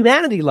against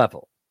humanity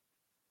level.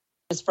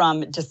 is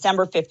from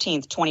December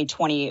 15th,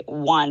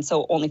 2021,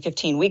 so only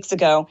 15 weeks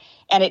ago.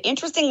 And it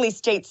interestingly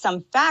states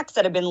some facts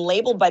that have been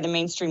labeled by the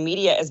mainstream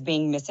media as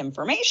being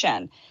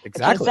misinformation.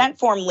 Exactly. The consent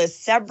form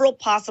lists several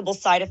possible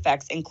side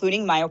effects,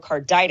 including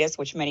myocarditis,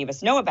 which many of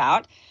us know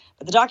about.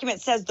 But the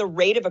document says the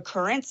rate of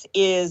occurrence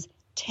is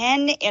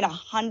 10 in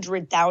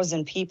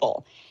 100,000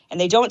 people. And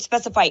they don't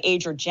specify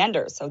age or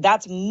gender. So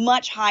that's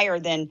much higher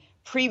than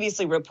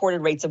previously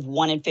reported rates of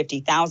 1 in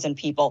 50,000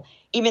 people.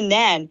 Even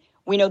then,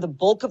 we know the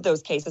bulk of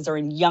those cases are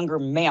in younger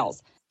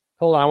males.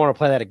 Hold on, I want to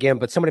play that again,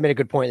 but somebody made a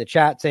good point in the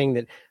chat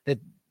saying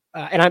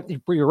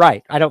you're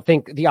right. I don't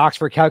think the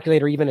Oxford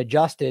calculator even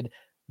adjusted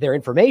their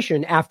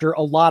information after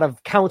a lot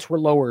of counts were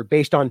lowered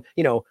based on,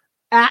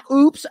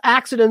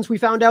 accidents. We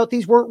found out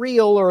these weren't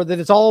real, or that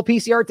it's all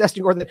PCR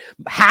testing, or that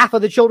half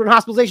of the children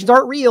hospitalizations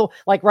aren't real.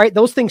 Right?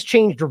 Those things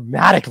changed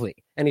dramatically.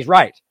 And he's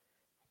right.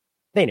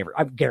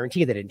 I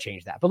guarantee they didn't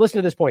change that. But listen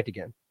to this point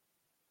again.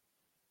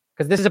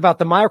 Because this is about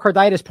the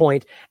myocarditis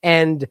point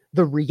and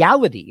the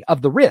reality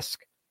of the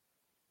risk.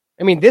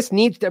 I mean, this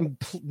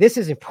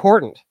is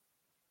important.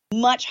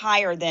 Much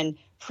higher than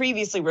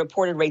previously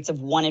reported rates of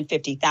 1 in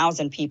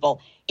 50,000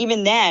 people.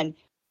 Even then,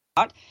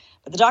 but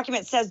the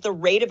document says the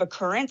rate of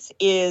occurrence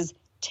is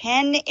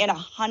 10 in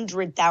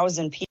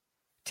 100,000 people.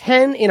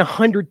 10 in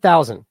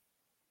 100,000.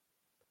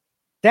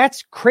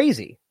 That's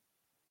crazy.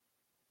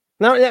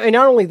 Not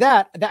only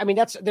that,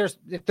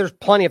 there's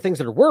plenty of things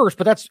that are worse,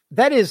 but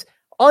that is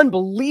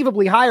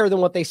unbelievably higher than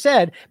what they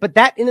said. But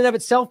that in and of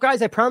itself,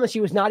 guys, I promise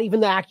you, is not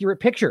even the accurate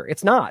picture.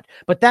 It's not.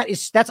 But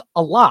that's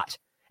a lot.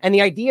 And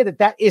the idea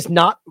that is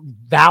not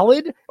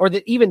valid, or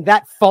that even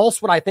that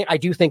false, I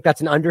do think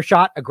that's an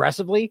undershot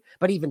aggressively.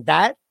 But even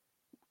that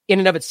in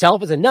and of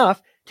itself is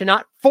enough to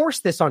not force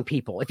this on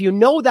people. If you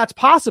know that's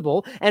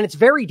possible, and it's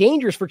very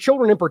dangerous for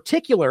children in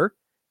particular,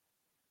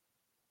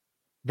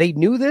 they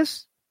knew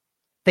this,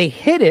 they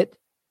hid it,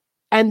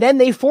 and then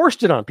they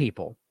forced it on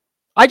people.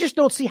 I just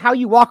don't see how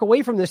you walk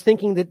away from this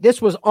thinking that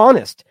this was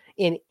honest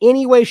in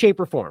any way, shape,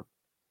 or form.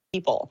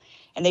 People,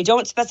 and they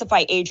don't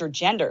specify age or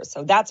gender.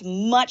 So that's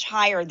much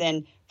higher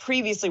than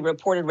previously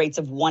reported rates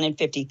of 1 in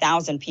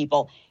 50,000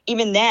 people.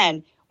 Even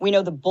then, we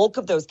know the bulk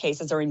of those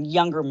cases are in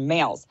younger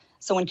males.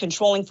 So when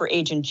controlling for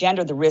age and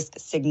gender, the risk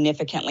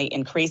significantly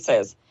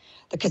increases.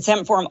 The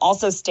consent form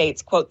also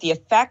states, quote, the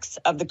effects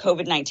of the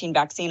COVID-19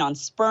 vaccine on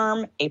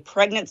sperm, a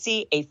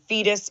pregnancy, a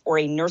fetus, or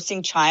a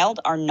nursing child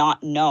are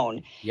not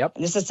known. Yep.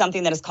 And this is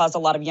something that has caused a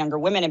lot of younger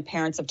women and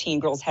parents of teen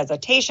girls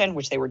hesitation,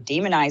 which they were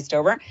demonized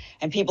over.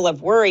 And people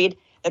have worried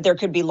that there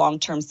could be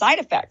long-term side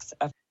effects.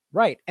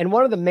 Right. And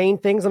one of the main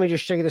things, let me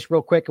just show you this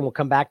real quick and we'll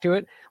come back to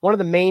it. One of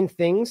the main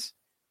things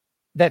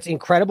that's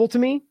incredible to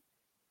me,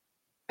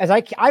 as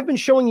I've been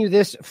showing you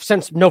this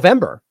since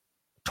November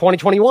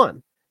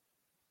 2021.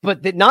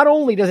 But that not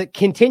only does it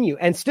continue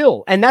and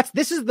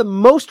this is the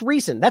most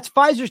recent, that's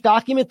Pfizer's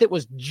document that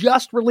was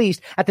just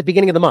released at the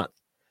beginning of the month.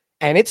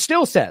 And it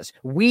still says,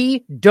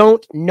 we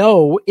don't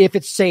know if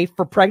it's safe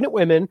for pregnant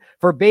women,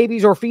 for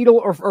babies or fetal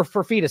or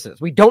for fetuses.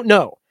 We don't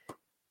know.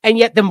 And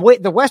yet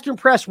the Western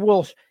press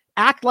will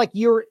act like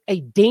you're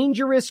a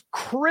dangerous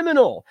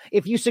criminal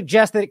if you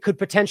suggest that it could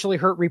potentially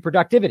hurt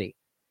reproductivity.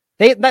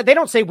 They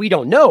don't say we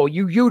don't know.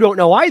 You don't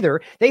know either.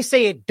 They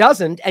say it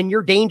doesn't, and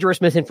you're dangerous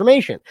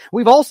misinformation.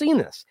 We've all seen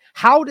this.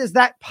 How is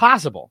that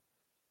possible?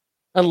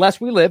 Unless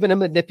we live in a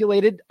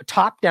manipulated,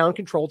 top-down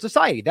controlled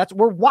society.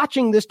 We're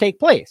watching this take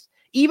place.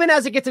 Even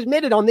as it gets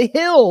admitted on the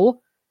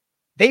Hill,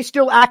 they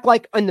still act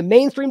like in the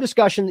mainstream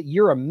discussion that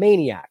you're a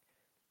maniac.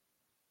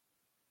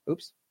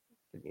 Oops,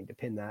 didn't mean to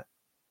pin that.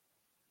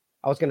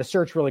 I was going to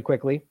search really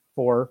quickly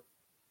for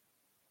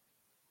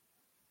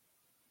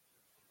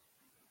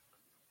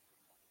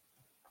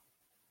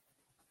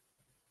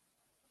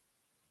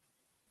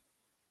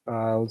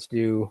let's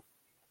do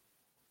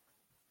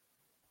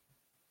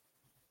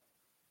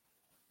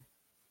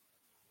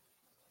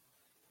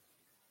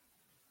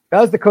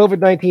does the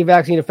COVID-19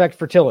 vaccine affect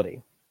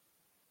fertility?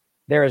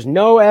 There is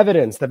no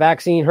evidence the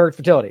vaccine hurt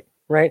fertility,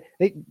 right?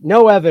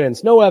 No evidence.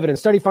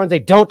 Study finds they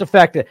don't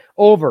affect it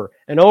over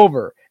and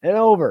over and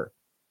over.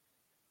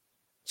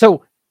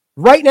 So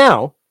right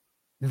now,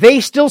 they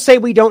still say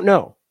we don't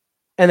know.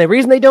 And the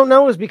reason they don't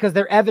know is because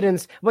their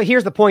evidence, well,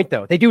 here's the point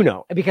though. They do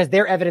know, because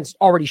their evidence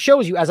already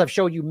shows you, as I've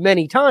showed you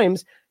many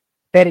times,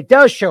 that it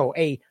does show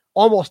a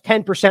almost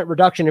 10%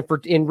 reduction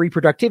in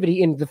reproductivity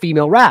in the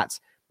female rats.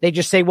 They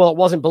just say, well, it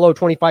wasn't below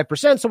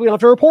 25%, so we don't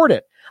have to report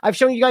it. I've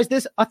shown you guys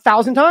this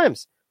 1,000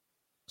 times.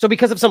 So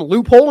because of some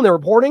loophole in their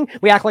reporting,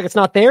 we act like it's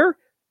not there?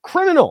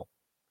 Criminal.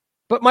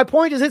 But my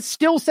point is, it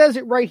still says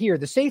it right here.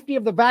 The safety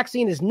of the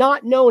vaccine is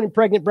not known in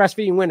pregnant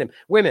breastfeeding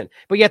women.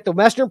 But yet the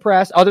Western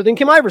press, other than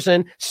Kim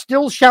Iverson,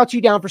 still shouts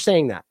you down for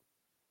saying that.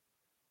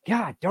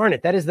 God darn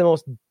it. That is the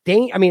most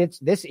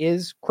this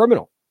is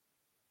criminal.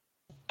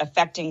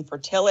 Affecting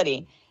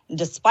fertility.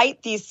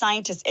 Despite these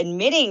scientists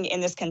admitting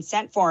in this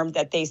consent form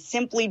that they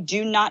simply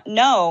do not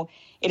know,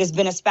 it has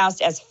been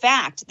espoused as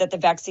fact that the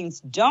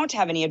vaccines don't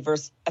have any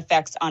adverse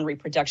effects on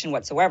reproduction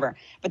whatsoever.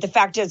 But the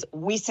fact is,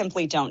 we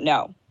simply don't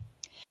know.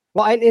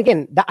 Well, and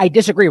again, I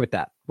disagree with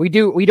that. We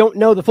don't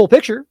know the full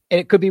picture, and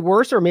it could be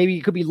worse, or maybe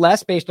it could be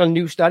less based on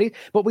new studies.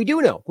 But we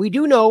do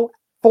know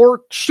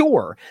for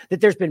sure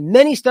that there's been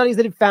many studies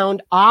that have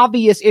found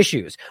obvious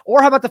issues.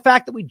 Or how about the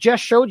fact that we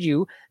just showed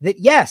you that,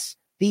 yes,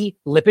 the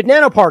lipid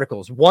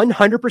nanoparticles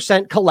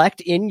 100%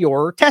 collect in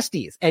your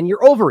testes and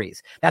your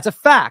ovaries. That's a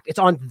fact. It's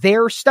on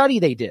their study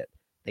they did.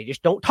 They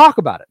just don't talk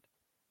about it.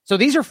 So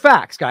these are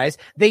facts, guys.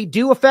 They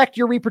do affect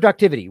your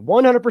reproductivity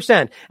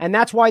 100%. And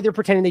that's why they're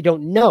pretending they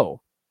don't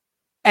know.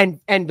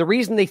 And the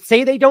reason they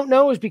say they don't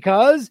know is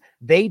because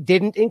they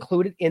didn't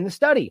include it in the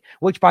study,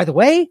 which, by the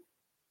way,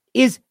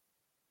 is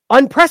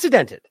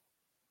unprecedented.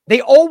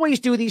 They always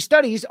do these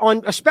studies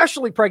on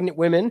especially pregnant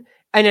women,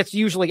 and it's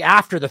usually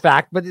after the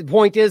fact. But the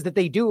point is that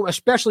they do,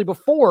 especially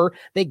before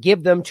they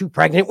give them to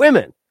pregnant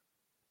women.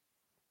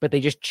 But they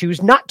just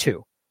choose not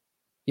to.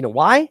 You know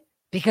why?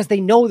 Because they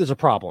know there's a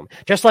problem.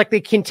 Just like they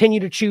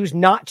continue to choose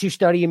not to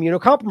study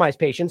immunocompromised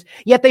patients,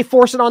 yet they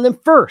force it on them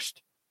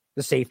first.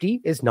 The safety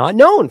is not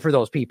known for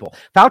those people.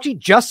 Fauci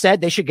just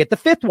said they should get the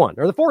 5th one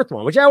or the 4th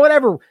one,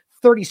 whatever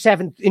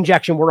 37th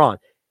injection we're on.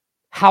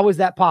 How is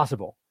that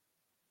possible?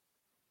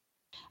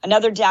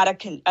 Another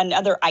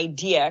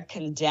idea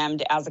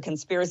condemned as a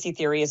conspiracy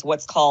theory is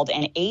what's called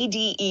an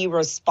ADE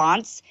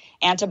response,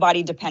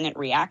 antibody-dependent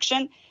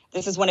reaction.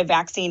 This is when a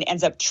vaccine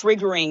ends up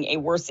triggering a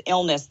worse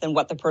illness than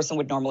what the person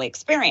would normally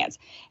experience.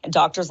 And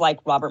doctors like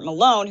Robert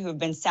Malone, who have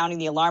been sounding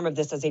the alarm of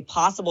this as a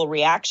possible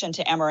reaction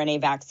to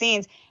mRNA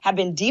vaccines, have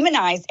been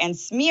demonized and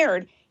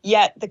smeared,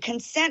 yet the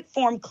consent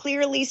form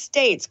clearly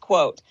states,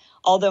 quote,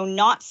 although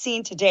not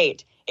seen to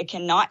date, it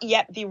cannot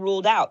yet be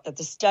ruled out that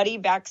the study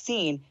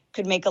vaccine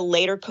could make a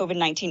later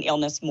COVID-19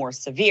 illness more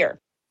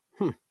severe.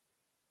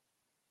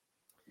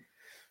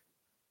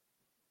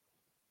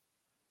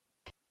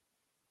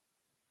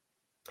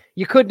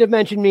 You couldn't have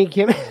mentioned me,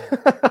 Kim.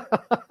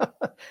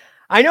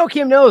 I know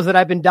Kim knows that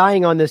I've been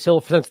dying on this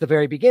hill since the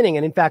very beginning.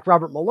 And in fact,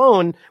 Robert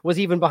Malone was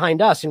even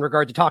behind us in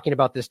regard to talking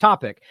about this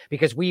topic,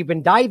 because we've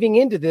been diving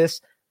into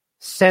this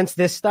since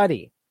this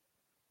study.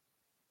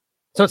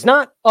 So it's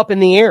not up in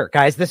the air,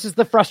 guys. This is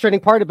the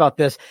frustrating part about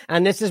this.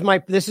 And this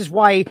is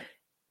why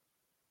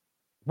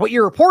what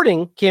you're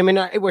reporting, Kim,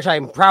 and which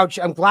I'm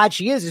glad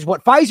she is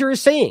what Pfizer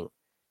is saying.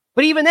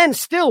 But even then,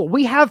 still,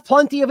 we have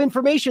plenty of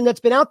information that's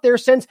been out there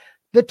since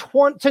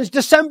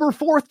December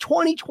 4th,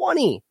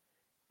 2020,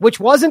 which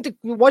wasn't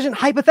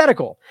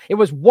hypothetical. It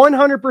was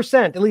 100%,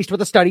 at least what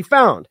the study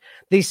found,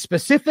 the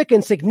specific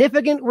and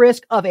significant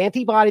risk of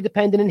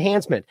antibody-dependent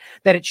enhancement,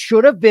 that it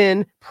should have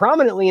been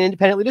prominently and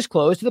independently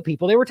disclosed to the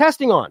people they were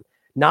testing on.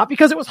 Not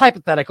because it was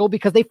hypothetical,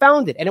 because they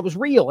found it, and it was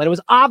real, and it was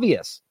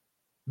obvious,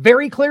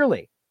 very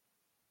clearly.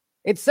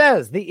 It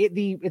says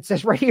it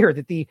says right here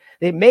that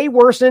it may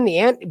worsen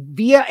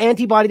via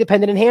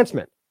antibody-dependent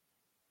enhancement.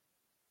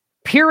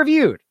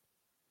 Peer-reviewed.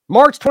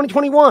 March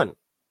 2021.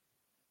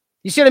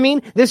 You see what I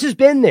mean? This has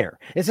been there.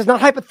 This is not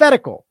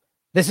hypothetical.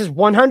 This is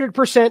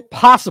 100%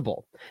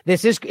 possible.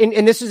 This is,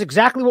 and this is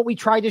exactly what we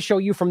tried to show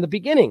you from the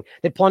beginning,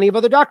 that plenty of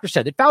other doctors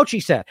said, that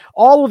Fauci said.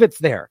 All of it's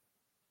there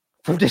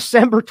from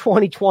December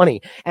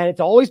 2020. And it's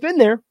always been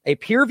there, a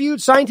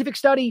peer-reviewed scientific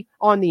study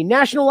on the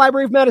National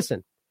Library of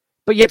Medicine.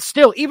 But yet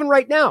still, even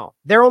right now,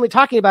 they're only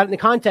talking about it in the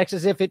context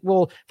as if it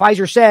will,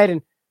 Pfizer said,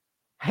 and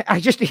I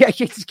just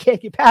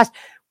can't get past,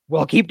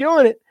 well, keep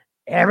doing it.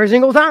 Every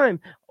single time,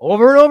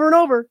 over and over and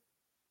over.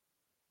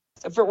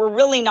 So if it were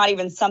really not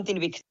even something to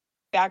be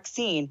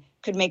vaccine,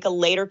 could make a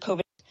later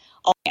COVID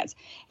illness.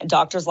 And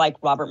doctors like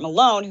Robert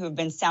Malone, who have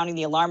been sounding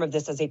the alarm of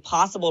this as a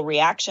possible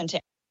reaction to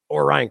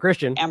Ryan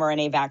Christian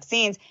mRNA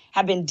vaccines,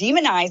 have been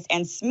demonized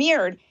and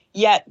smeared,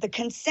 yet the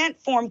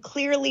consent form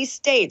clearly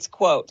states,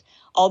 quote,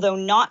 although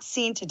not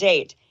seen to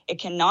date, it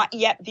cannot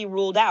yet be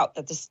ruled out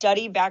that the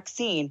study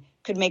vaccine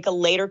could make a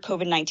later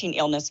COVID-19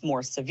 illness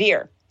more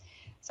severe.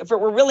 So if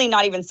it were really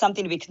not even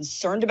something to be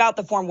concerned about,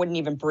 the form wouldn't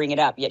even bring it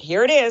up. Yet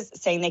here it is,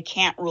 saying they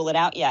can't rule it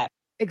out yet.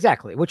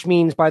 Exactly, which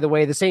means, by the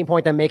way, the same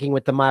point I'm making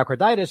with the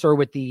myocarditis or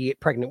with the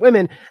pregnant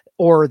women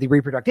or the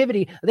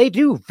reproductivity, they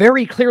do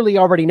very clearly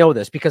already know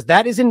this, because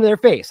that is in their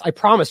face. I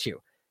promise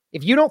you.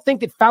 If you don't think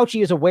that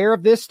Fauci is aware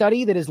of this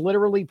study that is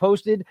literally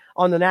posted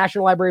on the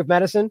National Library of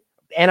Medicine,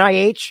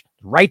 NIH,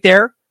 right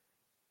there,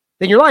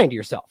 then you're lying to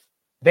yourself.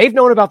 They've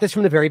known about this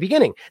from the very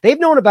beginning. They've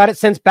known about it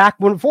since back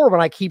before, when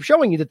I keep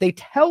showing you that they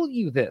tell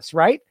you this,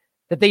 right?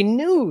 That they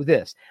knew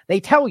this. They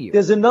tell you.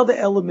 There's another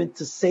element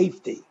to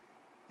safety,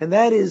 and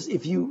that is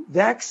if you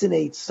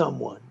vaccinate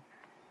someone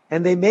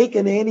and they make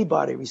an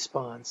antibody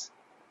response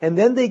and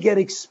then they get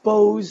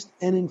exposed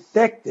and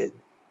infected,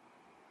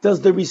 does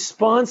the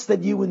response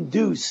that you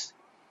induce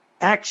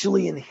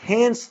actually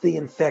enhance the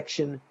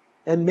infection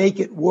and make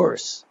it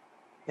worse?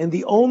 And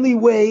the only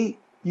way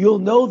you'll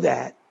know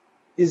that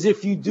is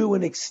if you do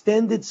an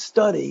extended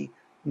study,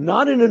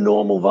 not in a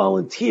normal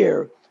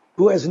volunteer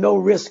who has no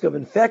risk of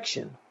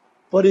infection,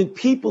 but in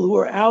people who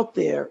are out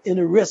there in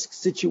a risk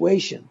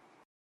situation.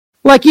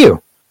 Like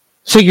you.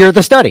 So you're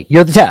the study.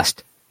 You're the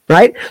test.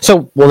 right?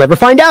 So we'll never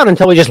find out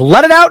until we just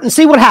let it out and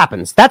see what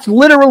happens. That's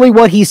literally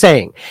what he's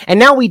saying. And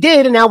now we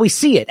did, and now we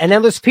see it. And now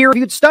this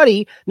peer-reviewed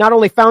study, not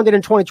only found it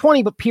in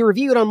 2020, but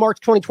peer-reviewed on March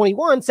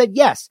 2021, said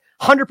yes,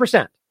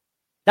 100%.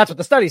 That's what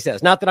the study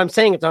says. Not that I'm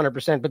saying it's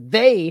 100%, but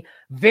they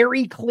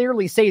very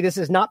clearly say this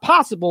is not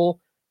possible,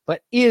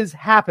 but is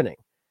happening.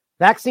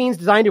 Vaccines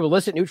designed to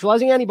elicit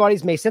neutralizing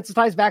antibodies may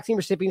sensitize vaccine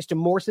recipients to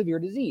more severe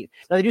disease.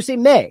 Now, they do say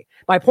may.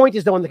 My point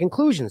is, though, in the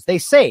conclusions, they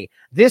say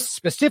this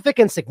specific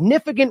and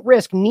significant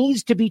risk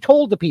needs to be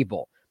told to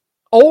people.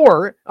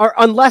 Or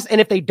unless, and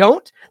if they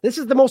don't, this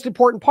is the most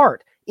important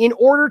part, in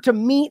order to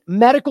meet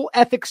medical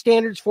ethics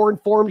standards for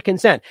informed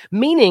consent.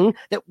 Meaning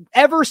that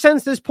ever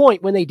since this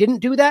point, when they didn't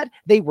do that,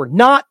 they were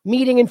not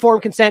meeting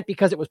informed consent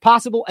because it was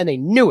possible and they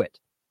knew it.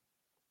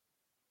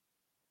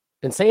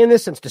 Been saying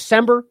this since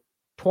December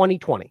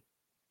 2020.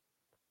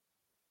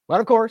 But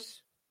of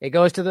course, it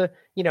goes to the,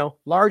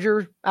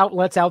 larger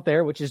outlets out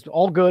there, which is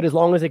all good as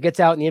long as it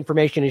gets out and the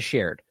information is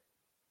shared.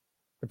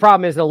 The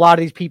problem is that a lot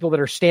of these people that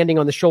are standing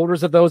on the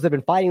shoulders of those that have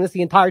been fighting this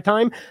the entire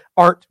time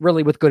aren't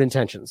really with good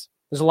intentions.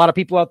 There's a lot of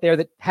people out there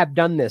that have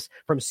done this,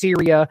 from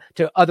Syria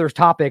to other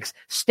topics,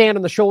 stand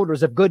on the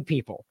shoulders of good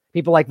people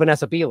like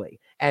Vanessa Beeley,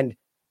 and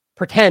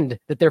pretend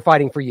that they're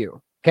fighting for you.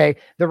 Okay.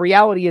 The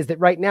reality is that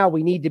right now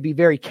we need to be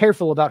very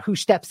careful about who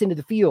steps into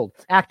the field,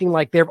 acting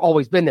like they've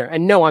always been there.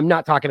 And no, I'm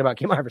not talking about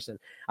Kim Iverson.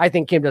 I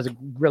think Kim does a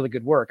really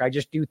good work. I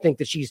just do think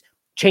that she's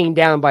chained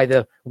down by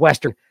the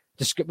Western,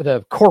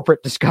 the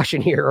corporate discussion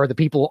here, or the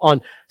people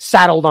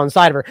saddled on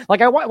side of her.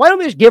 Like, why don't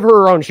we just give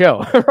her own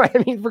show? Right?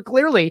 I mean, for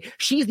clearly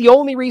she's the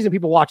only reason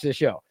people watch this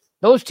show.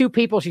 Those two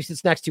people she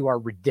sits next to are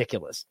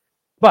ridiculous.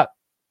 But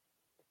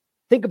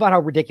think about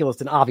how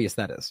ridiculous and obvious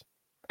that is,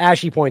 as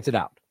she points it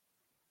out.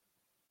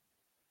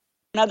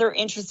 Another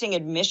interesting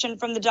admission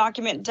from the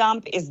document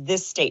dump is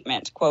this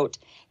statement, quote,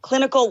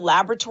 clinical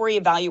laboratory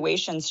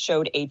evaluations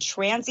showed a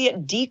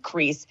transient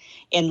decrease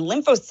in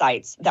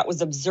lymphocytes that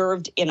was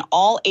observed in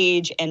all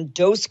age and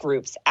dose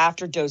groups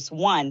after dose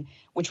 1,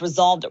 which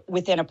resolved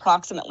within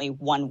approximately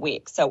 1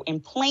 week. So in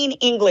plain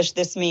English,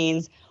 this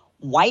means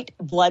white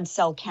blood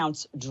cell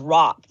counts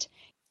dropped.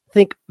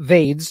 Think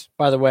VADES,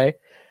 by the way.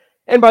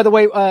 And by the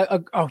way,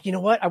 you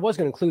know what? I was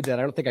going to include that.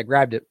 I don't think I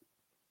grabbed it.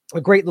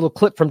 A great little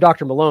clip from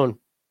Dr. Malone,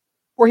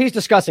 where he's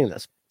discussing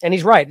this. And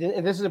he's right.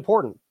 And this is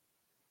important.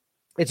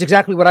 It's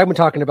exactly what I've been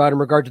talking about in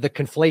regard to the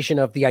conflation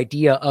of the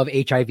idea of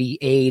HIV,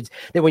 AIDS,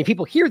 that when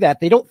people hear that,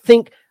 they don't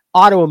think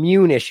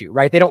autoimmune issue,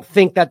 right? They don't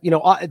think that,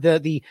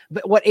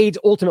 what AIDS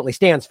ultimately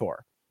stands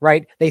for,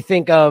 right? They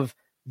think of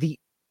the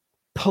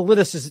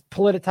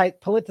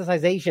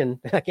politicization,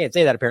 I can't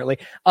say that apparently,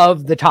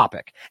 of the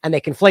topic. And they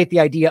conflate the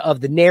idea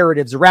of the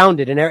narratives around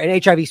it,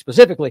 and HIV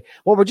specifically.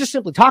 What we're just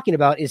simply talking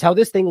about is how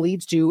this thing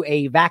leads to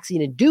a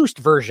vaccine-induced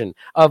version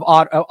of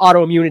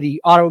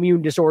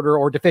autoimmune disorder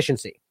or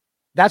deficiency.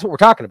 That's what we're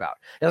talking about.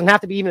 It doesn't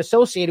have to be even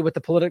associated with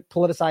the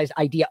politicized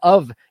idea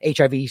of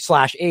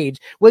HIV/AIDS,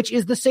 which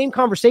is the same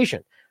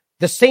conversation,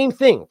 the same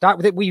thing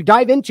that we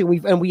dive into.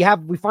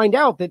 We find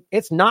out that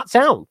it's not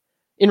sound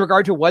in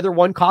regard to whether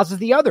one causes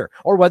the other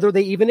or whether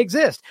they even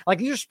exist. Like,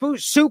 these are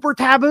super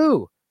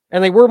taboo,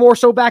 and they were more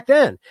so back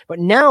then. But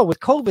now with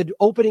COVID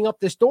opening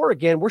up this door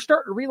again, we're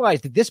starting to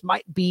realize that this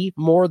might be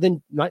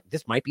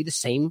this might be the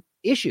same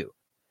issue,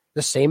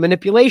 the same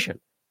manipulation.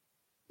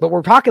 But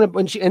we're talking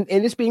about, and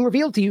it's being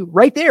revealed to you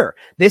right there.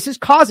 This is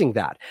causing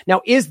that.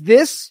 Now, is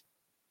this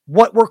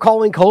what we're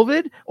calling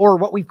COVID, or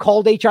what we've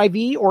called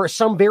HIV, or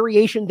some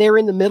variation there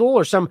in the middle,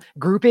 or some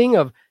grouping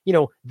of,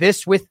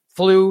 this with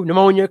flu,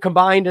 pneumonia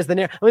combined as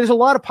there's a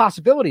lot of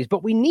possibilities,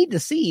 but we need to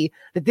see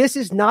that this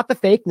is not the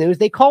fake news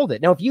they called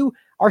it. Now, if you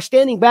are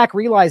standing back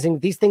realizing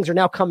these things are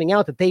now coming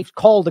out that they've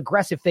called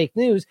aggressive fake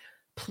news,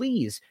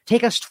 please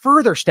take a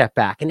further step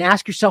back and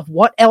ask yourself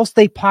what else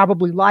they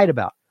probably lied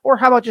about, or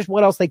how about just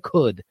what else they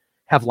could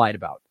have lied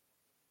about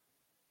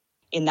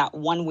in that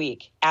 1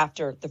 week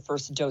after the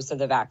first dose of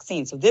the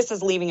vaccine. So this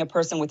is leaving a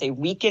person with a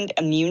weakened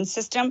immune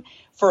system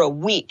for a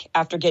week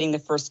after getting the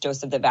first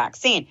dose of the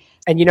vaccine.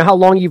 And you know how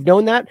long you've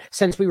known that?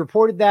 Since we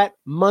reported that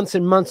months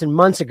and months and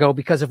months ago,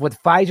 because of what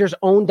Pfizer's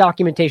own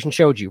documentation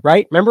showed you,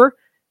 right? Remember?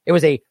 I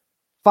think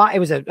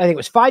it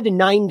was 5 to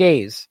 9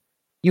 days.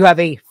 You have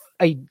a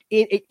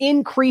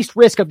increased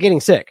risk of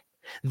getting sick.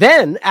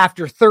 Then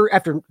after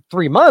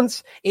 3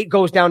 months, it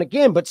goes down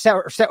again, but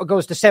it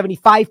goes to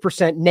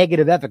 75%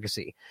 negative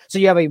efficacy. So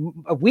you have a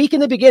week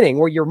in the beginning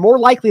where you're more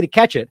likely to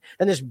catch it,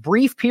 then this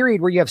brief period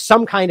where you have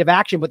some kind of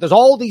action, but there's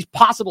all these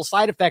possible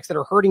side effects that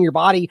are hurting your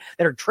body,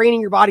 that are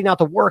training your body not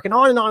to work, and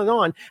on and on and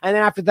on. And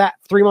then after that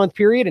 3 month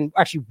period, and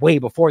actually way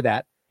before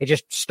that, it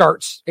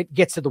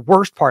gets to the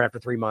worst part after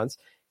 3 months,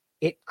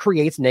 it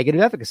creates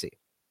negative efficacy.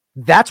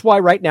 That's why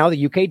right now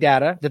the UK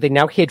data that they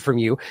now hid from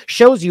you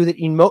shows you that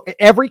in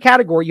every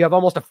category you have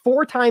almost a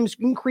 4 times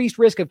increased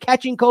risk of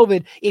catching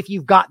COVID if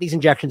you've got these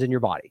injections in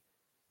your body.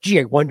 Gee,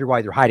 I wonder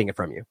why they're hiding it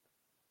from you.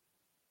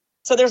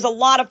 So there's a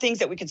lot of things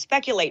that we could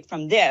speculate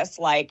from this,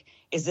 like,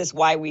 is this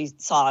why we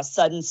saw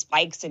sudden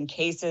spikes in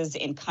cases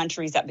in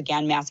countries that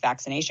began mass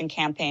vaccination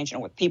campaigns,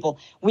 with people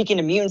weakened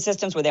immune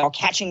systems, where they're all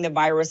catching the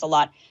virus a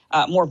lot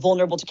more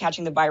vulnerable to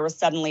catching the virus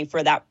suddenly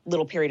for that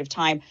little period of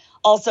time.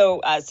 Also,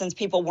 since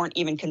people weren't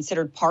even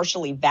considered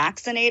partially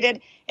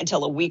vaccinated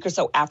until a week or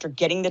so after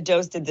getting the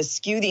dose, did this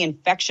skew the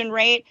infection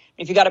rate?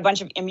 If you got a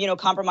bunch of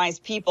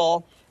immunocompromised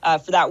people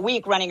for that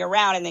week running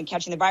around and then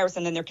catching the virus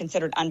and then they're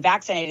considered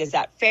unvaccinated, is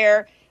that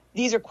fair?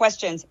 These are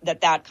questions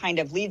that kind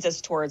of leads us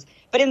towards.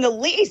 But in the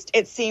least,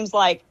 it seems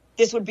like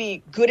this would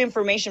be good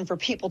information for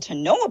people to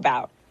know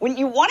about. Wouldn't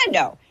you want to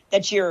know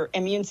that your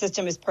immune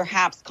system is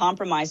perhaps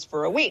compromised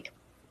for a week?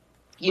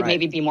 You'd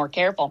maybe be more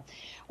careful.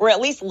 We're at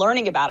least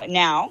learning about it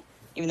now,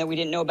 even though we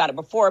didn't know about it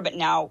before. But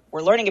now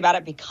we're learning about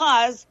it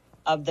because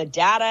of the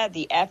data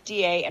the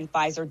FDA and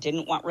Pfizer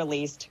didn't want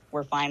released.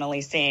 We're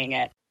finally seeing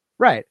it.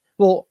 Right.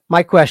 Well,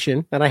 my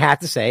question, and I have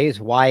to say, is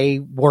why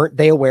weren't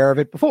they aware of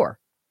it before?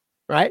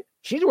 Right?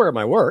 She's aware of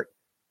my work.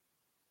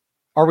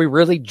 Are we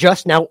really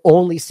just now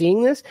only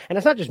seeing this? And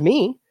it's not just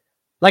me.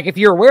 Like, if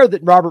you're aware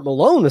that Robert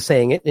Malone was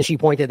saying it and she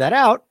pointed that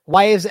out,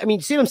 see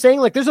what I'm saying?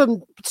 Like, there's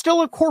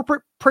still a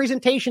corporate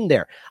presentation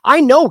there. I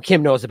know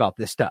Kim knows about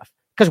this stuff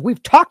because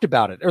we've talked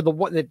about it, or the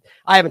one that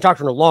I haven't talked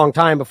to her in a long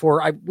time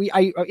before.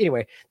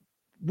 Anyway,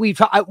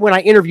 when I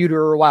interviewed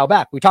her a while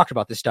back, we talked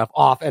about this stuff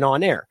off and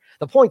on air.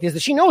 The point is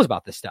that she knows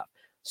about this stuff.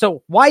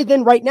 So why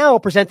then right now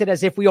present it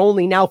as if we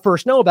only now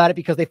first know about it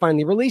because they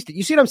finally released it?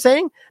 You see what I'm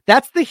saying?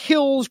 That's the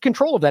Hill's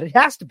control of that. It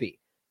has to be,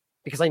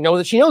 because I know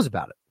that she knows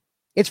about it.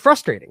 It's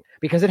frustrating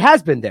because it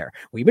has been there.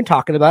 We've been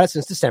talking about it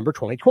since December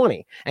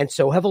 2020. And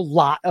so have a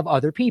lot of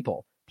other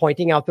people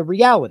pointing out the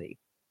reality.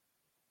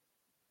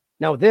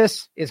 Now,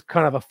 this is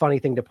kind of a funny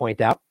thing to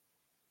point out.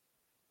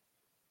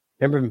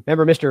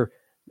 Remember Mr.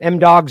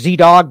 M-Dog,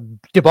 Z-Dog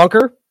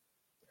debunker?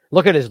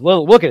 Look at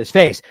his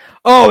face.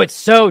 Oh, it's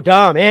so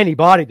dumb.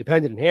 Antibody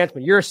dependent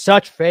enhancement. You're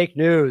such fake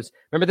news.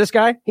 Remember this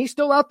guy? He's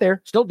still out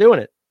there, still doing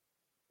it.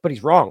 But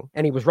he's wrong.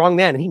 And he was wrong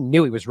then, and he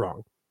knew he was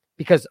wrong.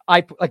 Because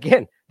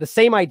the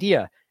same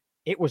idea,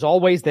 it was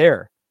always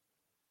there.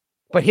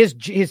 But this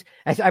is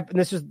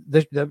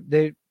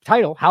the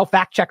title, How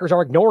Fact Checkers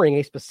Are Ignoring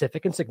a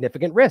Specific and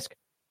Significant Risk.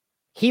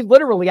 He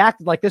literally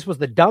acted like this was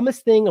the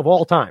dumbest thing of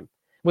all time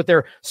with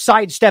their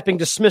sidestepping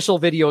dismissal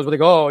videos where they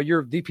go,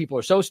 these people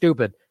are so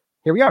stupid.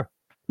 Here we are.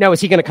 Now, is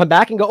he going to come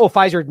back and go, oh,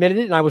 Pfizer admitted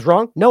it and I was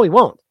wrong? No, he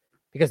won't.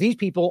 Because these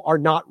people are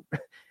not,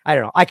 I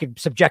don't know. I could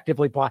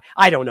subjectively,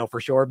 I don't know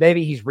for sure.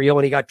 Maybe he's real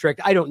and he got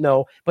tricked. I don't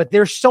know. But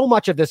there's so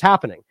much of this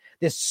happening.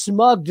 This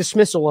smug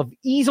dismissal of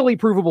easily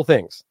provable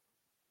things.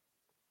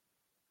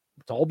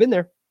 It's all been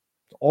there.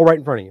 It's all right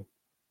in front of you.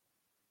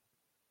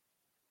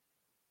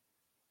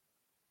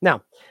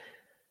 Now,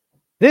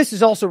 this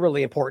is also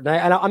really important.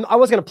 I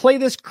was going to play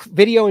this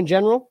video in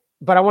general,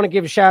 but I want to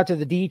give a shout out to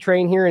the D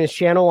Train here in his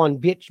channel on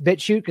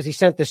BitChute because he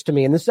sent this to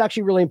me. And this is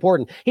actually really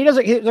important. There's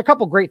a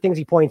couple great things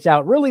he points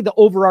out. Really, the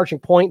overarching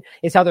point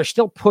is how they're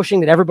still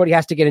pushing that everybody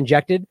has to get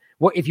injected.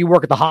 What if you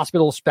work at the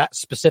hospital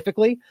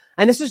specifically?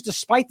 And this is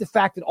despite the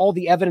fact that all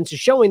the evidence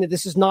is showing that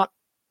this is not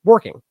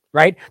working,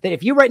 right? That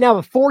if you right now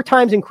have 4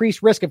 times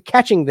increased risk of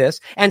catching this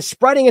and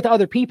spreading it to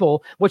other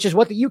people, which is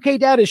what the UK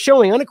data is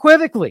showing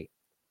unequivocally,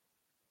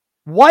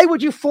 why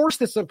would you force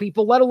this on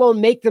people, let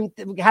alone make them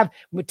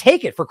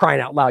take it, for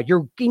crying out loud?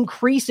 You're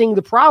increasing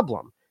the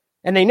problem.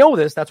 And they know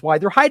this. That's why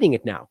they're hiding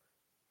it now.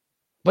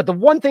 But the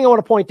one thing I want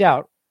to point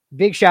out,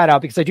 big shout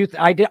out, because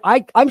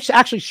I'm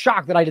actually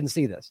shocked that I didn't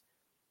see this.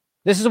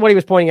 This is what he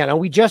was pointing out. And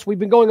we've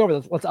been going over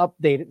this. Let's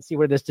update it and see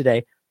what it is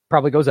today.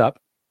 Probably goes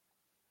up.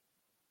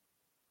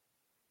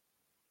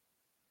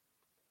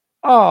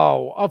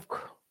 Oh, of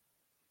course.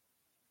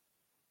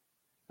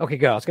 Okay,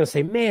 go. I was going to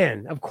say,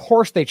 man, of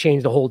course they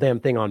changed the whole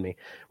damn thing on me.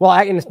 Well,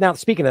 and now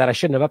speaking of that, I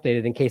shouldn't have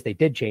updated in case they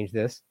did change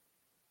this.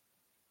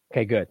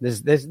 Okay, good.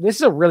 This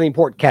is a really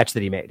important catch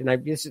that he made.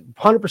 And this is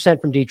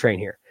 100% from D-Train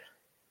here.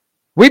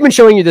 We've been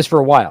showing you this for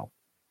a while,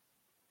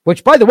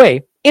 which, by the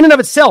way, in and of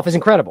itself is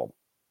incredible.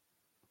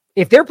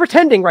 If they're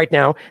pretending right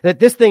now that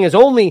this thing is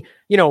only,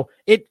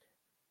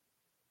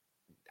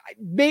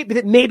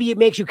 maybe it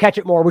makes you catch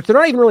it more, which they're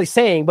not even really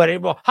saying, but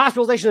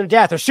hospitalization and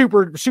death are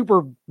super,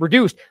 super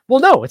reduced. Well,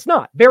 no, it's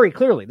not. Very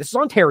clearly. This is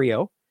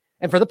Ontario.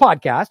 And for the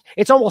podcast,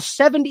 it's almost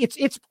 70.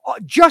 It's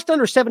just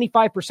under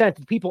 75% of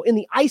the people in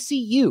the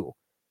ICU,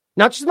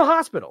 not just in the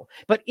hospital,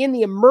 but in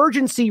the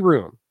emergency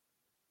room,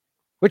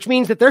 which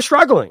means that they're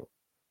struggling,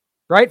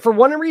 right? For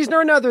one reason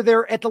or another,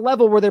 they're at the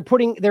level where they're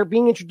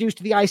being introduced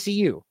to the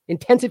ICU,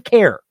 intensive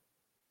care.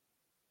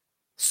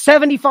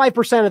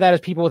 75% of that is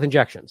people with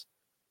injections.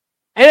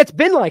 And it's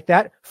been like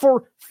that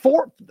for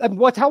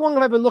how long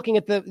have I been looking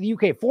at the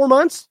UK? 4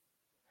 months?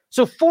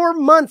 So 4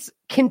 months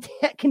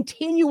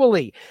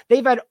continually.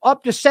 They've had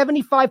up to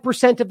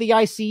 75% of the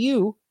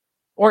ICU,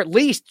 or at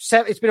least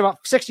it's been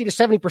about 60 to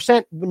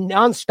 70%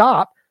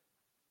 nonstop,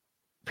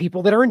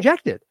 people that are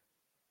injected.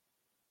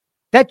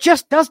 That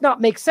just does not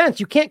make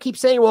sense. You can't keep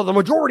saying, well, the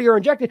majority are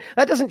injected.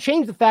 That doesn't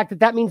change the fact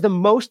that means the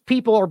most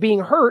people are being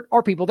hurt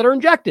are people that are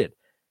injected.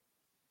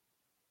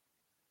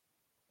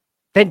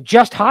 then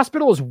just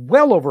hospital is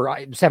well over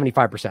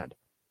 75%.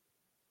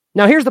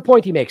 Now, here's the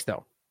point he makes,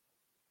 though,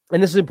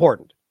 and this is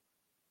important.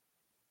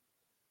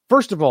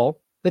 First of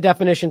all, the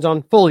definitions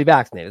on fully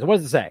vaccinated. What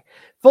does it say?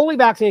 Fully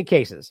vaccinated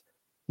cases.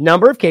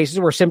 Number of cases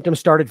where symptoms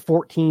started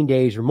 14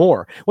 days or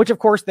more, which of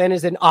course then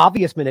is an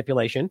obvious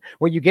manipulation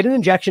where you get an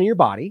injection in your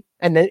body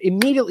and then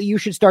immediately you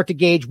should start to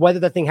gauge whether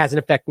the thing has an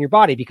effect in your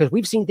body, because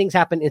we've seen things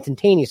happen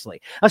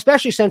instantaneously,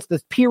 especially since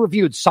the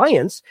peer-reviewed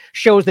science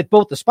shows that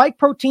both the spike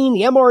protein,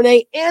 the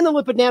mRNA, and the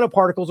lipid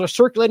nanoparticles are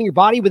circulating your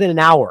body within an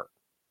hour.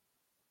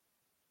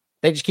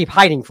 They just keep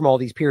hiding from all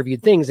these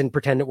peer-reviewed things and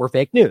pretend that we're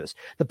fake news.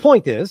 The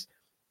point is,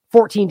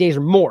 14 days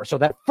or more. So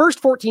that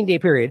first 14-day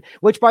period,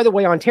 which, by the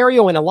way,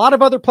 Ontario and a lot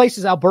of other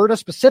places, Alberta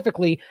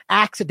specifically,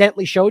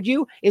 accidentally showed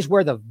you, is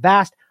where the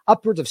vast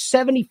upwards of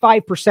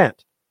 75%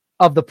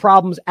 of the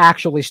problems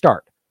actually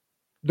start.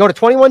 Go to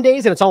 21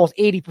 days and it's almost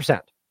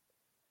 80%.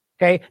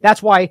 Okay,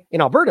 that's why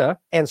in Alberta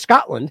and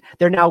Scotland,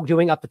 they're now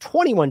doing up to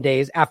 21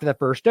 days after the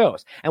first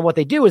dose. And what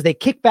they do is they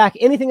kick back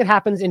anything that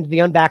happens into the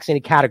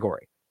unvaccinated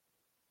category.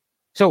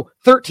 So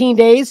 13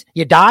 days,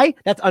 you die,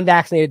 that's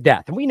unvaccinated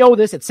death. And we know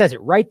this, it says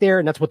it right there,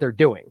 and that's what they're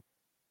doing.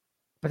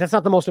 But that's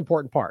not the most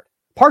important part.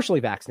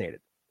 Partially vaccinated.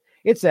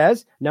 It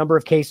says number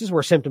of cases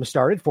where symptoms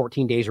started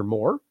 14 days or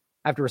more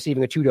after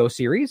receiving a 2-dose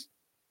series,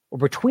 or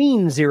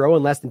between 0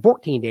 and less than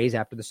 14 days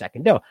after the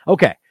second dose.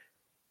 Okay.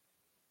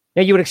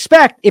 Now you would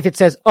expect, if it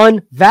says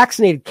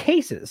unvaccinated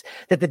cases,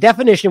 that the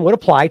definition would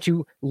apply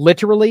to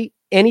literally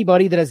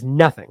anybody that has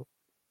nothing.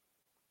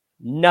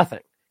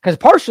 Nothing. Because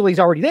partially is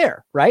already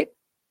there, right?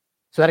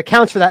 So that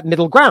accounts for that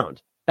middle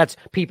ground. That's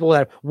people that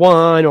have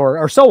 1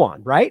 or so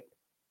on, right?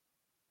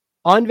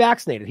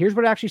 Unvaccinated. Here's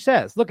what it actually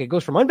says. Look, it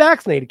goes from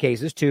unvaccinated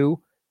cases to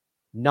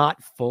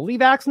not fully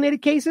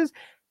vaccinated cases.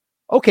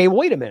 Okay,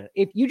 wait a minute.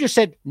 If you just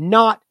said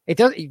not, it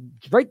does,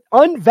 right?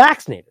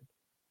 Unvaccinated.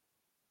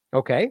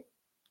 Okay.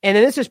 And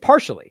then this is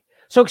partially.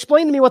 So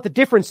explain to me what the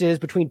difference is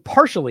between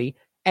partially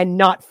and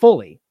not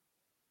fully.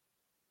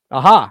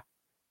 Aha.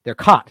 They're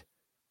caught.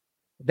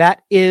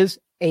 That is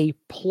a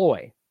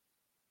ploy.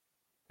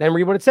 Then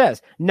read what it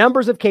says.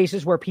 Numbers of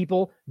cases where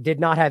people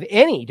did not have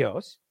any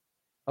dose.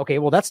 Okay,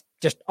 well, that's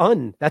just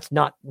that's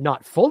not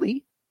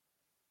fully.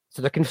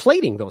 So they're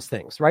conflating those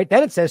things, right?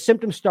 Then it says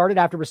symptoms started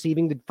after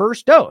receiving the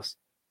first dose.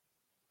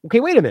 Okay,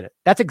 wait a minute.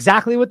 That's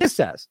exactly what this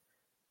says.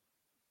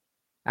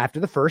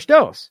 After the first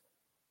dose.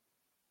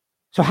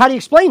 So how do you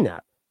explain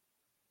that?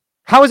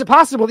 How is it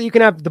possible that you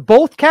can have the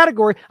both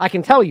category? I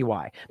can tell you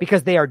why.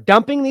 Because they are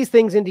dumping these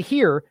things into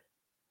here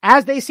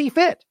as they see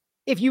fit.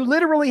 If you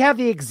literally have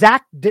the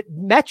exact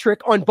metric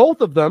on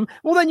both of them,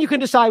 well, then you can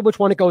decide which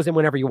one it goes in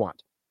whenever you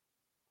want.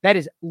 That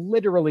is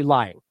literally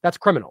lying. That's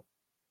criminal.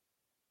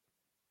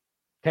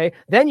 Okay.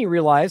 Then you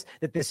realize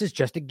that this is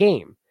just a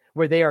game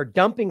where they are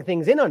dumping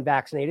things in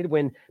unvaccinated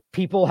when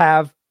people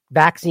have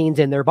vaccines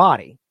in their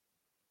body.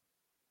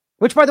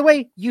 Which, by the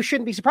way, you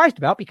shouldn't be surprised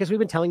about because we've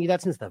been telling you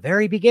that since the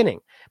very beginning.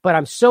 But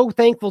I'm so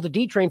thankful to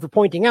D-Train for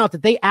pointing out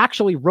that they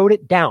actually wrote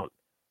it down.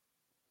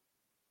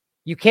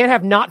 You can't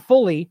have not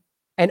fully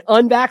and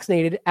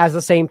unvaccinated as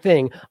the same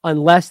thing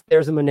unless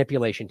there's a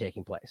manipulation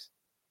taking place.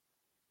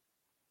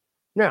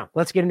 Now,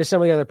 let's get into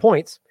some of the other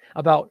points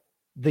about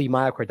the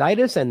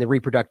myocarditis and the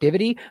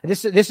reproductivity.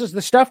 This is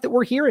the stuff that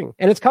we're hearing,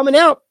 and it's coming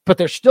out, but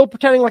they're still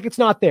pretending like it's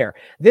not there.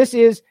 This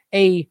is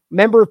a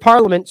member of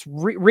parliament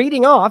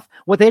reading off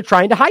what they're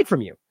trying to hide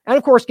from you. And,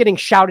 of course, getting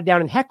shouted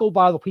down and heckled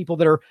by the people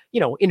that are,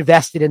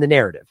 invested in the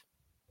narrative.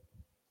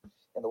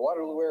 In the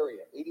Waterloo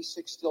area,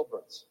 86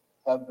 stillbirths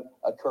have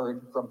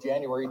occurred from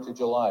January to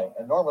July.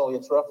 And normally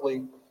it's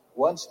roughly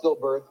 1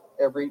 stillbirth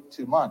every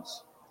 2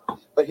 months.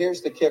 But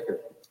here's the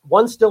kicker.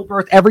 1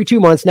 stillbirth every 2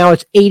 months. Now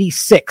it's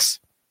 86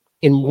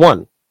 in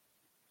one.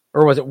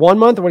 Or was it 1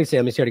 month? Or what do you say?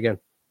 Let me say it again.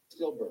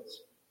 Stillbirths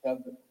have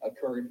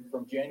occurred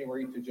from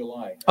January to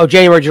July. Oh,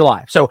 January,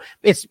 July. So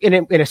it's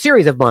in a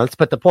series of months.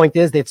 But the point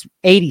is that it's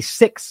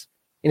 86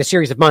 in a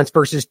series of months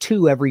versus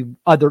 2 every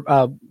other,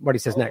 what he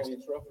says next.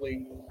 It's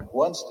roughly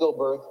 1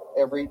 stillbirth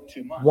every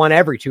 2 months. 1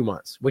 every 2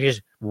 months, which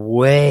is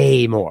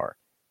way more.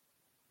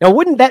 Now,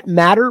 wouldn't that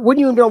matter? Wouldn't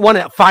you even want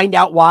to find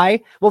out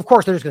why? Well, of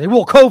course, they're just going to say,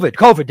 well,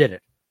 COVID did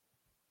it.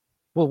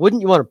 Well,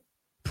 wouldn't you want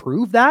to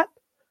prove that?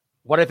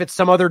 What if it's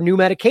some other new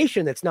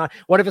medication that's not,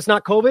 what if it's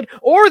not COVID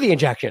or the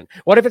injection?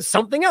 What if it's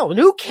something else? And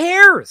who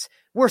cares?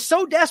 We're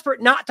so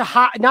desperate not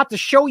to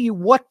show you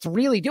what's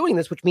really doing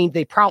this, which means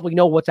they probably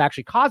know what's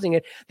actually causing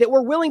it, that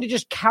we're willing to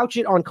just couch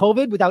it on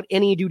COVID without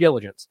any due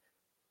diligence,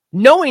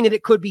 knowing that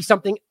it could be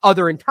something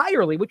other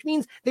entirely, which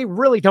means they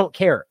really don't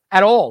care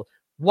at all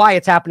why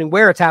it's happening,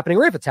 where it's happening,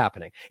 or if it's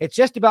happening. It's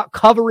just about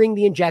covering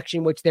the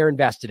injection which they're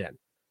invested in,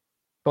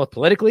 both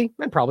politically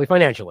and probably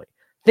financially.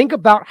 Think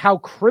about how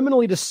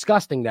criminally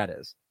disgusting that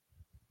is.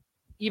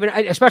 Even,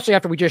 especially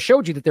after we just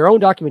showed you that their own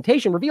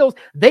documentation reveals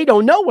they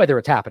don't know whether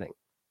it's happening.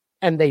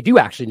 And they do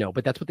actually know,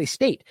 but that's what they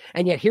state.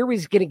 And yet here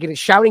he's getting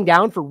shouting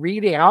down for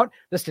reading out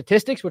the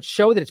statistics which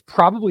show that it's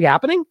probably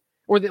happening,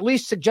 or at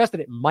least suggest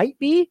that it might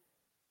be.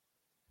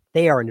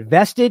 They are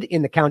invested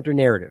in the counter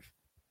narrative.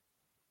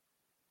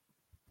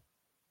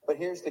 But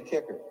here's the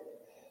kicker.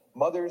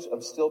 mothers of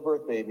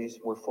stillbirth babies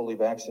were fully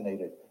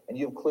vaccinated. And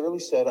you've clearly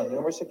said on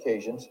numerous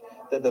occasions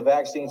that the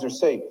vaccines are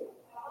safe.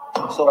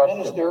 So,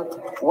 Minister,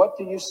 what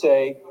do you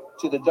say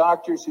to the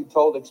doctors who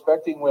told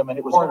expecting women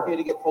it was okay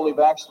to get fully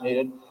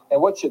vaccinated?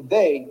 And what should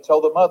they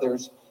tell the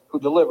mothers who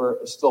deliver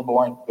a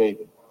stillborn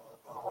baby?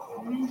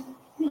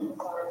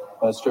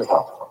 Minister.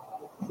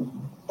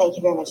 Thank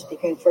you very much,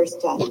 Speaker. And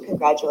first,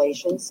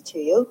 congratulations to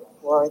you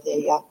for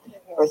the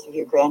birth of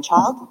your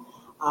grandchild.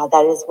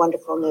 That is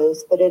wonderful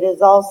news, but it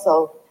is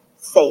also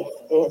safe.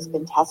 It has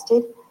been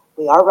tested.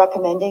 We are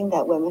recommending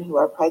that women who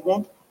are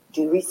pregnant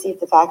do receive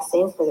the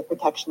vaccine for the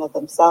protection of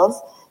themselves,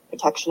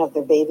 protection of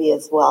their baby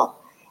as well.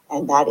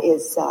 And that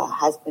is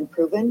has been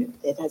proven.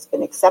 It has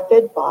been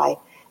accepted by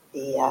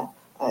the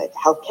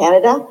Health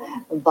Canada,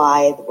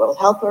 by the World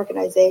Health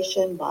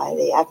Organization, by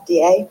the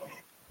FDA.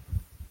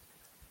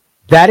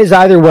 That is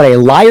either what a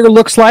liar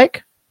looks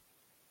like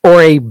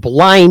or a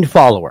blind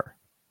follower,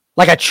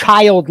 like a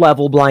child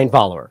level blind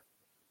follower.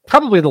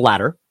 Probably the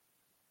latter.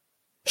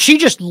 She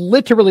just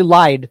literally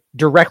lied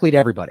directly to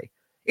everybody.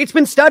 It's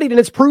been studied and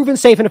it's proven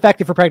safe and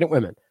effective for pregnant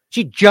women.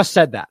 She just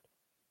said that.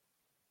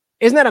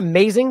 Isn't that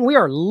amazing? We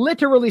are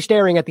literally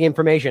staring at the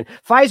information.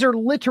 Pfizer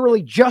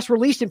literally just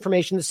released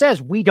information that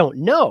says we don't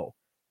know.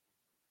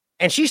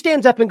 And she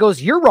stands up and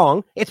goes, you're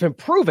wrong. It's been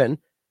proven.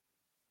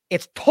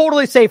 It's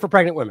totally safe for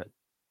pregnant women.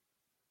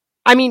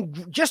 I mean,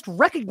 just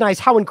recognize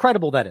how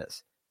incredible that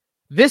is.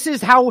 This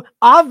is how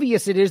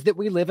obvious it is that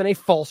we live in a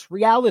false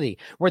reality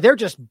where they're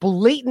just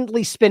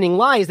blatantly spinning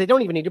lies they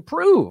don't even need to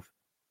prove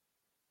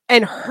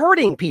and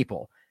hurting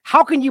people.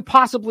 How can you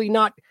possibly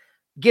not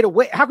get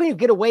away? How can you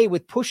get away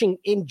with pushing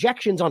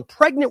injections on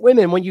pregnant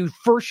women when you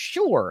for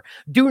sure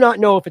do not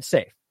know if it's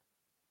safe?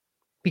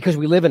 Because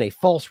we live in a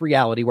false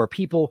reality where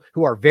people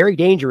who are very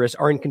dangerous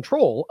are in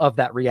control of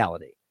that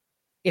reality.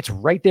 It's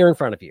right there in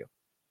front of you.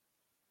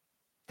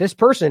 This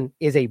person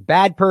is a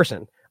bad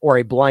person or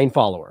a blind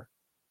follower.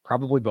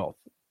 Probably both.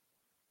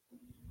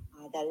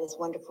 That is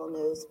wonderful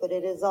news, but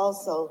it is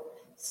also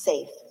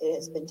safe. It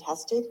has been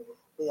tested.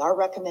 We are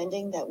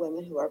recommending that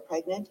women who are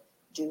pregnant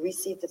do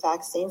receive the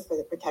vaccine for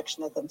the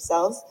protection of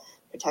themselves,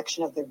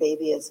 protection of their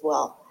baby as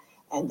well.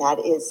 And that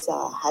is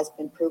has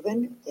been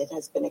proven. It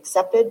has been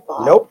accepted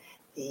by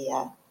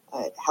the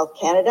Health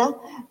Canada,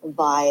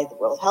 by the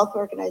World Health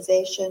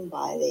Organization,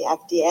 by the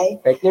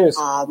FDA. Fake news.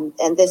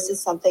 And this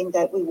is something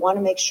that we want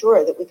to make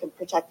sure that we can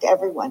protect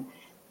everyone.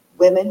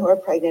 Women who are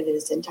pregnant, it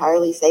is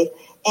entirely safe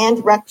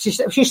and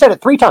she said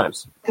it 3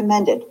 times.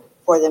 Recommended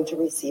for them to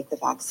receive the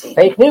vaccine.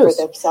 Fake news.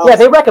 For themselves. Yeah,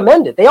 they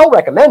recommend it. They all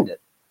recommend it.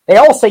 They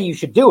all say you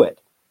should do it.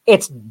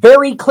 It's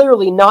very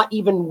clearly not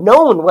even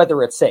known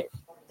whether it's safe.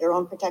 Their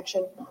own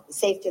protection, the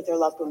safety of their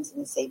loved ones,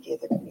 and the safety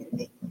of their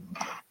community.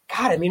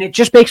 God, I mean, it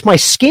just makes my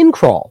skin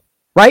crawl,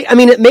 right? I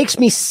mean, it makes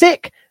me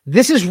sick.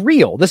 This is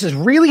real. This is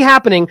really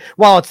happening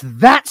while it's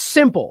that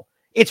simple.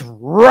 It's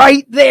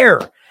right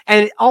there.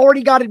 And it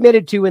already got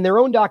admitted to in their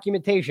own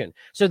documentation.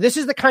 So this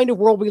is the kind of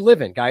world we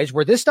live in, guys,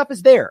 where this stuff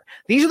is there.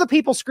 These are the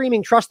people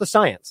screaming, trust the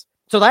science.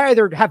 So they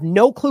either have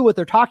no clue what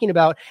they're talking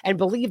about and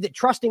believe that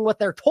trusting what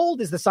they're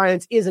told is the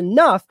science is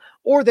enough,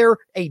 or they're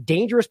a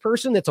dangerous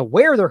person that's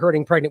aware they're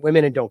hurting pregnant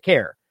women and don't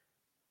care.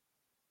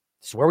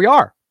 This is where we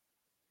are.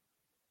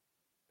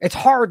 It's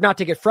hard not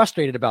to get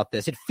frustrated about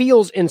this. It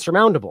feels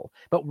insurmountable,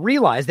 but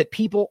realize that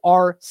people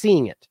are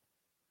seeing it.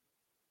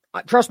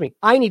 Trust me,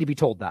 I need to be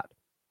told that.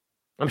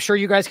 I'm sure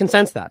you guys can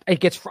sense that. You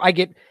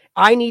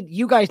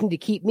guys need to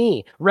keep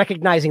me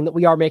recognizing that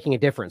we are making a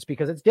difference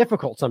because it's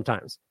difficult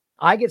sometimes.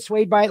 I get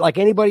swayed by it like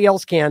anybody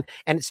else can,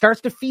 and it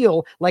starts to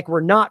feel like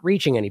we're not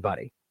reaching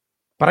anybody.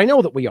 But I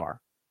know that we are.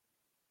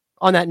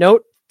 On that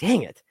note,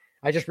 dang it.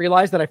 I just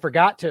realized that I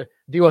forgot to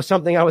do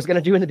something I was going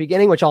to do in the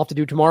beginning, which I'll have to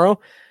do tomorrow.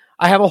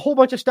 I have a whole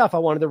bunch of stuff I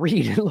wanted to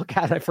read and look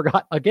at. I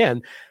forgot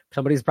again.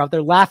 Somebody's probably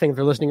there laughing if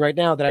they're listening right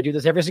now that I do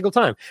this every single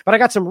time. But I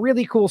got some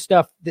really cool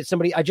stuff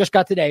that I just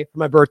got today for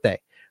my birthday.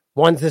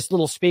 One's this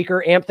little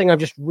speaker amp thing I'm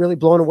just really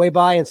blown away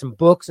by, and some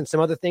books and some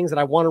other things that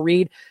I want to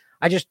read.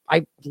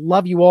 I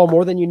love you all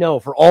more than you know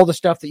for all the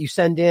stuff that you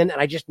send in, and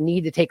I just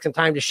need to take some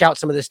time to shout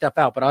some of this stuff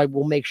out, but I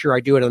will make sure I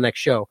do it on the next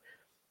show.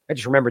 I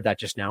just remembered that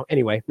just now.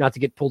 Anyway, not to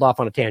get pulled off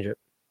on a tangent.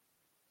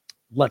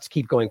 Let's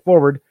keep going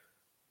forward.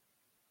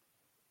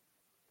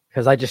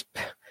 Because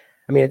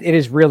it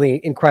is really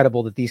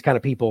incredible that these kind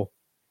of people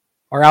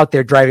are out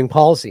there driving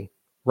policy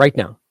right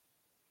now.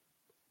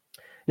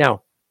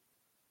 Now,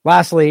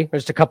 lastly,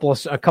 there's a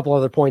couple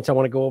other points I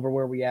want to go over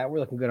where we at. We're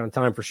looking good on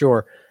time for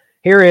sure.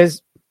 Here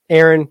is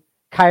Aaron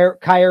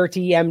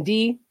Kyerty,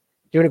 MD,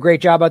 doing a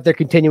great job out there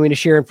continuing to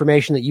share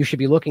information that you should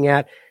be looking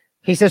at.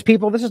 He says,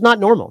 people, this is not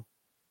normal.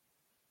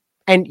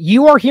 And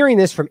you are hearing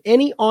this from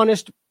any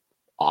honest,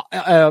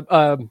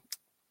 I'm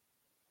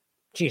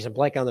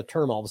blanking on the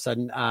term all of a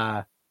sudden.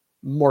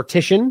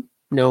 Mortician?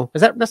 No,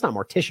 that's not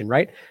mortician,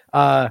 right?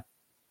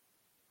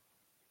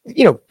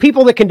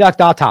 People that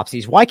conduct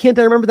autopsies. Why can't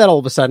I remember that all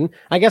of a sudden?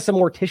 I guess a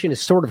mortician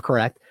is sort of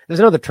correct. There's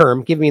another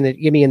term. Give me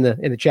in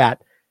the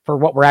chat for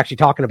what we're actually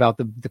talking about.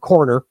 The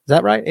coroner. Is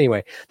that right?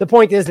 Anyway, the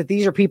point is that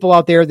these are people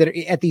out there that are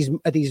at these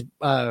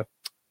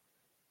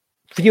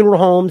funeral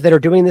homes that are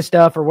doing this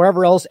stuff or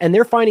wherever else, and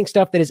they're finding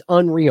stuff that is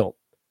unreal.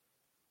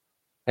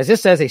 As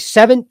this says, a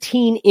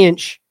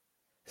 17-inch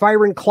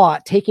firing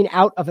clot taken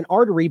out of an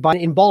artery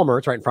in Balmer,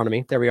 it's right in front of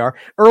me, there we are,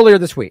 earlier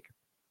this week.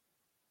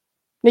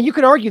 Now, you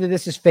can argue that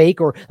this is fake,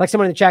 or like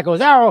someone in the chat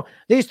goes, oh,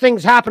 these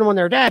things happen when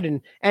they're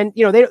dead. And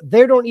you know,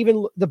 they don't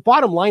even, the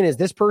bottom line is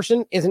this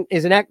person is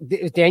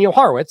Daniel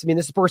Horowitz. I mean,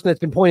 this is the person that's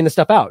been pointing this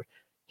stuff out.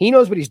 He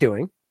knows what he's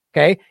doing.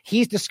 Okay.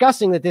 He's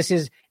discussing that this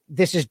is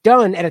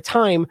done at a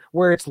time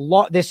where it's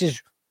not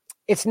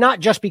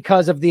just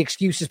because of the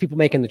excuses people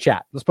make in the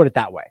chat. Let's put it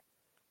that way.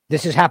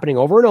 This is happening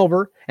over and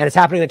over, and it's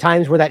happening at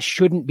times where that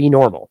shouldn't be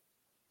normal.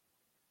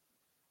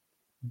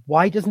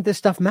 Why doesn't this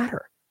stuff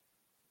matter?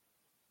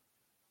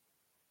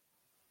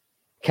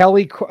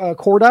 Kelly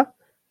Korda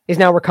is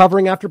now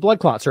recovering after blood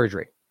clot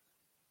surgery.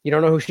 You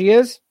don't know who she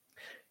is?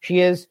 She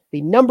is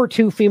the number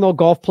 2 female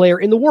golf player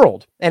in the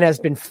world and has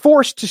been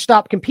forced to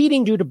stop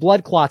competing due to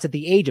blood clots at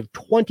the age of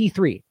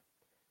 23.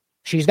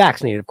 She's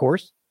vaccinated, of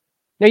course.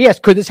 Now, yes,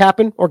 could this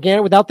happen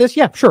organic without this?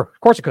 Yeah, sure. Of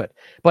course it could.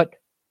 But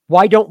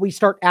why don't we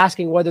start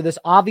asking whether this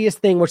obvious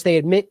thing, which they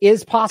admit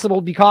is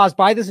possible because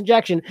by this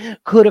injection,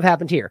 could have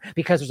happened here?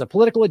 Because there's a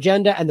political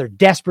agenda and they're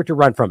desperate to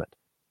run from it.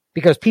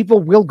 Because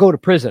people will go to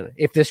prison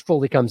if this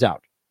fully comes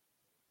out.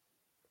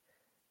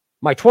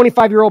 My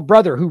 25-year-old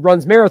brother who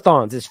runs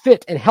marathons, is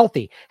fit and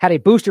healthy, had a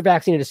booster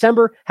vaccine in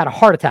December, had a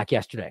heart attack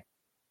yesterday.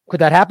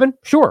 Could that happen?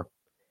 Sure.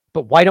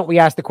 But why don't we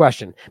ask the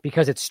question?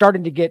 Because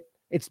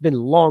it's been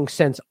long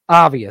since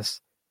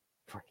obvious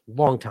for a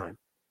long time.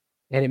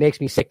 And it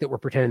makes me sick that we're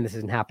pretending this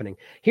isn't happening.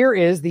 Here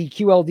is the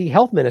QLD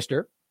health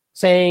minister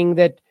saying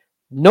that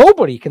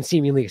nobody can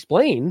seemingly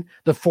explain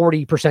the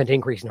 40%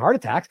 increase in heart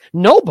attacks.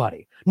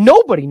 Nobody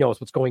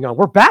knows what's going on.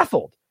 We're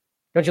baffled.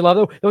 Don't you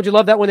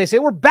love that when they say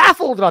we're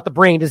baffled about the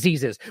brain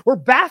diseases? We're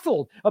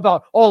baffled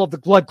about all of the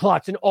blood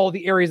clots in all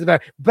the areas of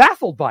that.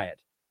 Baffled by it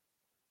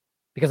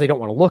because they don't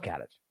want to look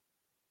at it.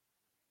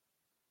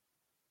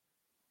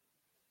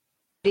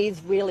 It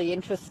is really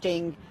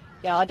interesting.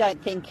 Yeah, I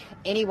don't think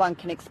anyone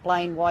can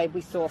explain why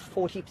we saw a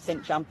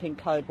 40% jump in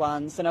code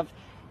 1s. And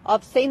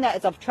I've seen that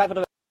as I've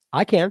traveled.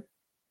 I can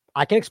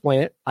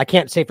explain it. I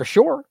can't say for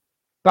sure,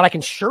 but I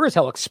can sure as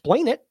hell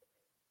explain it.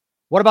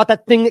 What about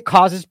that thing that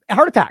causes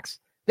heart attacks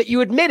that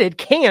you admitted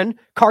can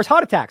cause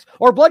heart attacks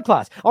or blood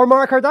clots or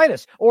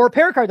myocarditis or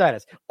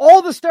pericarditis?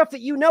 All the stuff that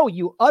you know,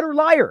 you utter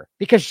liar,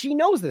 because she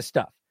knows this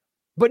stuff.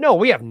 But no,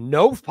 we have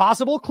no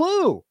possible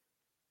clue.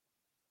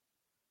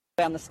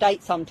 Around the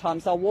state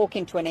sometimes, I'll walk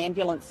into an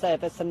ambulance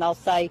service and they'll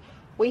say,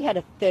 we had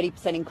a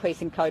 30%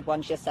 increase in code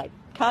 1s yesterday.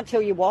 Can't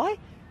tell you why.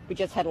 We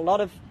just had a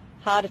lot of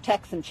heart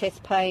attacks and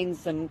chest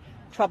pains and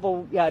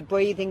trouble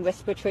breathing,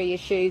 respiratory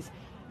issues.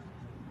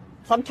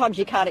 Sometimes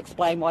you can't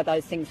explain why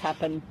those things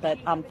happen, but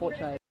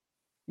unfortunately.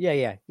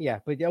 Yeah.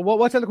 But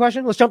what's the other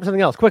question? Let's jump to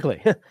something else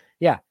quickly.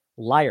 Yeah,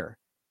 liar.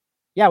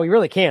 Yeah, we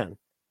really can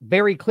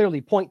very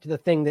clearly point to the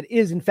thing that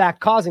is in fact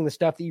causing the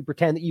stuff that you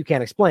pretend that you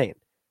can't explain.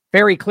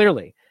 Very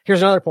clearly.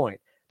 Here's another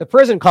point. The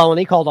prison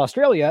colony called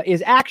Australia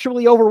is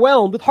actually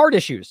overwhelmed with heart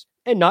issues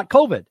and not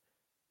COVID.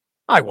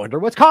 I wonder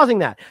what's causing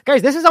that.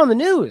 Guys, this is on the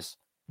news.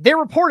 They're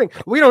reporting,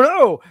 we don't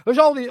know. There's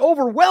all these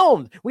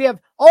overwhelmed. We have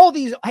all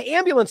these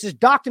ambulances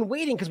docked and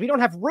waiting because we don't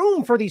have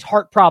room for these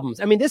heart problems.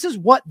 I mean, this is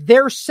what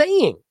they're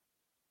saying.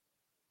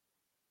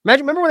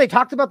 Remember when they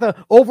talked about the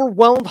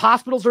overwhelmed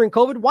hospitals during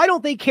COVID? Why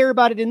don't they care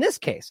about it in this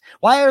case?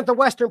 Why aren't the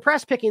Western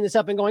press picking this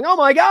up and going, oh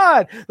my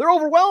God, they're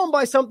overwhelmed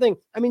by something?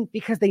 I mean,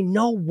 because they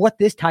know what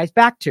this ties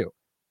back to.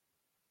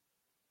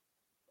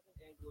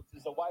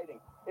 Ambulances are waiting.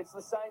 It's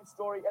the same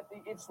story at the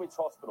Ipswich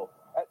Hospital.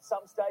 At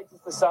some stages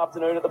this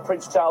afternoon at the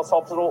Prince Charles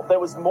Hospital, there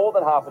was more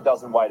than half a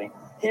dozen waiting.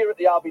 Here at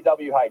the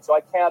RBWH,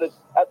 I counted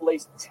at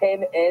least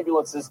 10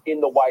 ambulances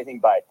in the waiting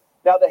bay.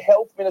 Now, the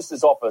Health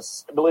Minister's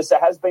office, Melissa,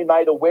 has been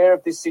made aware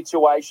of this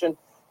situation.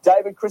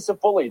 David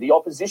Crisafulli, the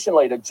opposition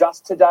leader,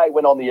 just today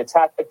went on the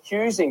attack,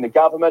 accusing the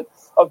government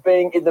of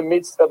being in the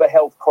midst of a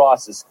health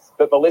crisis.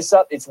 But,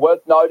 Melissa, it's worth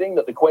noting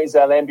that the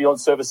Queensland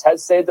Ambulance Service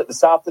has said that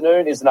this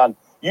afternoon is an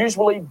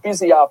unusually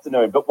busy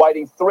afternoon, but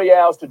waiting 3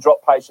 hours to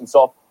drop patients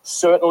off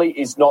certainly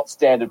is not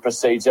standard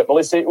procedure.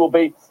 Melissa, it will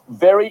be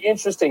very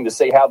interesting to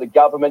see how the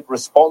government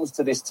responds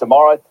to this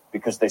tomorrow,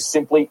 because there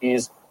simply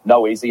is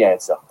no easy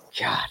answer.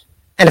 God.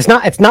 And it's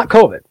not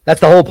COVID. That's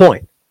the whole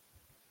point.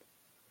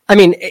 I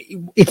mean,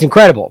 it's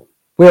incredible.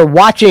 We're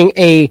watching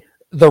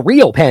the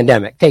real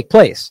pandemic take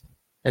place,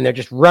 and they're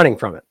just running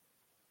from it.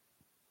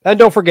 And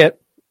don't forget,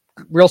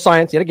 real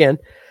science yet again.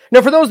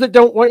 Now, for those that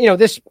don't want,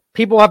 the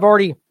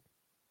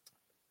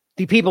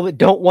people that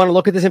don't want to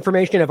look at this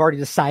information have already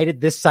decided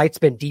this site's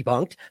been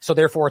debunked, so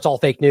therefore it's all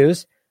fake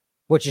news,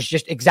 which is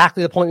just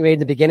exactly the point we made in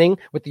the beginning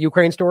with the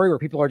Ukraine story, where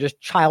people are just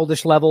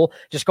childish level,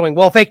 just going,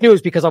 well, fake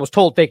news because I was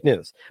told fake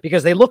news.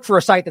 Because they looked for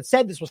a site that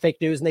said this was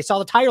fake news, and they saw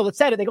the title that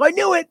said it, and they go, I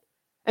knew it!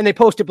 And they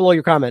post it below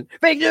your comment,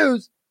 fake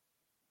news,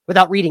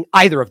 without reading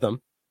either of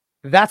them.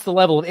 That's the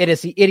level of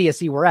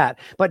idiocy we're at.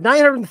 But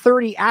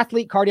 930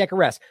 athlete cardiac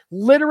arrests.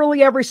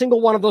 Literally every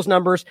single one of those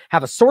numbers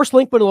have a source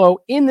link below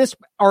in this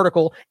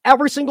article.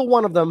 Every single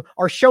one of them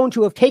are shown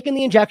to have taken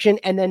the injection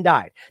and then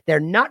died. They're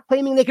not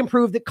claiming they can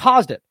prove that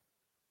caused it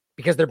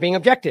because they're being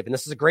objective. And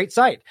this is a great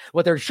site.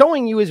 What they're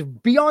showing you is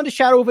beyond a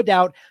shadow of a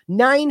doubt,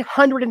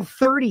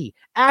 930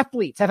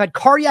 athletes have had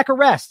cardiac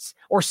arrests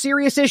or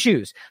serious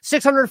issues.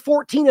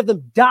 614 of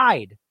them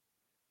died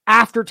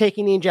after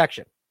taking the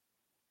injection.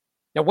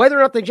 Now, whether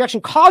or not the injection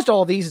caused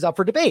all of these is up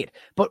for debate,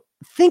 but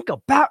think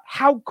about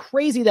how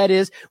crazy that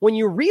is when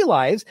you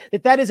realize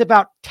that is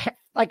about,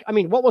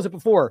 what was it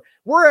before?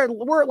 We're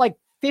at like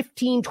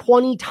 15,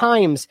 20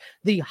 times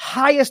the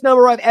highest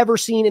number I've ever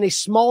seen in a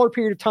smaller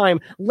period of time,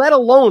 let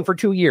alone for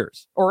 2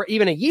 years or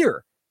even a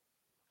year.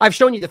 I've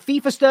shown you the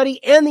FIFA study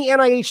and the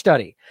NIH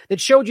study that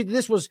showed you that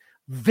this was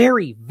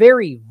very,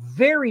 very,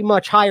 very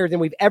much higher than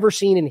we've ever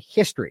seen in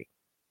history.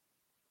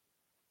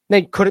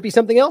 Then could it be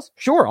something else?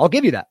 Sure, I'll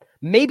give you that.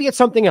 Maybe it's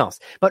something else.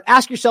 But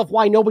ask yourself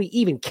why nobody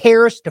even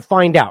cares to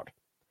find out.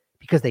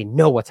 Because they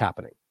know what's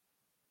happening.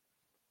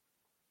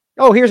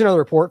 Oh, here's another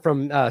report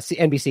from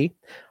NBC.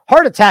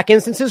 Heart attack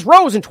instances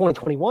rose in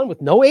 2021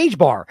 with no age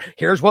bar.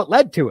 Here's what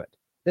led to it.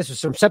 This was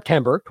from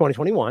September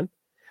 2021.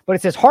 But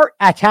it says heart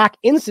attack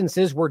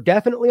instances were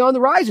definitely on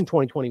the rise in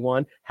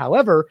 2021.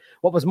 However,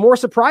 what was more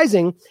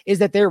surprising is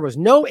that there was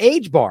no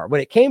age bar when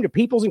it came to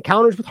people's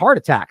encounters with heart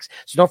attacks.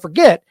 So don't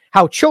forget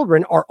how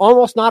children are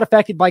almost not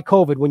affected by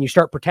COVID when you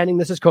start pretending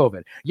this is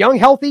COVID. Young,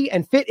 healthy,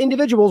 and fit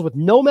individuals with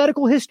no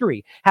medical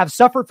history have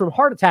suffered from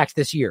heart attacks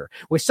this year,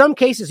 with some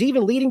cases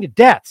even leading to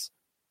deaths.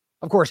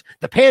 Of course,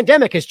 the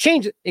pandemic has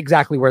changed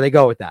exactly where they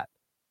go with that.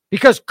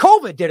 Because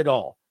COVID did it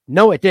all.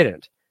 No, it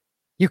didn't.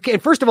 You can,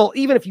 first of all,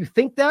 even if you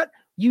think that,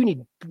 you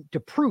need to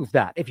prove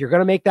that if you're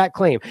going to make that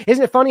claim.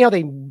 Isn't it funny how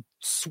they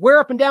swear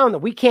up and down that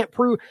we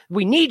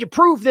need to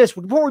prove this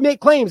before we make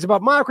claims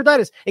about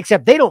myocarditis,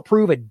 except they don't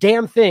prove a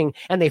damn thing,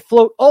 and they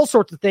float all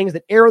sorts of things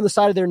that err on the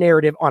side of their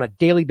narrative on a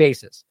daily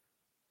basis.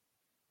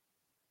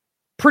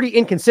 Pretty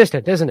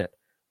inconsistent, isn't it?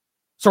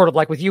 Sort of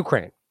like with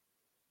Ukraine.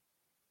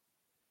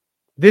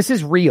 This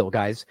is real,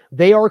 guys.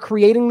 They are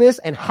creating this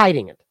and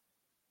hiding it.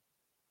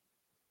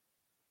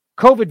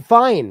 COVID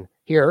fine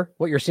here,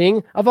 what you're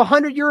seeing, of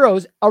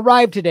 €100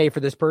 arrived today for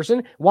this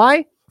person.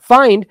 Why?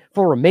 Fined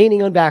for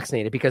remaining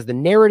unvaccinated, because the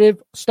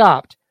narrative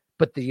stopped,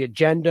 but the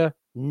agenda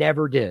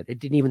never did. It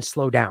didn't even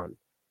slow down.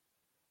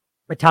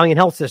 Italian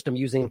health system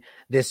using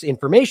this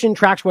information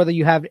tracks whether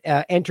you have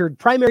entered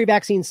primary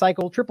vaccine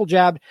cycle, triple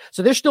jabbed.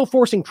 So they're still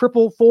forcing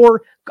triple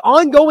for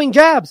ongoing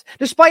jabs,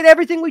 despite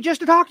everything we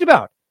just talked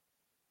about.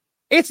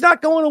 It's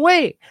not going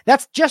away.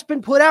 That's just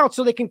been put out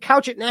so they can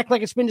couch it and act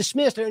like it's been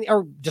dismissed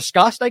or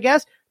discussed, I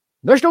guess.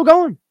 They're still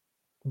going.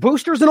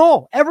 Boosters and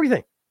all,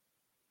 everything.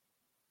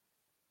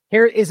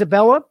 Here,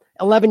 Isabella,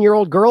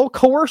 11-year-old girl,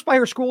 coerced by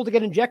her school to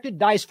get injected,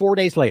 dies 4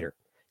 days later.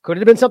 Could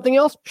it have been something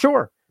else?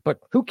 Sure. But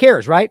who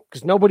cares, right?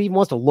 Because nobody even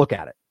wants to look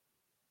at it.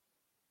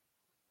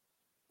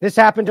 This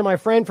happened to my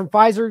friend from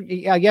Pfizer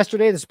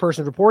yesterday. This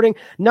person's reporting.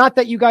 Not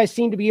that you guys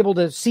seem to be able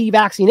to see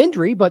vaccine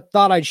injury, but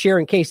thought I'd share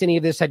in case any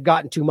of this had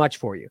gotten too much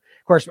for you.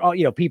 Of course,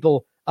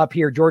 people up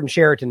here, Jordan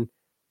Sheraton.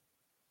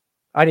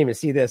 I didn't even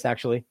see this,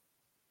 actually.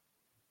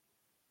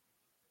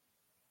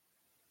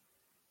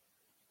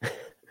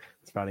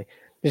 It's funny.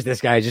 There's this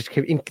guy.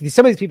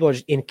 Some of these people are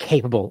just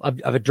incapable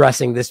of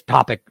addressing this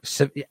topic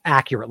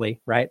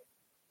accurately, right?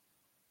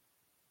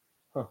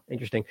 Huh,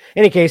 interesting.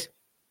 In any case,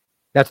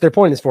 that's what they're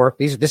pointing this for.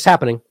 This is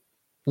happening.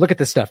 Look at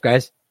this stuff,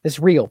 guys. It's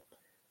real.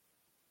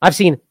 I've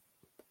seen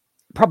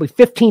probably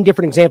 15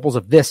 different examples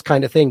of this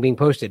kind of thing being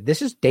posted.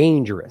 This is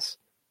dangerous.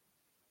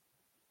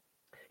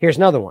 Here's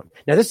another one.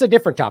 Now, this is a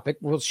different topic.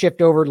 We'll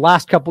shift over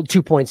last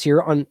 2 points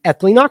here on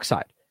ethylene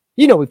oxide.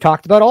 We've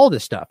talked about all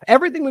this stuff.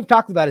 Everything we've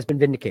talked about has been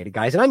vindicated,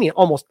 guys. And I mean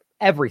almost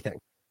everything.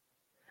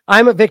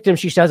 I'm a victim,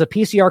 she says, of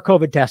PCR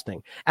COVID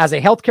testing as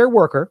a healthcare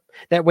worker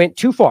that went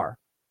too far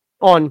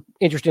on,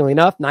 interestingly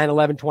enough,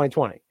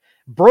 9/11/2020.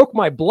 Broke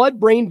my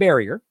blood-brain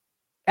barrier.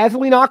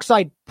 Ethylene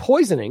oxide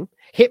poisoning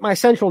hit my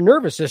central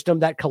nervous system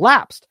that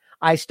collapsed.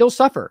 I still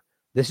suffer.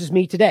 This is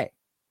me today.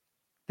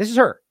 This is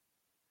her.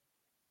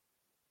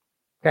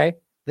 Okay?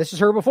 This is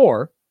her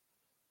before.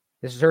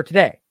 This is her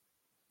today.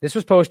 This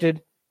was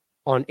posted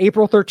on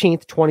April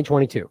 13th,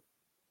 2022.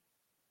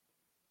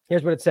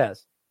 Here's what it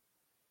says.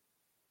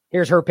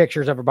 Here's her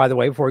pictures of her, by the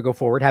way, before we go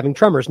forward, having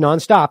tremors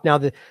nonstop. Now,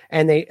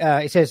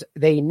 it says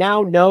they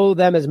now know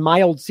them as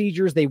mild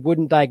seizures. They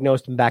wouldn't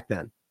diagnose them back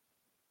then.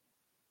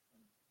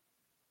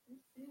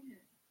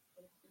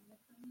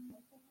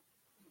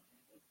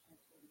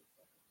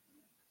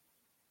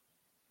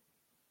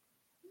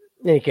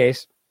 In any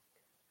case,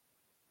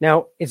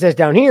 now it says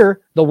down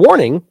here, the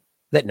warning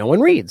that no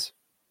one reads.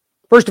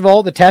 First of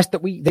all, the test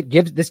that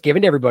gives this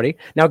given to everybody.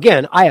 Now,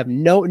 again,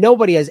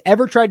 nobody has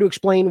ever tried to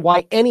explain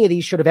why any of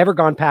these should have ever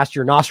gone past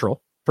your nostril.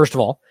 First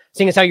of all,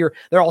 seeing as how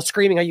they're all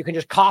screaming how you can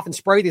just cough and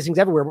spray these things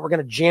everywhere, but we're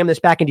going to jam this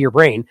back into your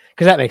brain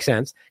because that makes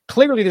sense.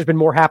 Clearly, there's been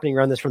more happening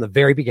around this from the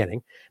very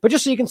beginning. But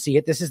just so you can see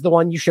it, this is the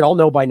one you should all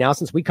know by now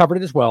since we covered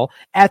it as well.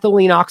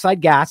 Ethylene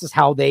oxide gas is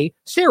how they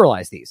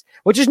sterilize these,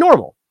 which is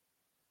normal.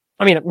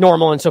 I mean,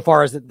 normal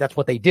insofar as that's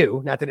what they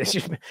do. Not that it's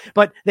just,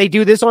 but they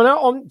do this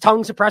on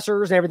tongue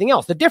suppressors and everything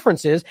else. The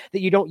difference is that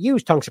you don't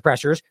use tongue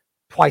suppressors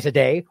twice a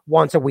day,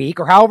 once a week,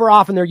 or however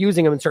often they're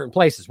using them in certain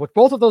places, which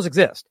both of those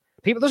exist.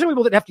 Those are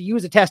people that have to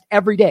use a test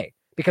every day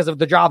because of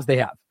the jobs they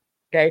have.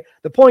 Okay.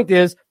 The point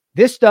is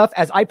this stuff,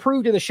 as I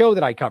proved in the show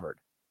that I covered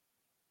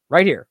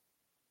right here,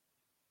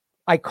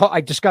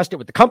 I discussed it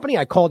with the company.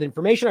 I called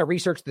information. I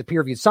researched the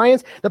peer-reviewed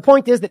science. The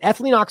point is that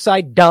ethylene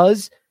oxide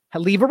does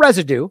leave a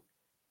residue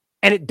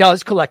and it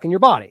does collect in your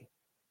body.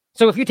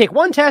 So if you take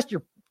one test,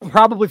 you're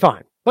probably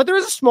fine, but there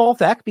is a small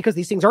effect because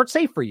these things aren't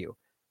safe for you.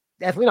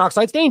 Ethylene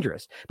oxide's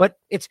dangerous, but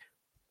it's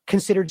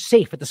considered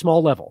safe at the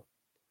small level.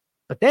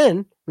 But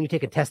then when you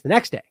take a test the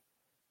next day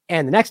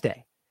and the next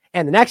day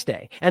and the next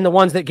day and the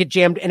ones that get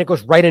jammed and it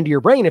goes right into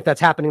your brain, if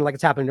that's happening like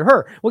it's happening to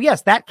her, well,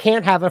 yes, that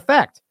can have an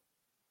effect.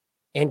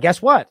 And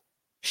guess what?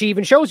 She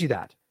even shows you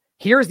that.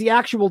 Here's the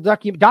actual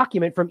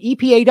document from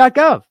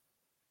EPA.gov.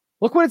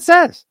 Look what it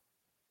says.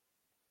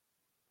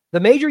 The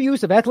major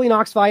use of ethylene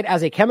oxide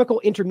as a chemical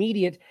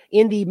intermediate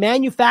in the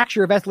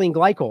manufacture of ethylene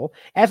glycol.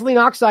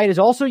 Ethylene oxide is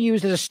also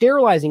used as a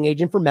sterilizing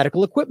agent for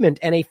medical equipment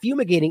and a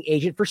fumigating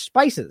agent for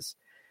spices.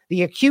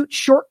 The acute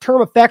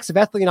short-term effects of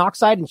ethylene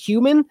oxide in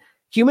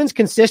humans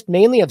consist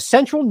mainly of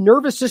central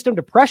nervous system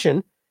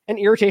depression and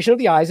irritation of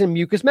the eyes and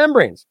mucous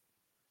membranes.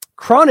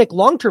 Chronic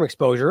long-term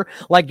exposure,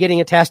 like getting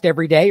a test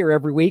every day or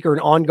every week or an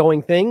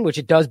ongoing thing, which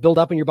it does build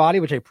up in your body,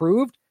 which I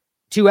proved,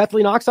 to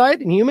ethylene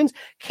oxide in humans,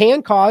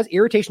 can cause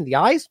irritation of the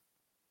eyes,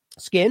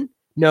 skin,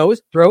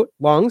 nose, throat,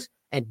 lungs,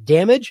 and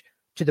damage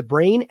to the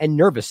brain and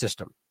nervous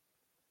system.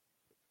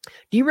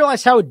 Do you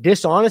realize how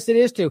dishonest it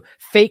is to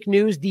fake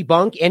news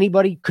debunk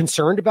anybody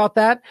concerned about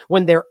that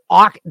when their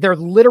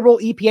literal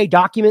EPA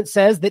document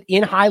says that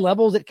in high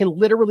levels it can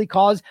literally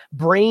cause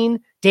brain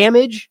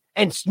damage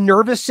and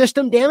nervous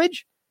system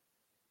damage?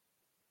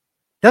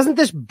 Doesn't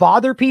this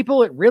bother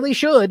people? It really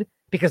should,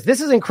 because this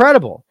is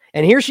incredible.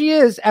 And here she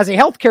is as a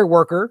healthcare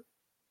worker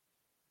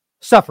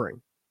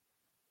suffering.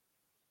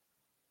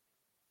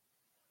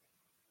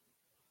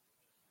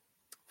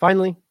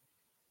 Finally,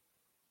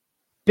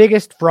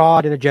 biggest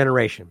fraud in a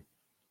generation.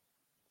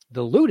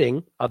 The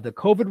looting of the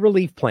COVID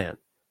relief plan.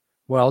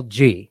 Well,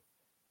 gee,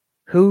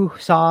 who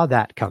saw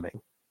that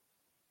coming?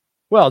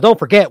 Well, don't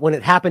forget when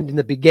it happened in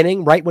the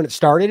beginning, right when it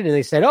started, and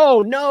they said,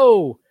 oh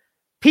no,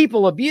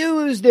 people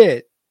abused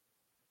it.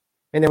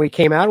 And then we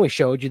came out and we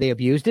showed you they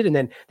abused it. And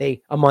then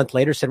they, a month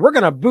later, said, we're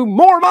going to boom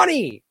more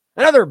money,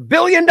 another $1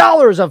 billion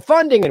of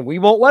funding, and we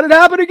won't let it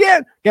happen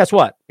again. Guess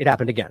what? It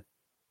happened again.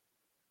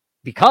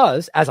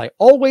 Because, as I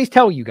always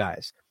tell you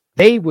guys,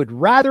 they would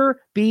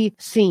rather be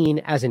seen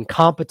as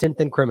incompetent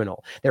than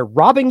criminal. They're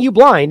robbing you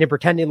blind and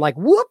pretending like,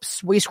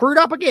 whoops, we screwed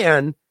up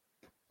again.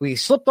 We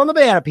slipped on the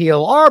banana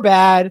peel. Our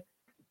bad.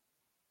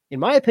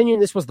 In my opinion,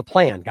 this was the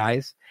plan,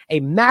 guys. A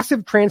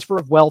massive transfer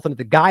of wealth under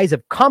the guise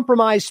of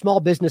compromised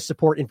small business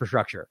support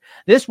infrastructure.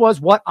 This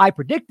was what I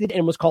predicted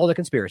and was called a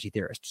conspiracy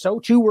theorist. So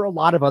too were a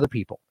lot of other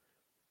people.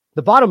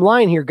 The bottom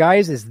line here,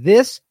 guys, is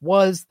this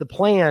was the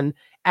plan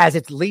as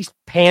it's least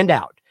panned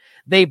out.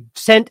 They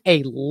sent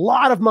a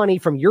lot of money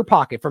from your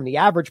pocket, from the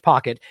average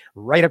pocket,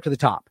 right up to the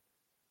top.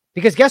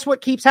 Because guess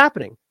what keeps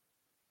happening?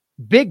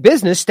 Big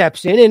business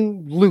steps in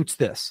and loots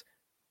this.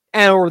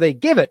 Or they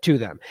give it to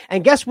them.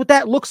 And guess what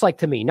that looks like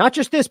to me? Not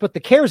just this, but the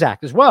CARES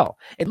Act as well.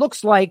 It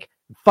looks like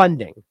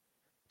funding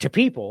to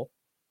people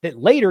that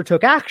later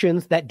took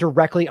actions that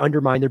directly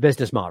undermine their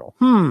business model.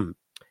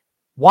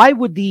 Why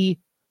would the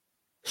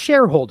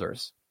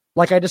shareholders,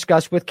 like I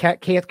discussed with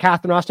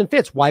Catherine Austin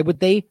Fitts, why would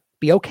they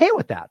be okay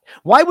with that?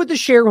 Why would the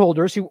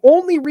shareholders who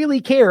only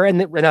really care,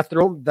 and that's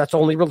the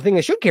only real thing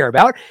they should care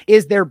about,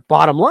 is their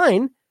bottom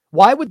line,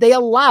 why would they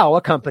allow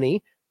a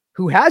company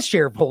who has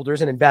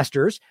shareholders and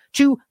investors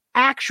to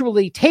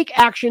actually take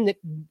action that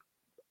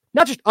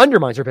not just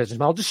undermines their business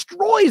model,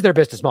 destroys their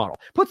business model,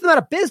 puts them out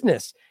of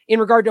business in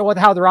regard to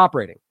how they're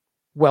operating?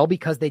 Well,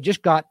 because they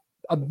just got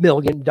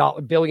billions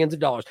of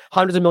dollars,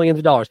 hundreds of millions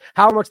of dollars,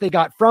 however much they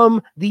got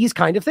from these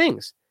kind of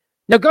things.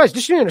 Now, guys,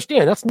 just so you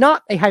understand, that's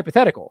not a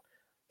hypothetical.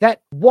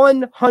 That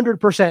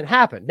 100%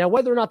 happened. Now,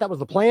 whether or not that was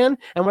the plan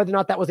and whether or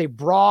not that was a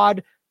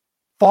broad,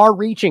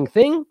 far-reaching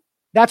thing,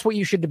 that's what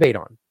you should debate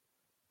on.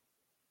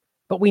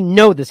 But we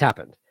know this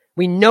happened.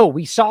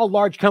 We saw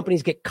large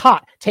companies get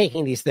caught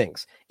taking these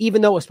things,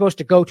 even though it was supposed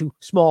to go to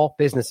small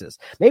businesses.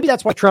 Maybe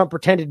that's why Trump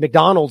pretended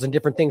McDonald's and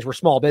different things were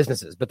small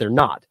businesses, but they're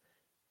not.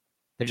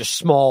 They're just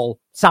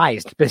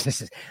small-sized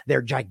businesses.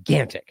 They're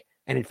gigantic.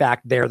 And in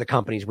fact, they're the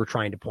companies we're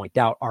trying to point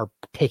out are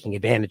taking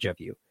advantage of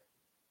you.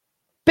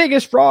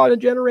 Biggest fraud in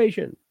a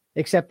generation.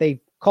 Except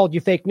they called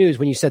you fake news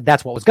when you said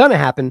that's what was going to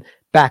happen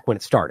back when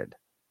it started.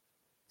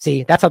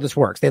 See, that's how this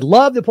works. They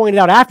love to point it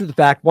out after the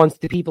fact once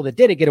the people that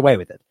did it get away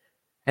with it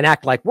and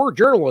act like we're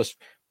journalists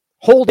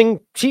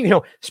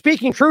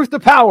speaking truth to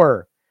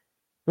power.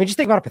 I mean, just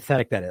think about how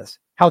pathetic that is.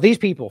 How these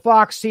people,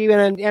 Fox,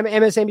 CNN,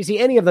 MSNBC,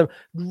 any of them,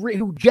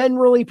 who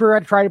generally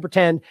try to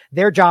pretend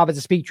their job is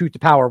to speak truth to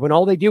power when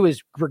all they do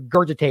is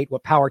regurgitate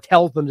what power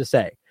tells them to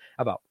say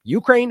about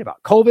Ukraine,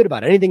 about COVID,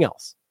 about anything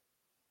else.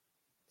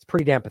 It's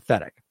pretty damn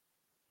pathetic.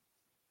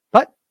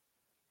 But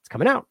it's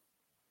coming out.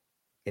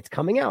 It's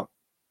coming out.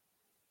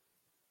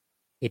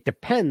 It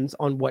depends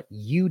on what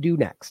you do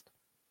next.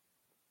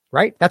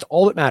 Right? That's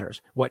all that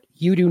matters. What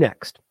you do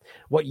next.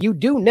 What you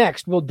do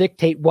next will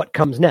dictate what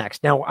comes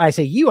next. Now, I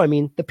say you, I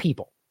mean the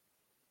people.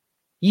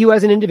 You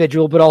as an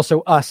individual, but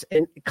also us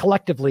and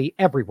collectively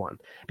everyone.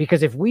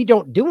 Because if we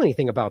don't do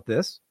anything about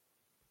this,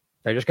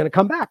 they're just going to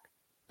come back.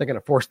 They're going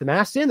to force the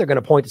masks in. They're going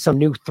to point to some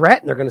new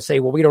threat, and they're going to say,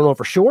 well, we don't know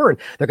for sure. And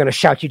they're going to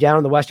shout you down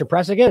in the Western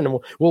press again, and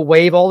we'll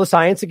waive all the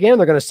science again.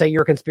 They're going to say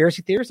you're a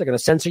conspiracy theorist. They're going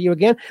to censor you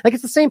again. Like,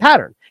 it's the same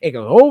pattern. It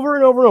goes over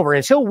and over and over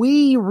until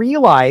we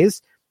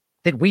realize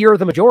that we are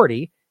the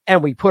majority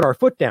and we put our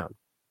foot down.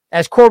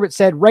 As Corbett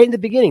said right in the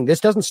beginning, this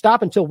doesn't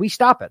stop until we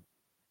stop it.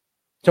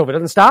 So if it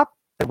doesn't stop,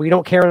 then we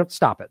don't care enough to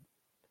stop it.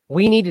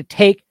 We need to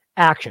take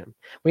action.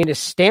 We need to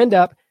stand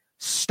up,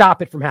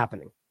 stop it from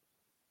happening.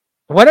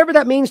 Whatever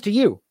that means to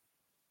you,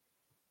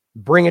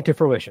 bring it to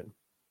fruition.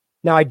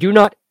 Now, I do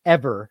not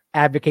ever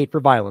advocate for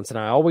violence, and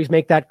I always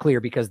make that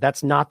clear because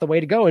that's not the way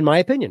to go, in my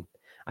opinion.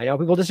 I know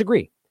people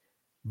disagree.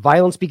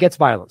 Violence begets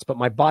violence, but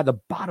the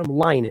bottom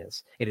line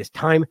is it is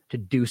time to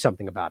do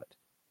something about it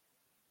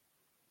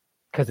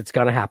because it's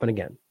going to happen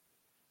again.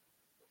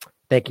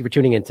 Thank you for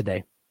tuning in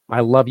today.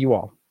 I love you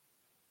all.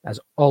 As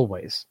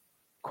always,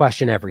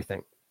 question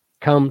everything.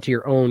 Come to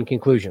your own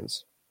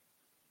conclusions.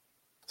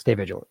 Stay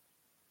vigilant.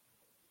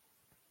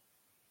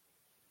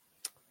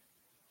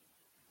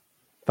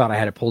 Thought I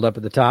had it pulled up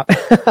at the top.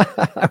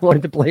 I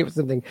wanted to play with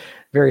something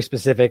very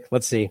specific.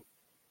 Let's see.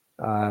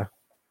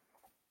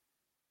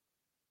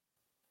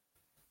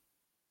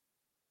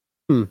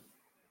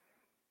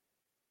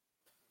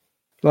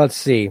 Let's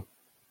see.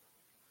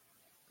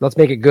 Let's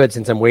make it good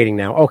since I'm waiting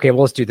now. Okay,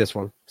 well, let's do this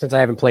one since I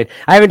haven't played.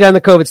 I haven't done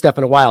the COVID stuff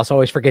in a while, so I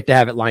always forget to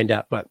have it lined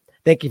up. But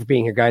thank you for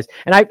being here, guys.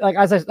 And I'm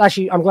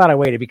glad I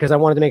waited because I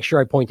wanted to make sure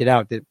I pointed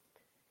out that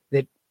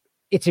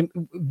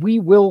we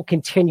will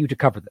continue to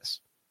cover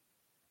this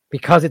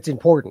because it's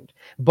important.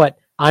 But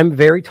I'm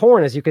very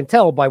torn, as you can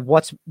tell, by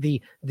what's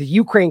the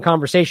Ukraine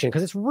conversation,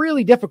 because it's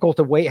really difficult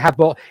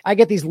to I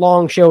get these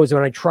long shows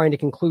when I'm trying to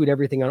conclude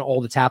everything on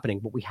all that's happening,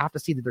 but we have to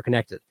see that they're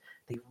connected.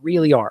 They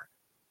really are.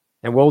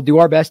 And we'll do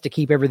our best to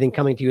keep everything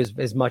coming to you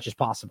as much as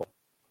possible.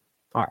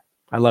 All right.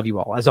 I love you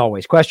all. As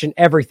always, question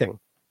everything.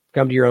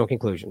 Come to your own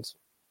conclusions.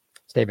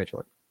 Stay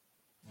vigilant.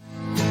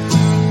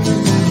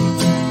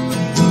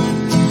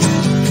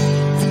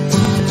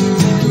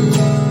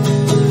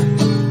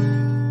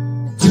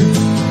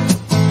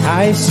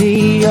 I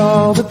see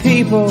all the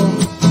people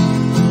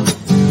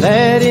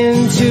led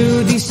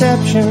into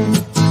deception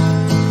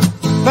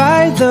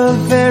by the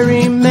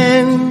very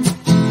men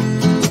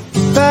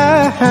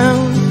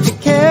bound to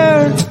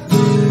care,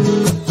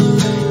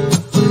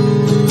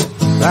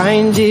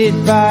 blinded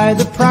by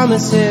the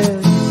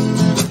promises,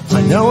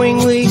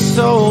 unknowingly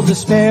sold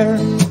despair.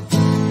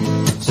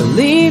 So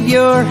leave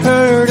your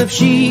herd of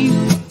sheep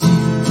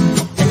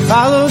and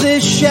follow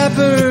this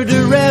shepherd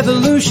to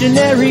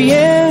revolutionary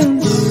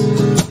ends.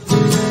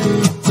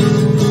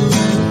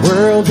 The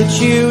world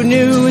that you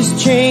knew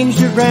has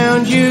changed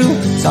around you.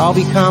 It's all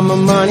become a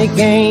money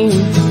game.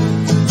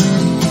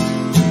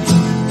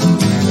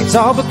 It's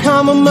all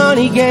become a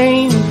money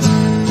game.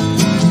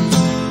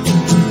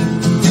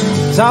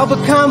 It's all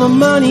become a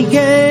money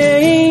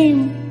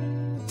game.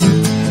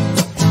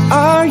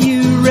 Are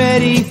you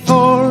ready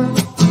for?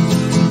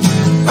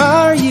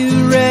 Are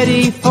you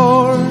ready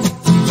for?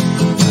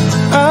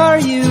 Are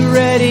you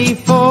ready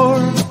for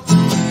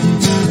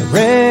the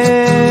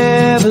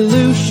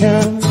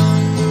revolution?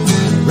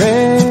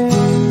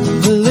 Revolution.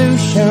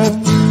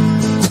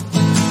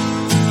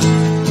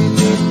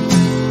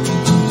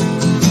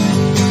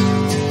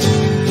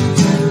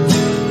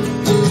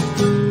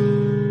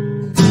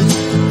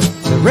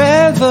 The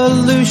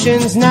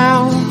revolution's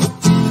now.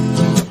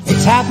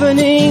 It's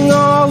happening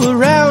all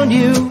around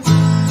you.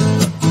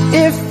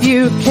 If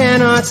you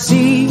cannot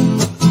see,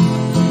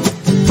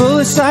 pull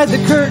aside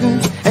the curtain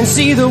and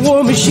see the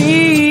war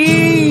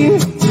machine.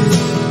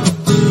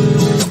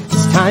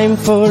 Time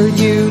for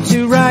you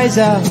to rise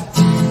up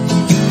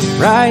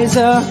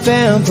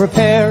and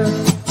prepare.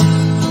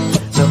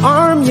 So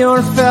arm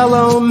your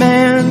fellow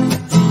man,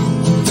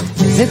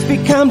 as it's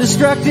become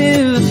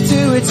destructive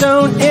to its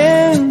own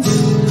ends.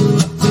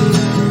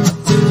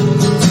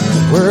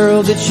 The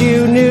world that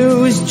you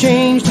knew has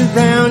changed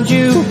around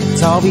you.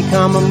 It's all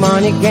become a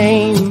money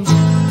game.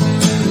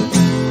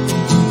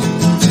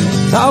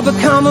 It's all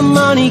become a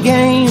money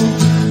game.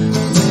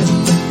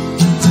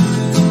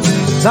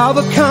 It's all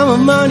become a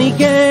money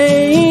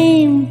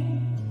game.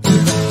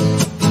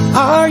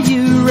 Are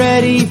you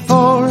ready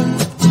for?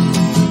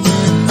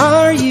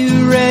 Are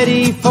you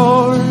ready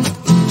for?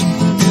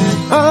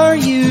 Are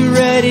you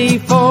ready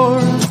for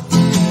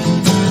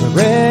the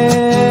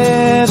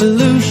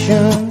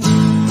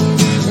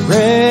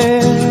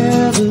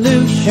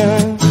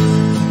revolution.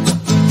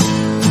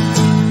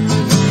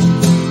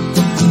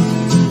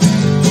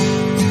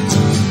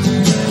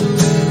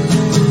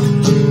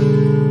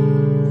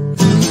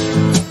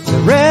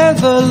 The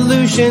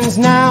revolution's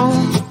now.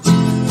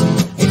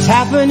 It's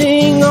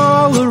happening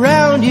all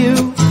around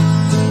you.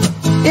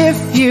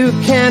 If you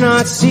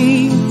cannot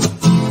see,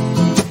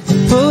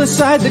 pull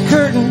aside the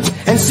curtain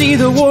and see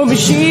the war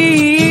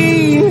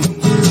machine.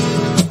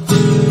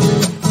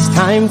 It's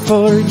time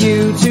for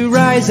you to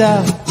rise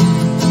up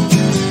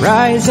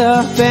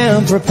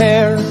and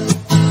prepare.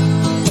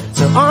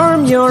 So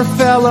arm your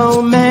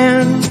fellow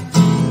man,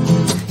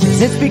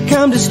 'cause it's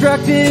become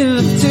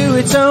destructive to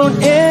its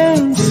own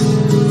ends.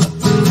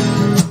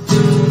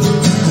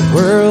 The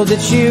world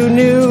that you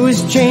knew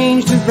has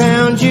changed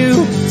around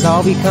you. It's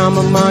all become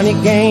a money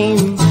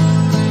game.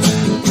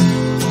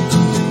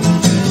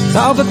 It's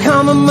all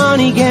become a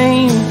money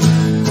game.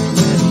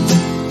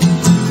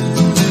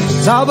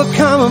 It's all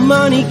become a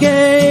money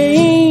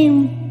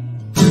game.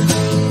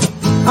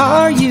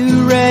 Are you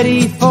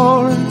ready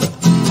for?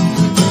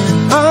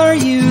 Are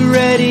you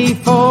ready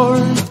for?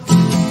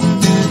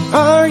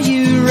 Are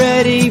you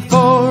ready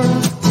for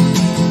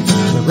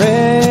the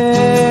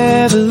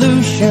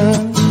revolution?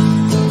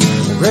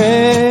 The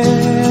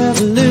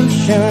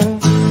revolution.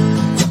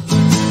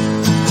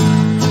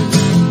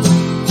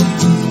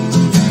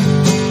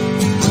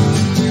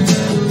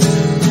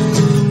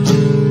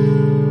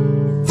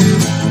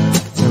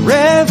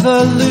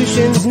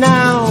 Revolutions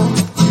now.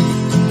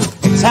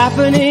 It's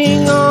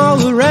happening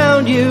all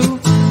around you.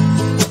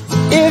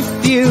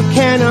 If you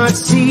cannot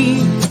see,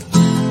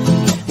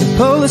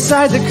 pull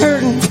aside the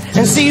curtain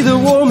and see the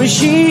war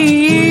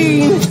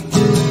machine.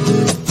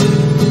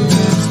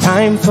 It's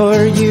time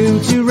for you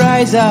to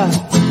rise up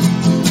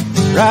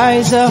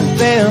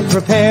and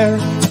prepare.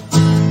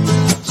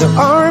 So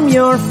arm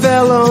your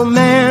fellow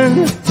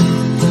man.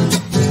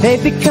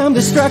 They've become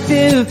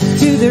destructive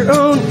to their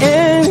own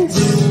ends.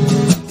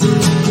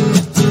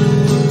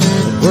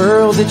 The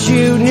world that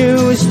you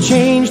knew has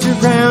changed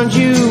around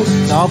you.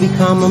 It's all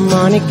become a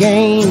money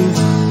game.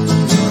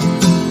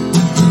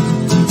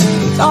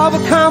 It's all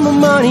become a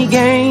money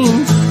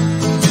game.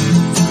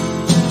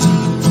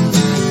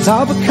 It's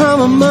all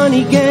become a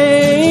money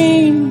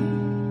game.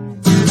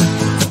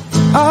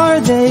 Are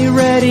they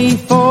ready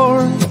for?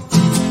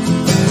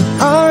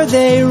 Are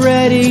they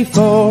ready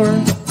for?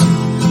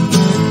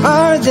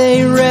 Are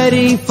they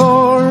ready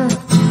for?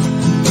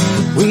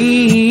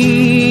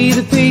 We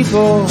the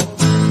people.